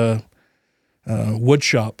built a wood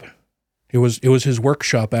shop. It was his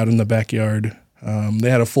workshop out in the backyard. They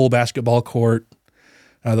had a full basketball court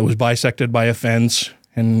that was bisected by a fence,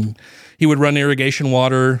 and he would run irrigation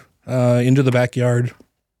water into the backyard.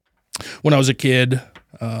 When I was a kid,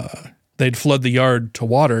 they'd flood the yard to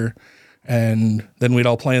water, and then we'd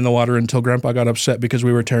all play in the water until Grandpa got upset because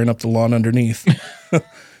we were tearing up the lawn underneath.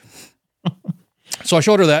 So I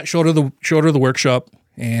showed her that, showed her the workshop,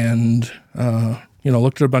 and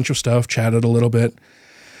looked at a bunch of stuff, chatted a little bit.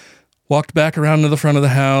 Walked back around to the front of the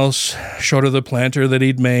house, showed her the planter that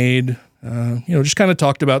he'd made, just kind of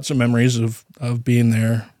talked about some memories of being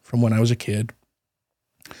there from when I was a kid.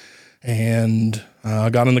 And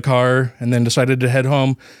got in the car and then decided to head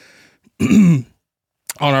home. On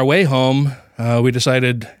our way home, we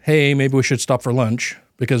decided, hey, maybe we should stop for lunch,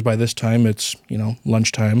 because by this time it's,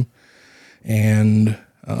 lunchtime. And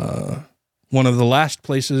one of the last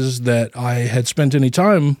places that I had spent any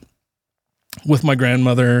time with my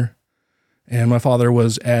grandmother and my father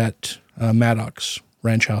was at Maddox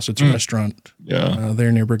Ranch House. It's a restaurant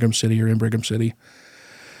there near Brigham City, or in Brigham City.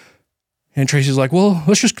 And Tracy's like, well,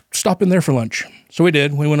 let's just stop in there for lunch. So we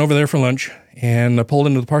did. We went over there for lunch, and I pulled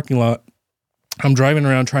into the parking lot. I'm driving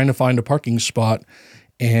around trying to find a parking spot,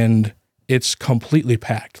 and it's completely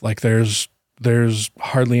packed. Like there's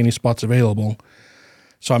hardly any spots available.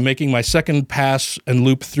 So I'm making my second pass and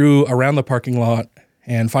loop through around the parking lot,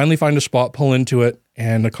 and finally find a spot, pull into it,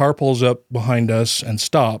 and a car pulls up behind us and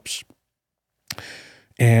stops.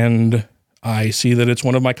 And I see that it's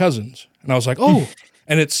one of my cousins. And I was like, oh,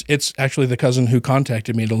 and it's actually the cousin who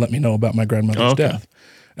contacted me to let me know about my grandmother's death.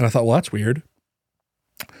 And I thought, well, that's weird.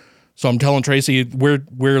 So I'm telling Tracy,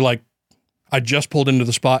 we're like, I just pulled into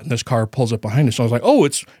the spot and this car pulls up behind us. So I was like,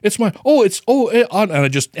 and I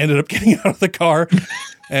just ended up getting out of the car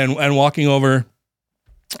and walking over.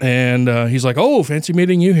 And he's like, oh, fancy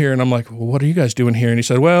meeting you here. And I'm like, well, what are you guys doing here? And he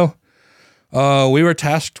said, well, we were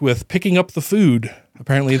tasked with picking up the food.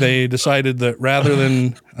 Apparently they decided that rather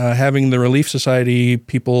than having the Relief Society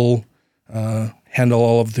people handle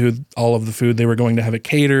all of the food, they were going to have it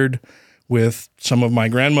catered with some of my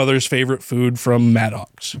grandmother's favorite food from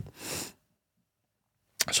Maddox.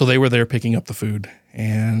 So they were there picking up the food.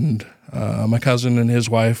 And my cousin and his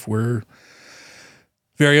wife were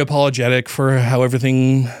very apologetic for how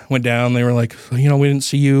everything went down. They were like, we didn't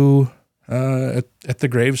see you at the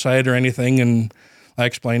gravesite or anything. And I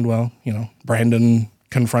explained, well, Brandon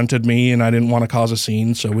confronted me and I didn't want to cause a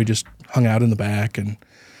scene, so we just hung out in the back. And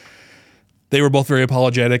they were both very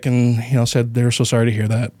apologetic and, said they were so sorry to hear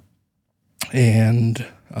that. And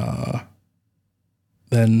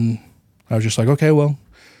then I was just like, okay, well,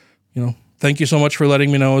 thank you so much for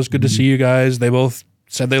letting me know. It was good to see you guys. They both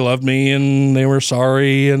said they loved me and they were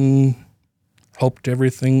sorry and hoped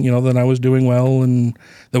everything, that I was doing well and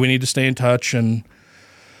that we need to stay in touch. And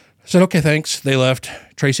I said, okay, thanks. They left.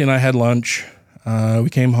 Tracy and I had lunch. We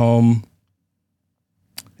came home,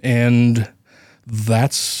 and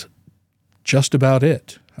that's just about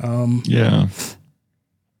it. Yeah.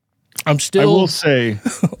 I'm still... I will say...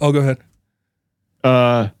 Oh, go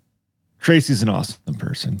ahead. Tracy's an awesome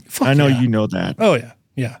person. I know you know that. Oh, yeah.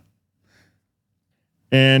 Yeah.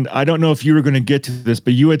 And I don't know if you were going to get to this,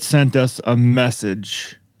 but you had sent us a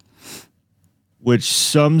message which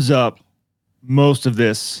sums up most of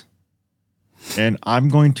this, and I'm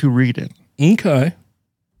going to read it. Okay.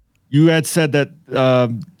 You had said that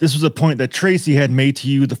this was a point that Tracy had made to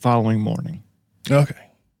you the following morning. Okay.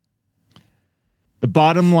 The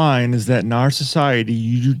bottom line is that in our society,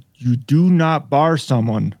 you do not bar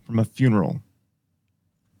someone from a funeral.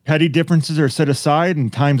 Petty differences are set aside in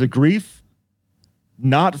times of grief.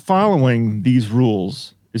 Not following these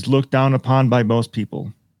rules is looked down upon by most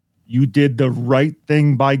people. You did the right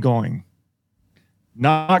thing by going.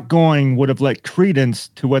 Not going would have let credence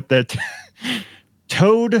to what that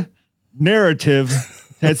Toad narrative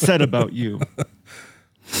had said about you.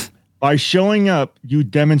 By showing up, you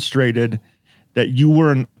demonstrated that you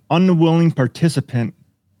were an unwilling participant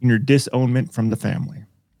in your disownment from the family.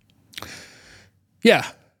 Yeah.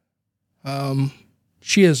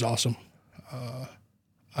 She is awesome.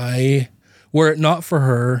 Were it not for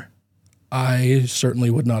her, I certainly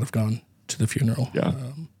would not have gone to the funeral. Yeah.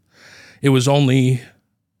 It was only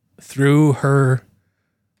through her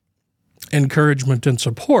encouragement and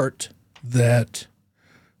support that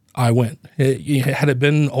I went. Had it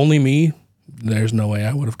been only me, there's no way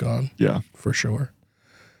I would have gone. Yeah, for sure.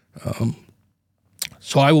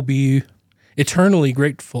 So I will be eternally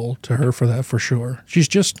grateful to her for that, for sure. She's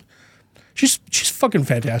fucking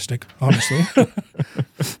fantastic, honestly.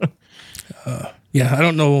 I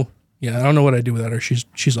don't know what I'd do without her.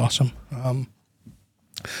 She's awesome.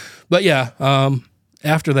 But yeah,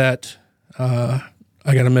 after that, I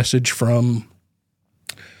got a message from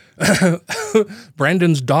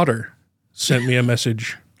Brandon's daughter sent me a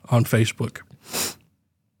message on Facebook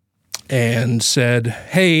and said,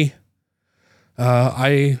 "Hey,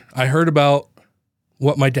 I heard about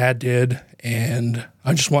what my dad did, and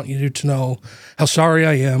I just want you to know how sorry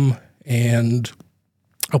I am and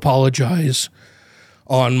apologize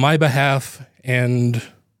on my behalf and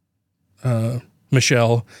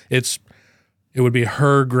Michelle." It would be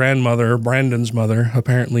her grandmother, Brandon's mother.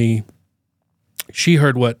 Apparently, she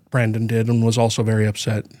heard what Brandon did and was also very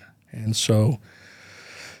upset. And so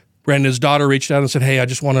Brandon's daughter reached out and said, "Hey, I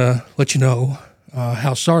just want to let you know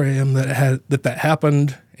how sorry I am that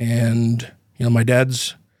happened. And, my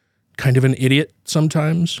dad's kind of an idiot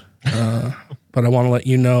sometimes, but I want to let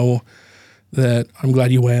you know that I'm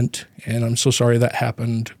glad you went, and I'm so sorry that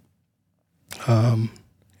happened." And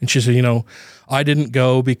she said, I didn't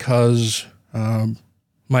go because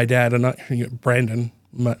my dad and I, Brandon,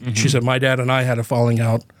 she said, my dad and I had a falling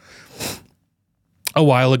out a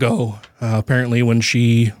while ago, apparently when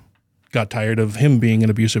she got tired of him being an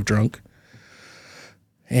abusive drunk.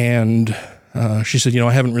 And she said,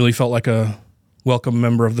 I haven't really felt like a welcome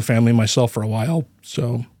member of the family myself for a while.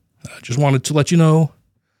 So I just wanted to let you know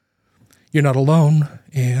you're not alone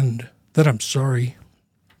and that I'm sorry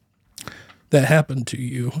that happened to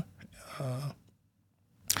you.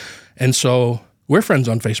 And so we're friends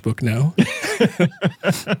on Facebook now.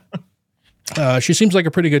 She seems like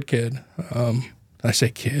a pretty good kid. I say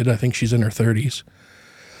kid, I think she's in her 30s.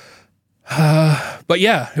 But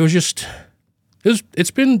yeah,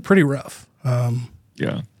 it's been pretty rough.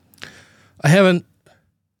 Yeah. I haven't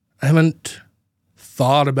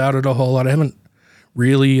thought about it a whole lot. I haven't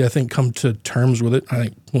really, I think, come to terms with it.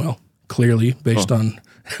 Clearly based on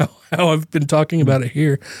how I've been talking about it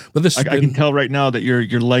here. But I can tell right now that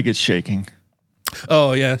your leg is shaking.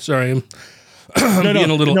 Oh yeah, sorry. I'm being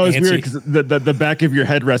a little it's antsy. weird because the back of your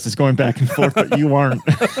headrest is going back and forth, but you aren't.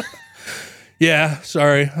 Yeah,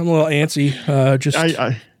 sorry. I'm a little antsy.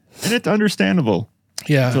 And it's understandable.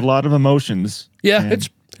 Yeah. It's a lot of emotions. Yeah,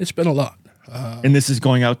 it's been a lot. And this is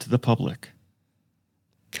going out to the public.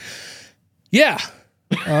 Yeah.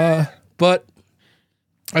 But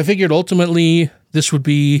I figured ultimately this would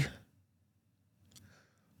be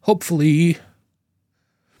hopefully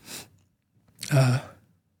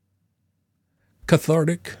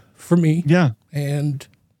cathartic for me. Yeah. And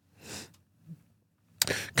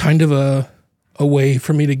kind of a way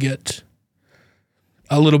for me to get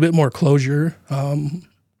a little bit more closure.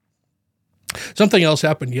 Something else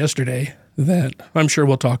happened yesterday that I'm sure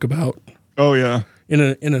we'll talk about. Oh yeah.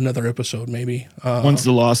 In another episode, maybe. Once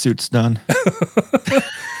the lawsuit's done.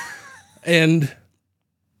 And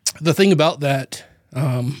the thing about that,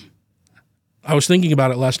 I was thinking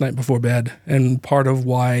about it last night before bed, and part of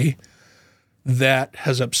why that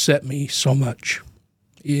has upset me so much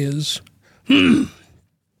is, some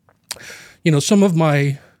of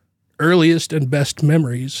my earliest and best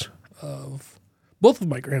memories of both of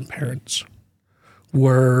my grandparents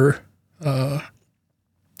were, my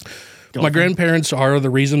grandparents are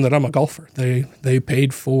the reason that I'm a golfer. They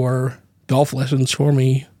paid for golf lessons for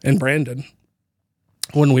me and Brandon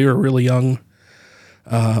when we were really young.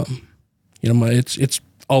 It's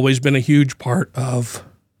always been a huge part of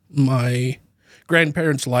my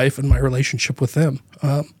grandparents' life and my relationship with them.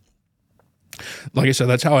 Like I said,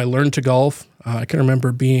 that's how I learned to golf. I can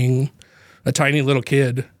remember being a tiny little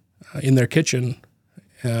kid in their kitchen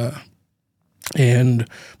And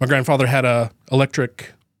my grandfather had a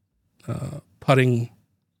electric putting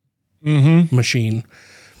machine.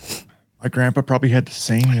 My grandpa probably had the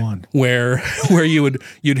same one. Where you'd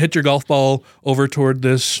hit your golf ball over toward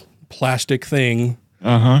this plastic thing.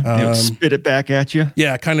 It would spit it back at you.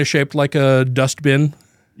 Yeah, kind of shaped like a dustbin.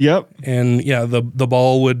 Yep. And yeah, the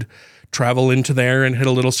ball would travel into there and hit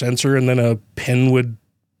a little sensor, and then a pin would,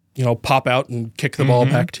 pop out and kick the ball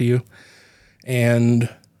back to you. And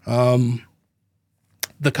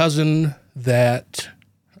the cousin that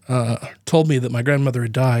told me that my grandmother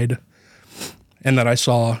had died and that I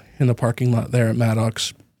saw in the parking lot there at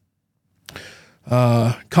Maddox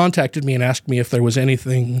contacted me and asked me if there was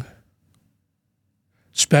anything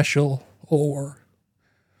special or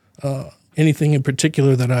anything in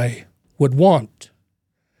particular that I would want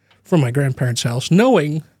from my grandparents' house,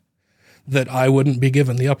 knowing that I wouldn't be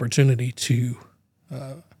given the opportunity to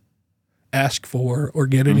ask for or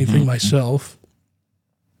get anything myself.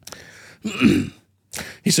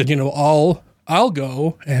 He said, I'll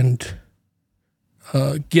go and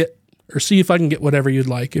get or see if I can get whatever you'd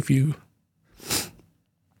like if you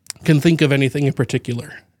can think of anything in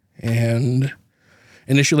particular. And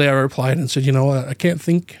initially I replied and said, I can't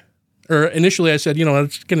think, or initially I said,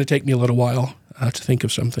 it's going to take me a little while to think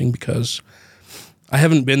of something because I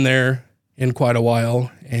haven't been there in quite a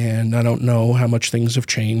while and I don't know how much things have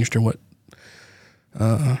changed or what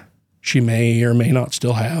she may or may not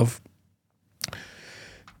still have.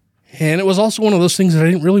 And it was also one of those things that I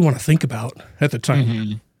didn't really want to think about at the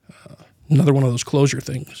time. Another one of those closure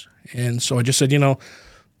things. And so I just said, I'll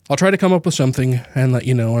try to come up with something and let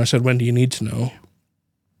you know. And I said, when do you need to know?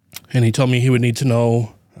 And he told me he would need to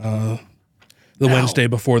know the Wednesday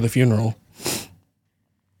before the funeral.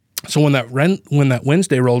 So when that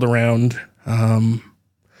Wednesday rolled around, the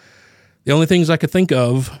only things I could think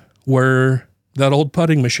of were that old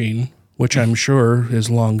putting machine, which I'm sure is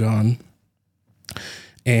long gone,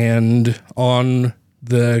 and on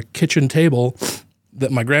the kitchen table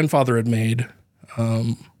that my grandfather had made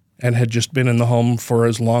and had just been in the home for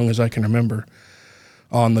as long as I can remember.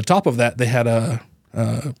 On the top of that, they had a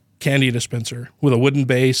candy dispenser with a wooden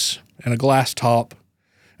base and a glass top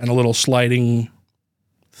and a little sliding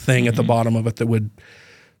thing at the bottom of it that would,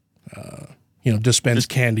 dispense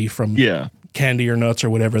candy from candy or nuts or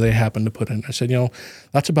whatever they happen to put in. I said,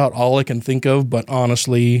 that's about all I can think of, but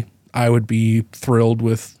honestly, I would be thrilled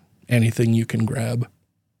with anything you can grab.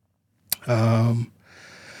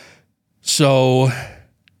 So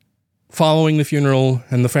following the funeral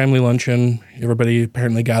and the family luncheon, everybody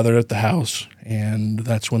apparently gathered at the house, and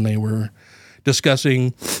that's when they were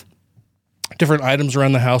discussing different items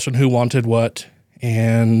around the house and who wanted what.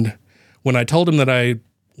 And when I told him that I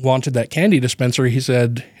wanted that candy dispenser, he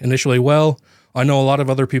said initially, well, I know a lot of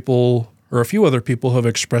other people or a few other people have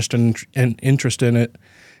expressed an interest in it.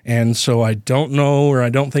 And so I don't know, or I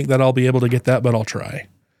don't think that I'll be able to get that, but I'll try.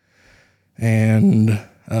 And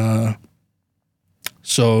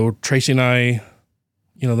so Tracy and I,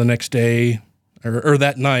 the next day or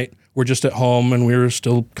that night, we're just at home and we were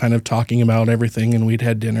still kind of talking about everything, and we'd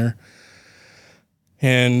had dinner.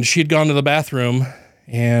 And she'd gone to the bathroom,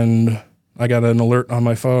 and I got an alert on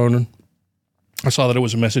my phone. I saw that it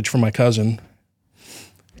was a message from my cousin,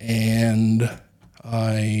 and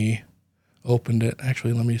I opened it.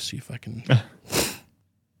 Actually, let me see if I can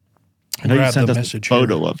grab the message.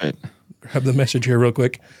 Photo of it. Grab the message here real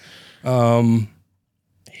quick.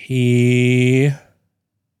 He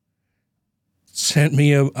sent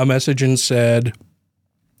me a message and said,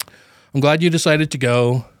 "I'm glad you decided to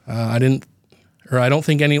go. I don't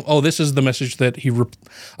think any." Oh, this is the message that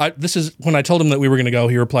this is when I told him that we were going to go.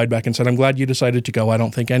 He replied back and said, "I'm glad you decided to go. I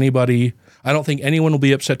don't think anyone will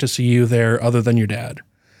be upset to see you there other than your dad."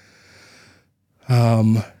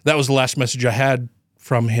 That was the last message I had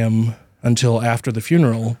from him until after the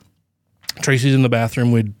funeral. Tracy's in the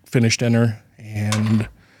bathroom. We'd finished dinner, and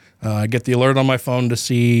I get the alert on my phone to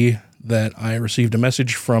see that I received a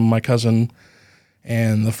message from my cousin.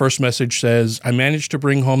 And the first message says, "I managed to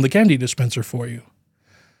bring home the candy dispenser for you."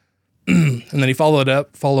 And then he followed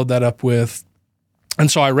that up with,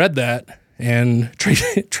 and so I read that, and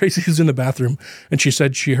Tracy's in the bathroom, and she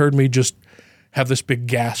said she heard me just have this big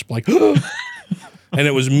gasp, like, and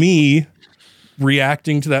it was me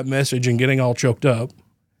reacting to that message and getting all choked up.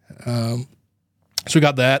 So we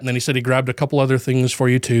got that, and then he said he grabbed a couple other things for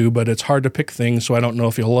you too, but it's hard to pick things, so I don't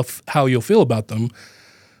know how you'll feel about them.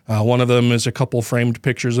 One of them is a couple framed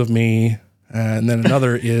pictures of me, and then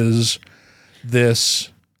another is this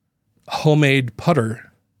homemade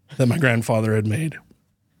putter that my grandfather had made.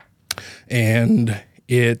 And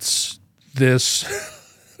it's this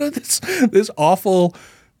this awful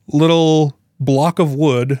little block of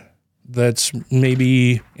wood that's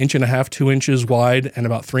maybe 1.5 inches, 2 inches wide and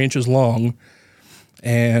about 3 inches long,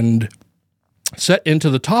 and set into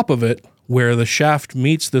the top of it where the shaft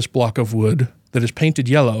meets this block of wood that is painted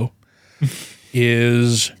yellow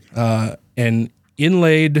is an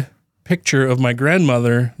inlaid picture of my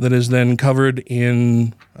grandmother that is then covered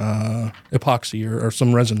in epoxy or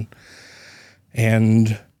some resin.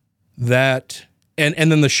 And that,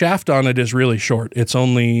 and then the shaft on it is really short. It's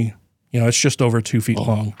only, it's just over 2 feet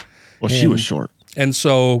long. Well, she was short. And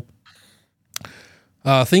so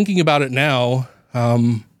thinking about it now,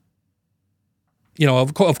 of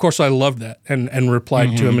course I loved that and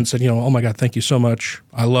replied to him and said, oh my God, thank you so much.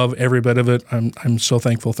 I love every bit of it. I'm so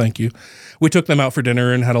thankful. Thank you. We took them out for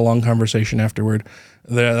dinner and had a long conversation afterward.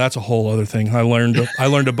 That's a whole other thing. I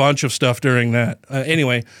learned a bunch of stuff during that.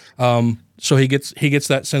 Anyway, so he gets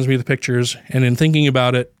that, sends me the pictures. And in thinking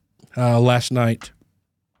about it last night,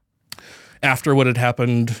 after what had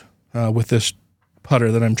happened with this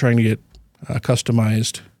putter that I'm trying to get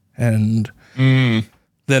customized, and then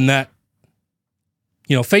that,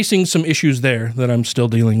 facing some issues there that I'm still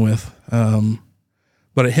dealing with.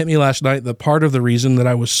 But it hit me last night that part of the reason that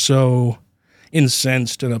I was so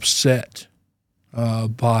incensed and upset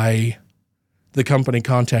by the company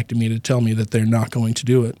contacting me to tell me that they're not going to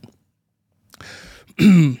do it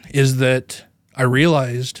is that I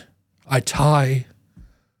realized I tie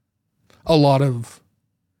a lot of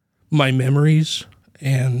my memories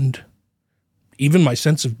and even my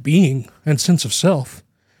sense of being and sense of self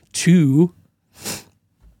to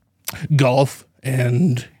golf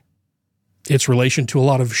and its relation to a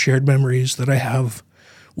lot of shared memories that I have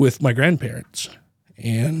with my grandparents.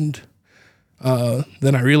 And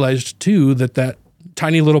then I realized too that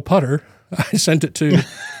tiny little putter, I sent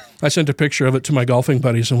a picture of it to my golfing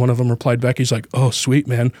buddies, and one of them replied back. He's like, "Oh, sweet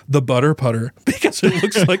man, the butter putter," because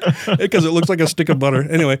it looks like a stick of butter.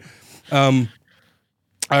 Anyway,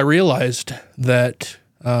 I realized that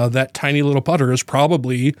that tiny little putter is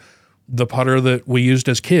probably the putter that we used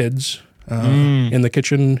as kids in the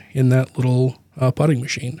kitchen in that little putting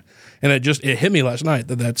machine. And it hit me last night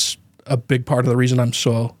that that's a big part of the reason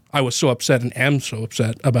I was so upset and am so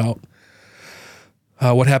upset about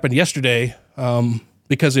what happened yesterday,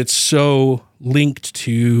 because it's so linked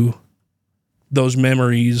to those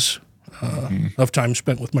memories of time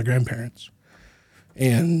spent with my grandparents.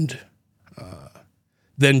 And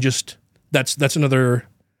then just that's another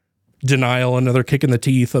denial, another kick in the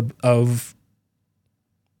teeth of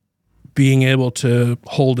being able to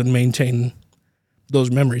hold and maintain those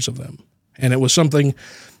memories of them. And it was something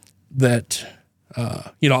that,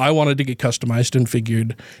 I wanted to get customized and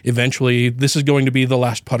figured eventually this is going to be the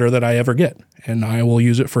last putter that I ever get. And I will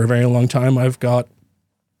use it for a very long time. I've got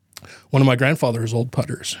one of my grandfather's old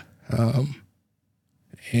putters.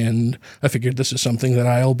 And I figured this is something that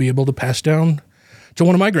I'll be able to pass down to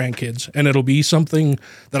one of my grandkids, and it'll be something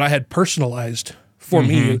that I had personalized for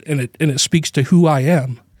me, and it speaks to who I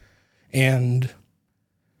am. And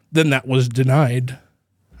then that was denied,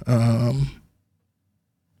 and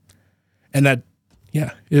that,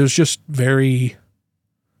 it was just very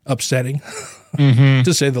upsetting,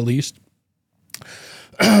 to say the least.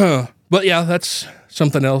 But yeah, that's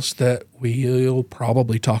something else that we'll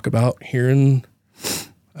probably talk about here in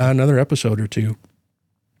another episode or two.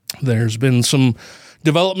 There's been some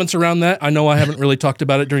developments around that. I know I haven't really talked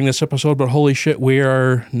about it during this episode, but holy shit, we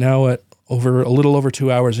are now at a little over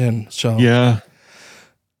 2 hours in. So yeah,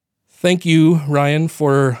 thank you, Ryan,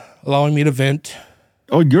 for allowing me to vent.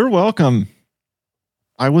 Oh, you're welcome.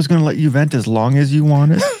 I was going to let you vent as long as you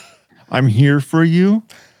wanted. I'm here for you.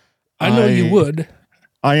 I know you would.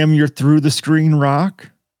 I am your through the screen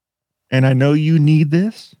rock, and I know you need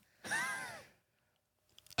this.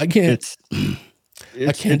 I can't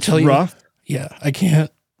tell you. Rough. Yeah, I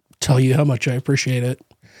can't tell you how much I appreciate it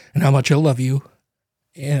and how much I love you.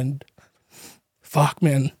 And fuck,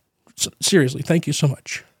 man, seriously, thank you so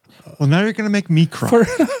much. Well, now you're going to make me cry.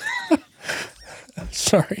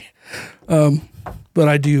 Sorry. But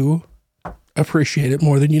I do appreciate it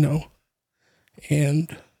more than you know.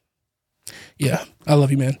 And yeah, I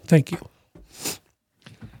love you, man. Thank you.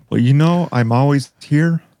 Well, I'm always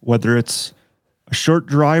here, whether it's a short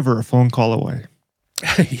drive or a phone call away.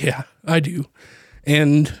 Yeah, I do.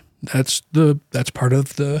 And that's part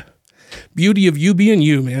of the beauty of you being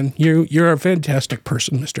you, man. You're a fantastic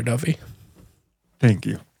person, Mr. Duffy. Thank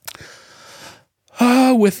you.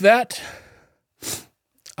 With that,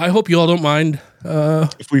 I hope you all don't mind.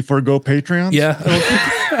 If we forego Patreon? Yeah,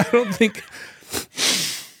 I don't think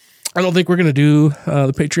we're going to do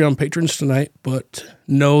the Patreon patrons tonight, but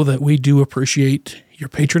know that we do appreciate your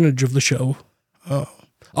patronage of the show a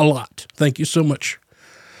lot. Thank you so much.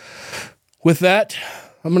 With that,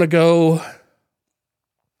 I'm gonna go.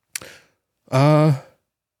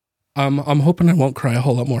 I'm hoping I won't cry a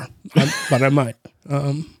whole lot more, but I might.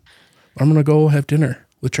 I'm gonna go have dinner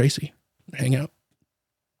with Tracy, hang out.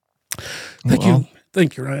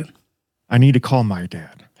 Thank you, Ryan. I need to call my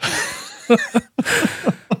dad.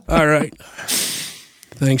 All right.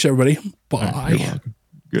 Thanks, everybody. Bye. Right,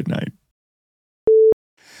 good night.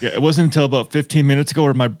 Yeah, it wasn't until about 15 minutes ago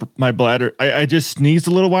where my bladder, I just sneezed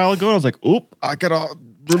a little while ago. I was like, oop, I gotta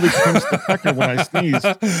really pinch the pecker when I sneeze.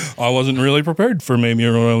 I wasn't really prepared for maybe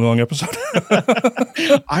a really long episode.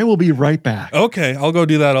 I will be right back. Okay, I'll go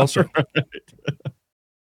do that also. Right.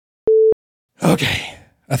 Okay.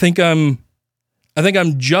 I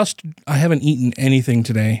haven't eaten anything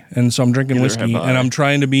today, and so I'm drinking whiskey, and I'm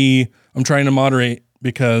trying to moderate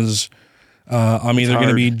because I'm either going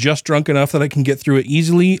to be just drunk enough that I can get through it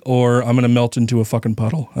easily, or I'm going to melt into a fucking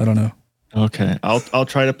puddle. I don't know. Okay. I'll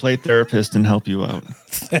try to play therapist and help you out.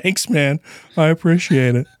 Thanks, man. I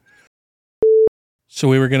appreciate it. So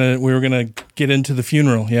we were gonna get into the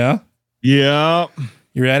funeral, yeah? Yeah.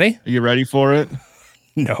 You ready? Are you ready for it?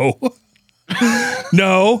 No.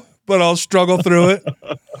 No, but I'll struggle through it.